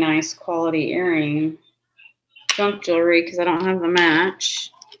really nice quality earring. Junk jewelry because I don't have the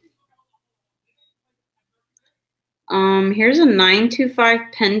match. Here's a 925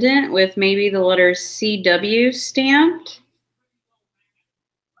 pendant with maybe the letters CW stamped.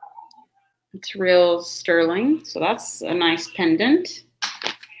 It's real sterling, so that's a nice pendant.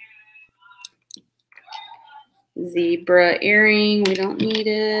 Zebra earring, we don't need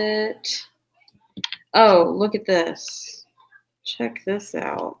it. Oh, look at this. Check this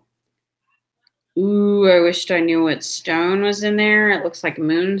out. Ooh, I wished I knew what stone was in there. It looks like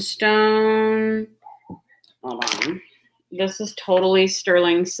moonstone. Hold on. This is totally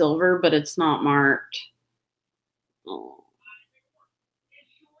sterling silver, but it's not marked. Oh.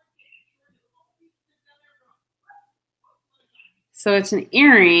 So it's an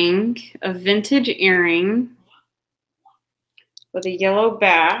earring, a vintage earring with a yellow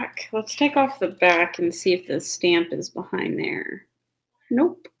back. Let's take off the back and see if the stamp is behind there.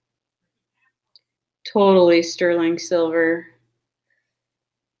 Nope. Totally sterling silver.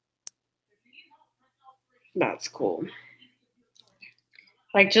 That's cool.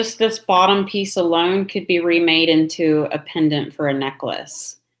 Like just this bottom piece alone could be remade into a pendant for a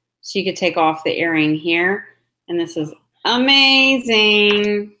necklace. So you could take off the earring here, and this is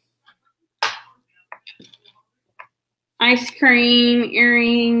amazing. Ice cream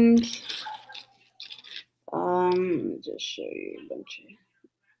earring. Let me just show you a bunch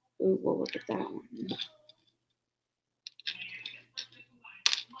of. Ooh, we'll look at that one.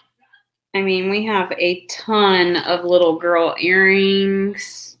 I mean, we have a ton of little girl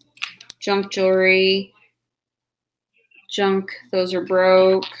earrings, junk jewelry, junk. Those are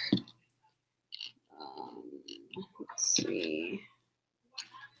broke. Let's see.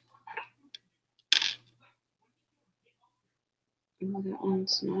 Oh, that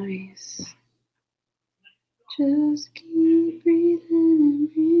one's nice. Just keep breathing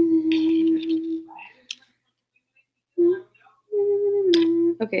and breathing.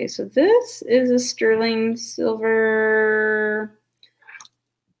 Okay, so this is a sterling silver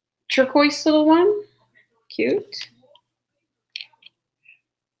turquoise little one. Cute.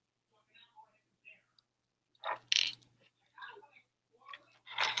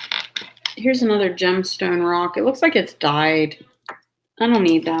 Here's another gemstone rock. It looks like it's dyed. I don't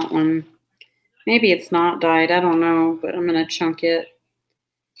need that one. Maybe it's not dyed. I don't know, but I'm going to chunk it.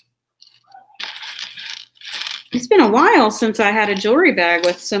 It's been a while since I had a jewelry bag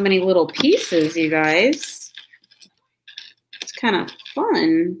with so many little pieces, you guys. It's kind of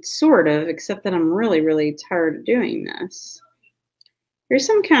fun, sort of, except that I'm really, really tired of doing this. Here's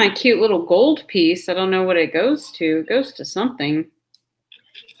some kind of cute little gold piece. I don't know what it goes to. It goes to something.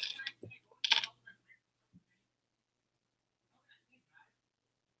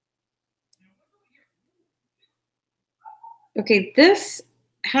 Okay, this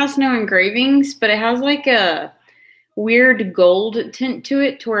has no engravings, but it has like a weird gold tint to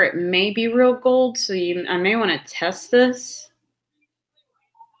it to where it may be real gold. So I may want to test this.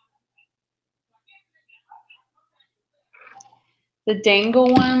 The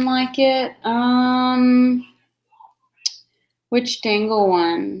dangle one like it. Which dangle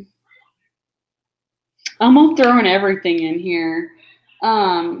one? I'm all throwing everything in here.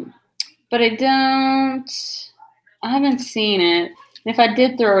 But I haven't seen it. If I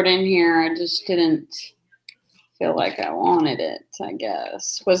did throw it in here, I just didn't feel like I wanted it, I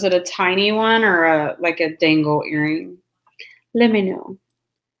guess. Was it a tiny one or like a dangle earring? Let me know.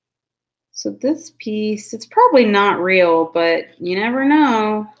 So this piece, it's probably not real, but you never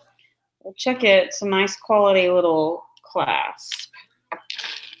know. We'll check it. It's a nice quality little clasp.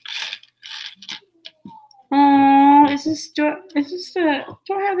 Oh, do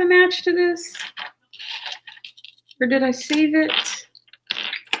I have the match to this? Or did I save it?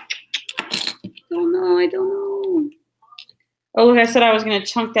 Oh no, I don't know. Oh, look, I said I was going to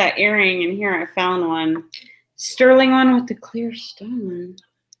chunk that earring, and here I found one. Sterling one with the clear stone.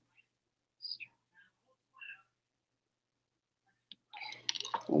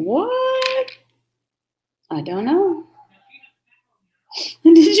 What? I don't know.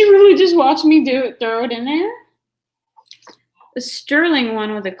 Did you really just watch me do it? Throw it in there? The sterling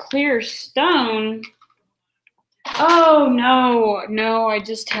one with a clear stone. Oh, no, I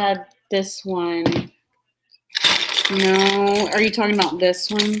just had this one. No, are you talking about this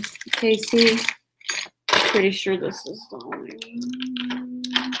one, Casey? Pretty sure this is the only one.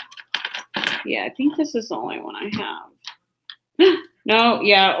 Yeah, I think this is the only one I have. No,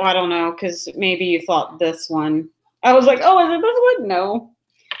 yeah, well, I don't know, because maybe you thought this one. I was like, oh, is it this one? No.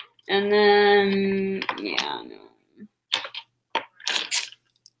 And then, yeah, no.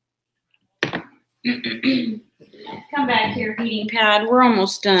 Come back here, heating pad. We're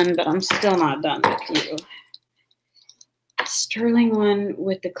almost done, but I'm still not done with you. Sterling one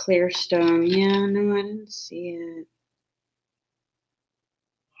with the clear stone. Yeah, no, I didn't see it.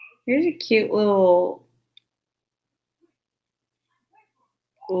 Here's a cute little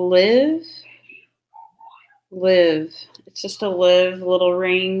live. It's just a live little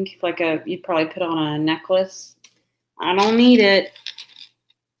ring, like you'd probably put on a necklace. I don't need it.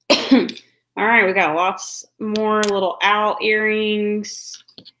 All right, we got lots more little owl earrings.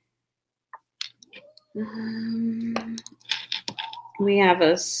 We have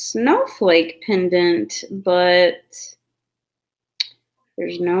a snowflake pendant, but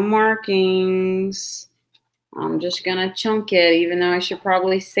there's no markings. I'm just gonna chunk it, even though I should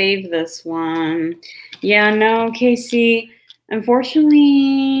probably save this one. Yeah, no, Casey,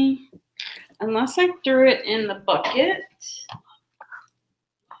 unfortunately, unless I threw it in the bucket.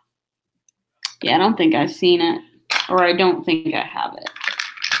 Yeah, I don't think I've seen it, or I don't think I have it.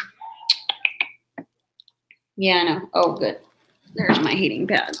 Yeah, no. Oh, good. There's my heating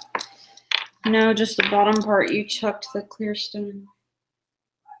pad. No, just the bottom part. You chucked the clear stone.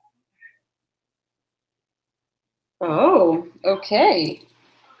 Oh, okay.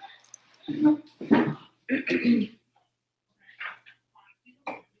 I'm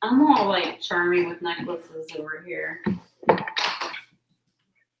all like charming with necklaces over here.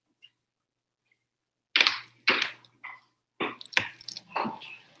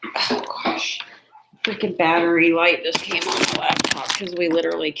 Oh gosh, freaking battery light just came on the laptop because we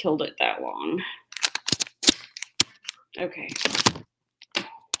literally killed it that long. Okay.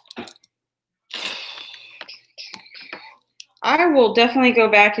 I will definitely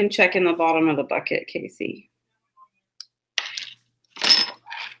go back and check in the bottom of the bucket, Casey.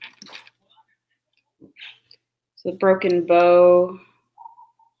 So the broken bow.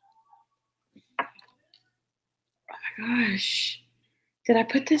 Oh my gosh. Did I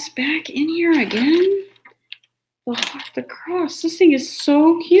put this back in here again? The cross. This thing is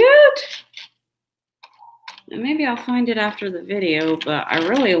so cute. And maybe I'll find it after the video, but I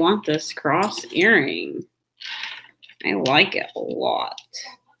really want this cross earring. I like it a lot.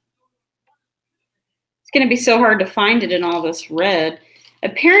 It's going to be so hard to find it in all this red.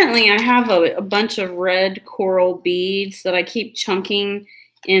 Apparently, I have a bunch of red coral beads that I keep chunking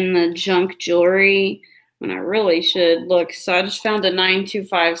in the junk jewelry when I really should. Look, so I just found a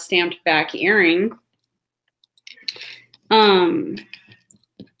 925 stamped back earring.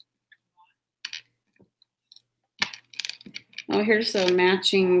 Oh, here's the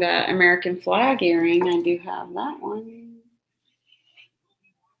matching that American flag earring. I do have that one.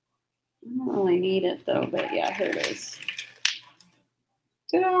 I don't really need it though, but yeah, here it is.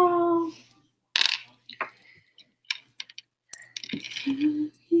 Ta-da!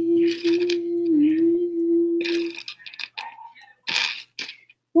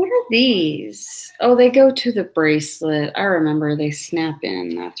 What are these? Oh, they go to the bracelet. I remember they snap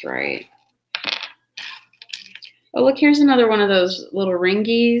in. That's right. Oh, look, here's another one of those little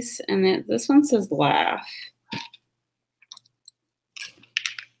ringies. And this one says laugh.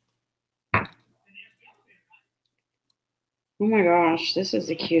 Oh my gosh, this is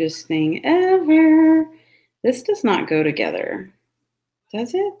the cutest thing ever. This does not go together.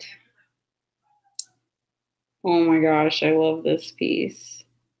 Does it? Oh my gosh, I love this piece.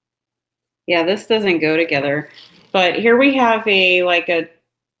 Yeah, this doesn't go together. But here we have a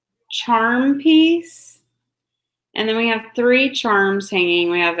charm piece. And then we have 3 charms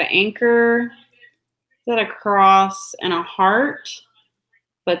hanging. We have an anchor, is that a cross, and a heart.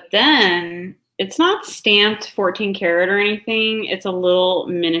 But then It's not stamped 14 karat or anything. It's a little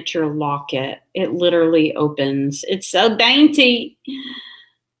miniature locket. It literally opens. It's so dainty.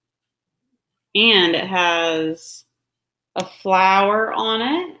 And it has a flower on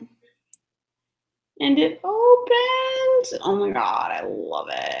it. And it opens. Oh my God, I love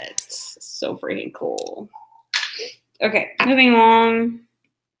it. It's so freaking cool. Okay, moving on.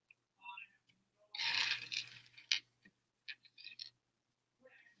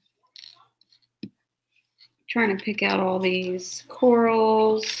 Trying to pick out all these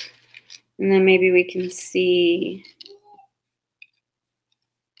corals, and then maybe we can see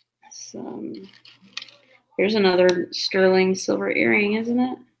some. Here's another sterling silver earring, isn't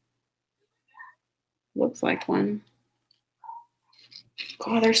it? Looks like one.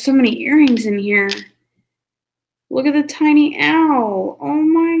 God, there's so many earrings in here. Look at the tiny owl. Oh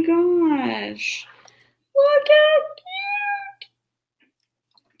my gosh. Look how cute.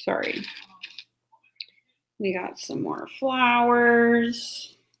 Sorry. We got some more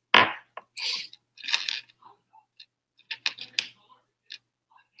flowers.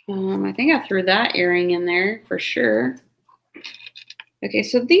 I think I threw that earring in there for sure. Okay,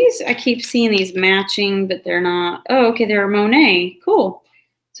 so these, I keep seeing these matching, but they're not. Oh, okay, they're Monet. Cool.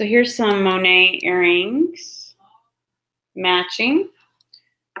 So here's some Monet earrings matching.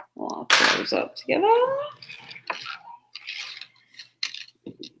 We'll put those up together.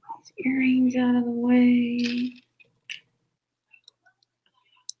 Earrings out of the way.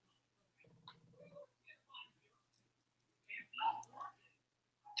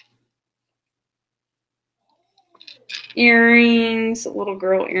 Earrings, little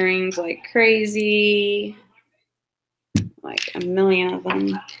girl earrings like crazy. Like a million of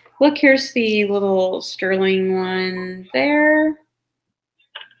them. Look, here's the little sterling one there.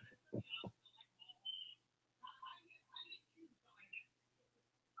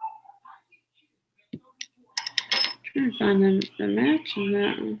 Trying to find the match on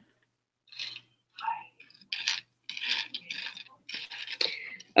that one.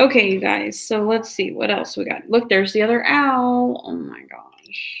 Okay, you guys, so let's see what else we got. Look, there's the other owl. Oh my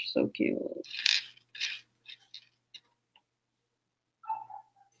gosh, so cute.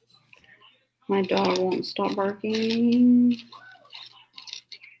 My dog won't stop barking.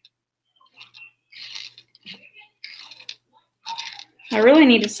 I really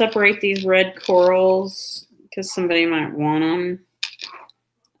need to separate these red corals because somebody might want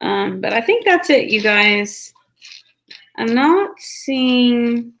them. But I think that's it, you guys. I'm not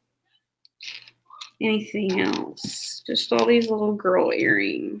seeing anything else. Just all these little girl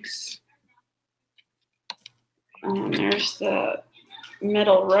earrings. There's the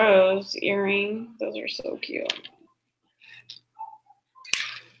middle rose earring. Those are so cute.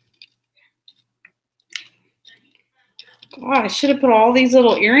 God, I should have put all these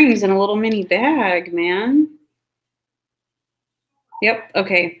little earrings in a little mini bag, man. Yep,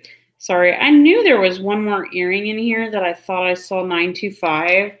 okay. Sorry, I knew there was one more earring in here that I thought I saw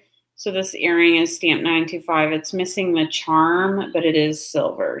 925. So this earring is stamped 925. It's missing the charm, but it is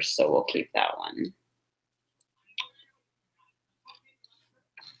silver, so we'll keep that one.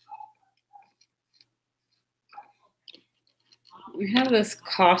 We have this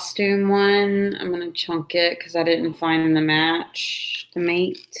costume one. I'm going to chunk it because I didn't find the match, the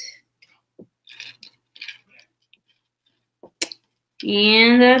mate.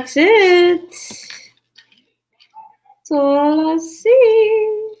 And that's it. That's all I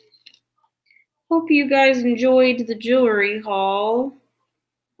see. Hope you guys enjoyed the jewelry haul.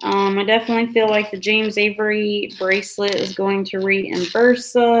 I definitely feel like the James Avery bracelet is going to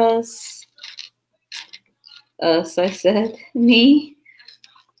reimburse us. Us, I said, me.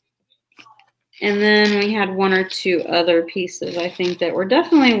 And then we had one or two other pieces I think that were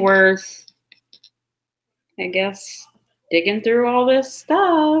definitely worth, I guess, digging through all this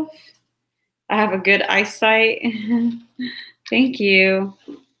stuff. I have a good eyesight. Thank you.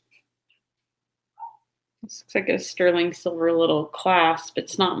 This looks like a sterling silver little clasp.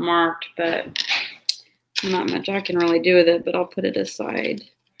 It's not marked, but not much I can really do with it, but I'll put it aside.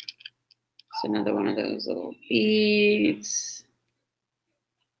 It's another one of those little beads.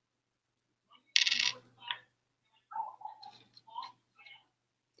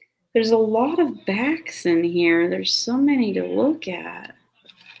 There's a lot of backs in here. There's so many to look at.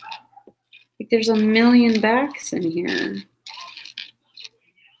 Like there's a million backs in here.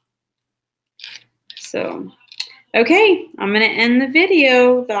 So, okay, I'm going to end the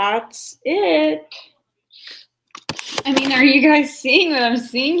video. That's it. I mean, are you guys seeing what I'm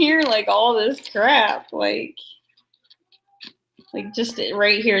seeing here? Like all this crap. Like just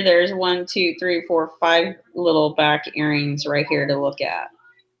right here, there's 1, 2, 3, 4, 5 little back earrings right here to look at.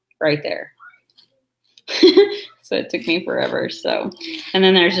 Right there. So it took me forever. So, and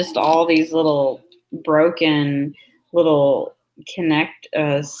then there's just all these little broken little connect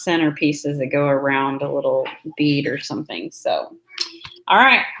centerpieces that go around a little bead or something. So, all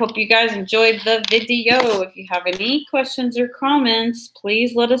right. Hope you guys enjoyed the video. If you have any questions or comments,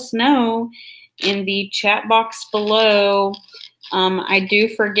 please let us know in the chat box below. I do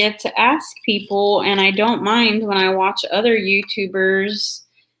forget to ask people, and I don't mind when I watch other YouTubers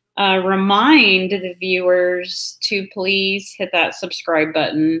remind the viewers to please hit that subscribe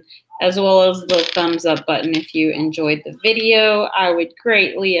button as well as the thumbs up button if you enjoyed the video. I would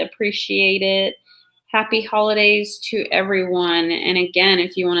greatly appreciate it. Happy holidays to everyone. And again,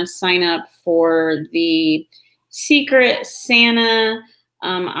 if you want to sign up for the Secret Santa,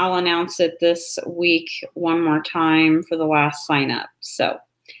 I'll announce it this week one more time for the last sign up. So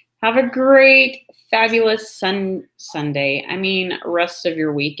have a great, fabulous Sunday. I mean, rest of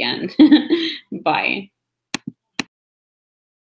your weekend. Bye.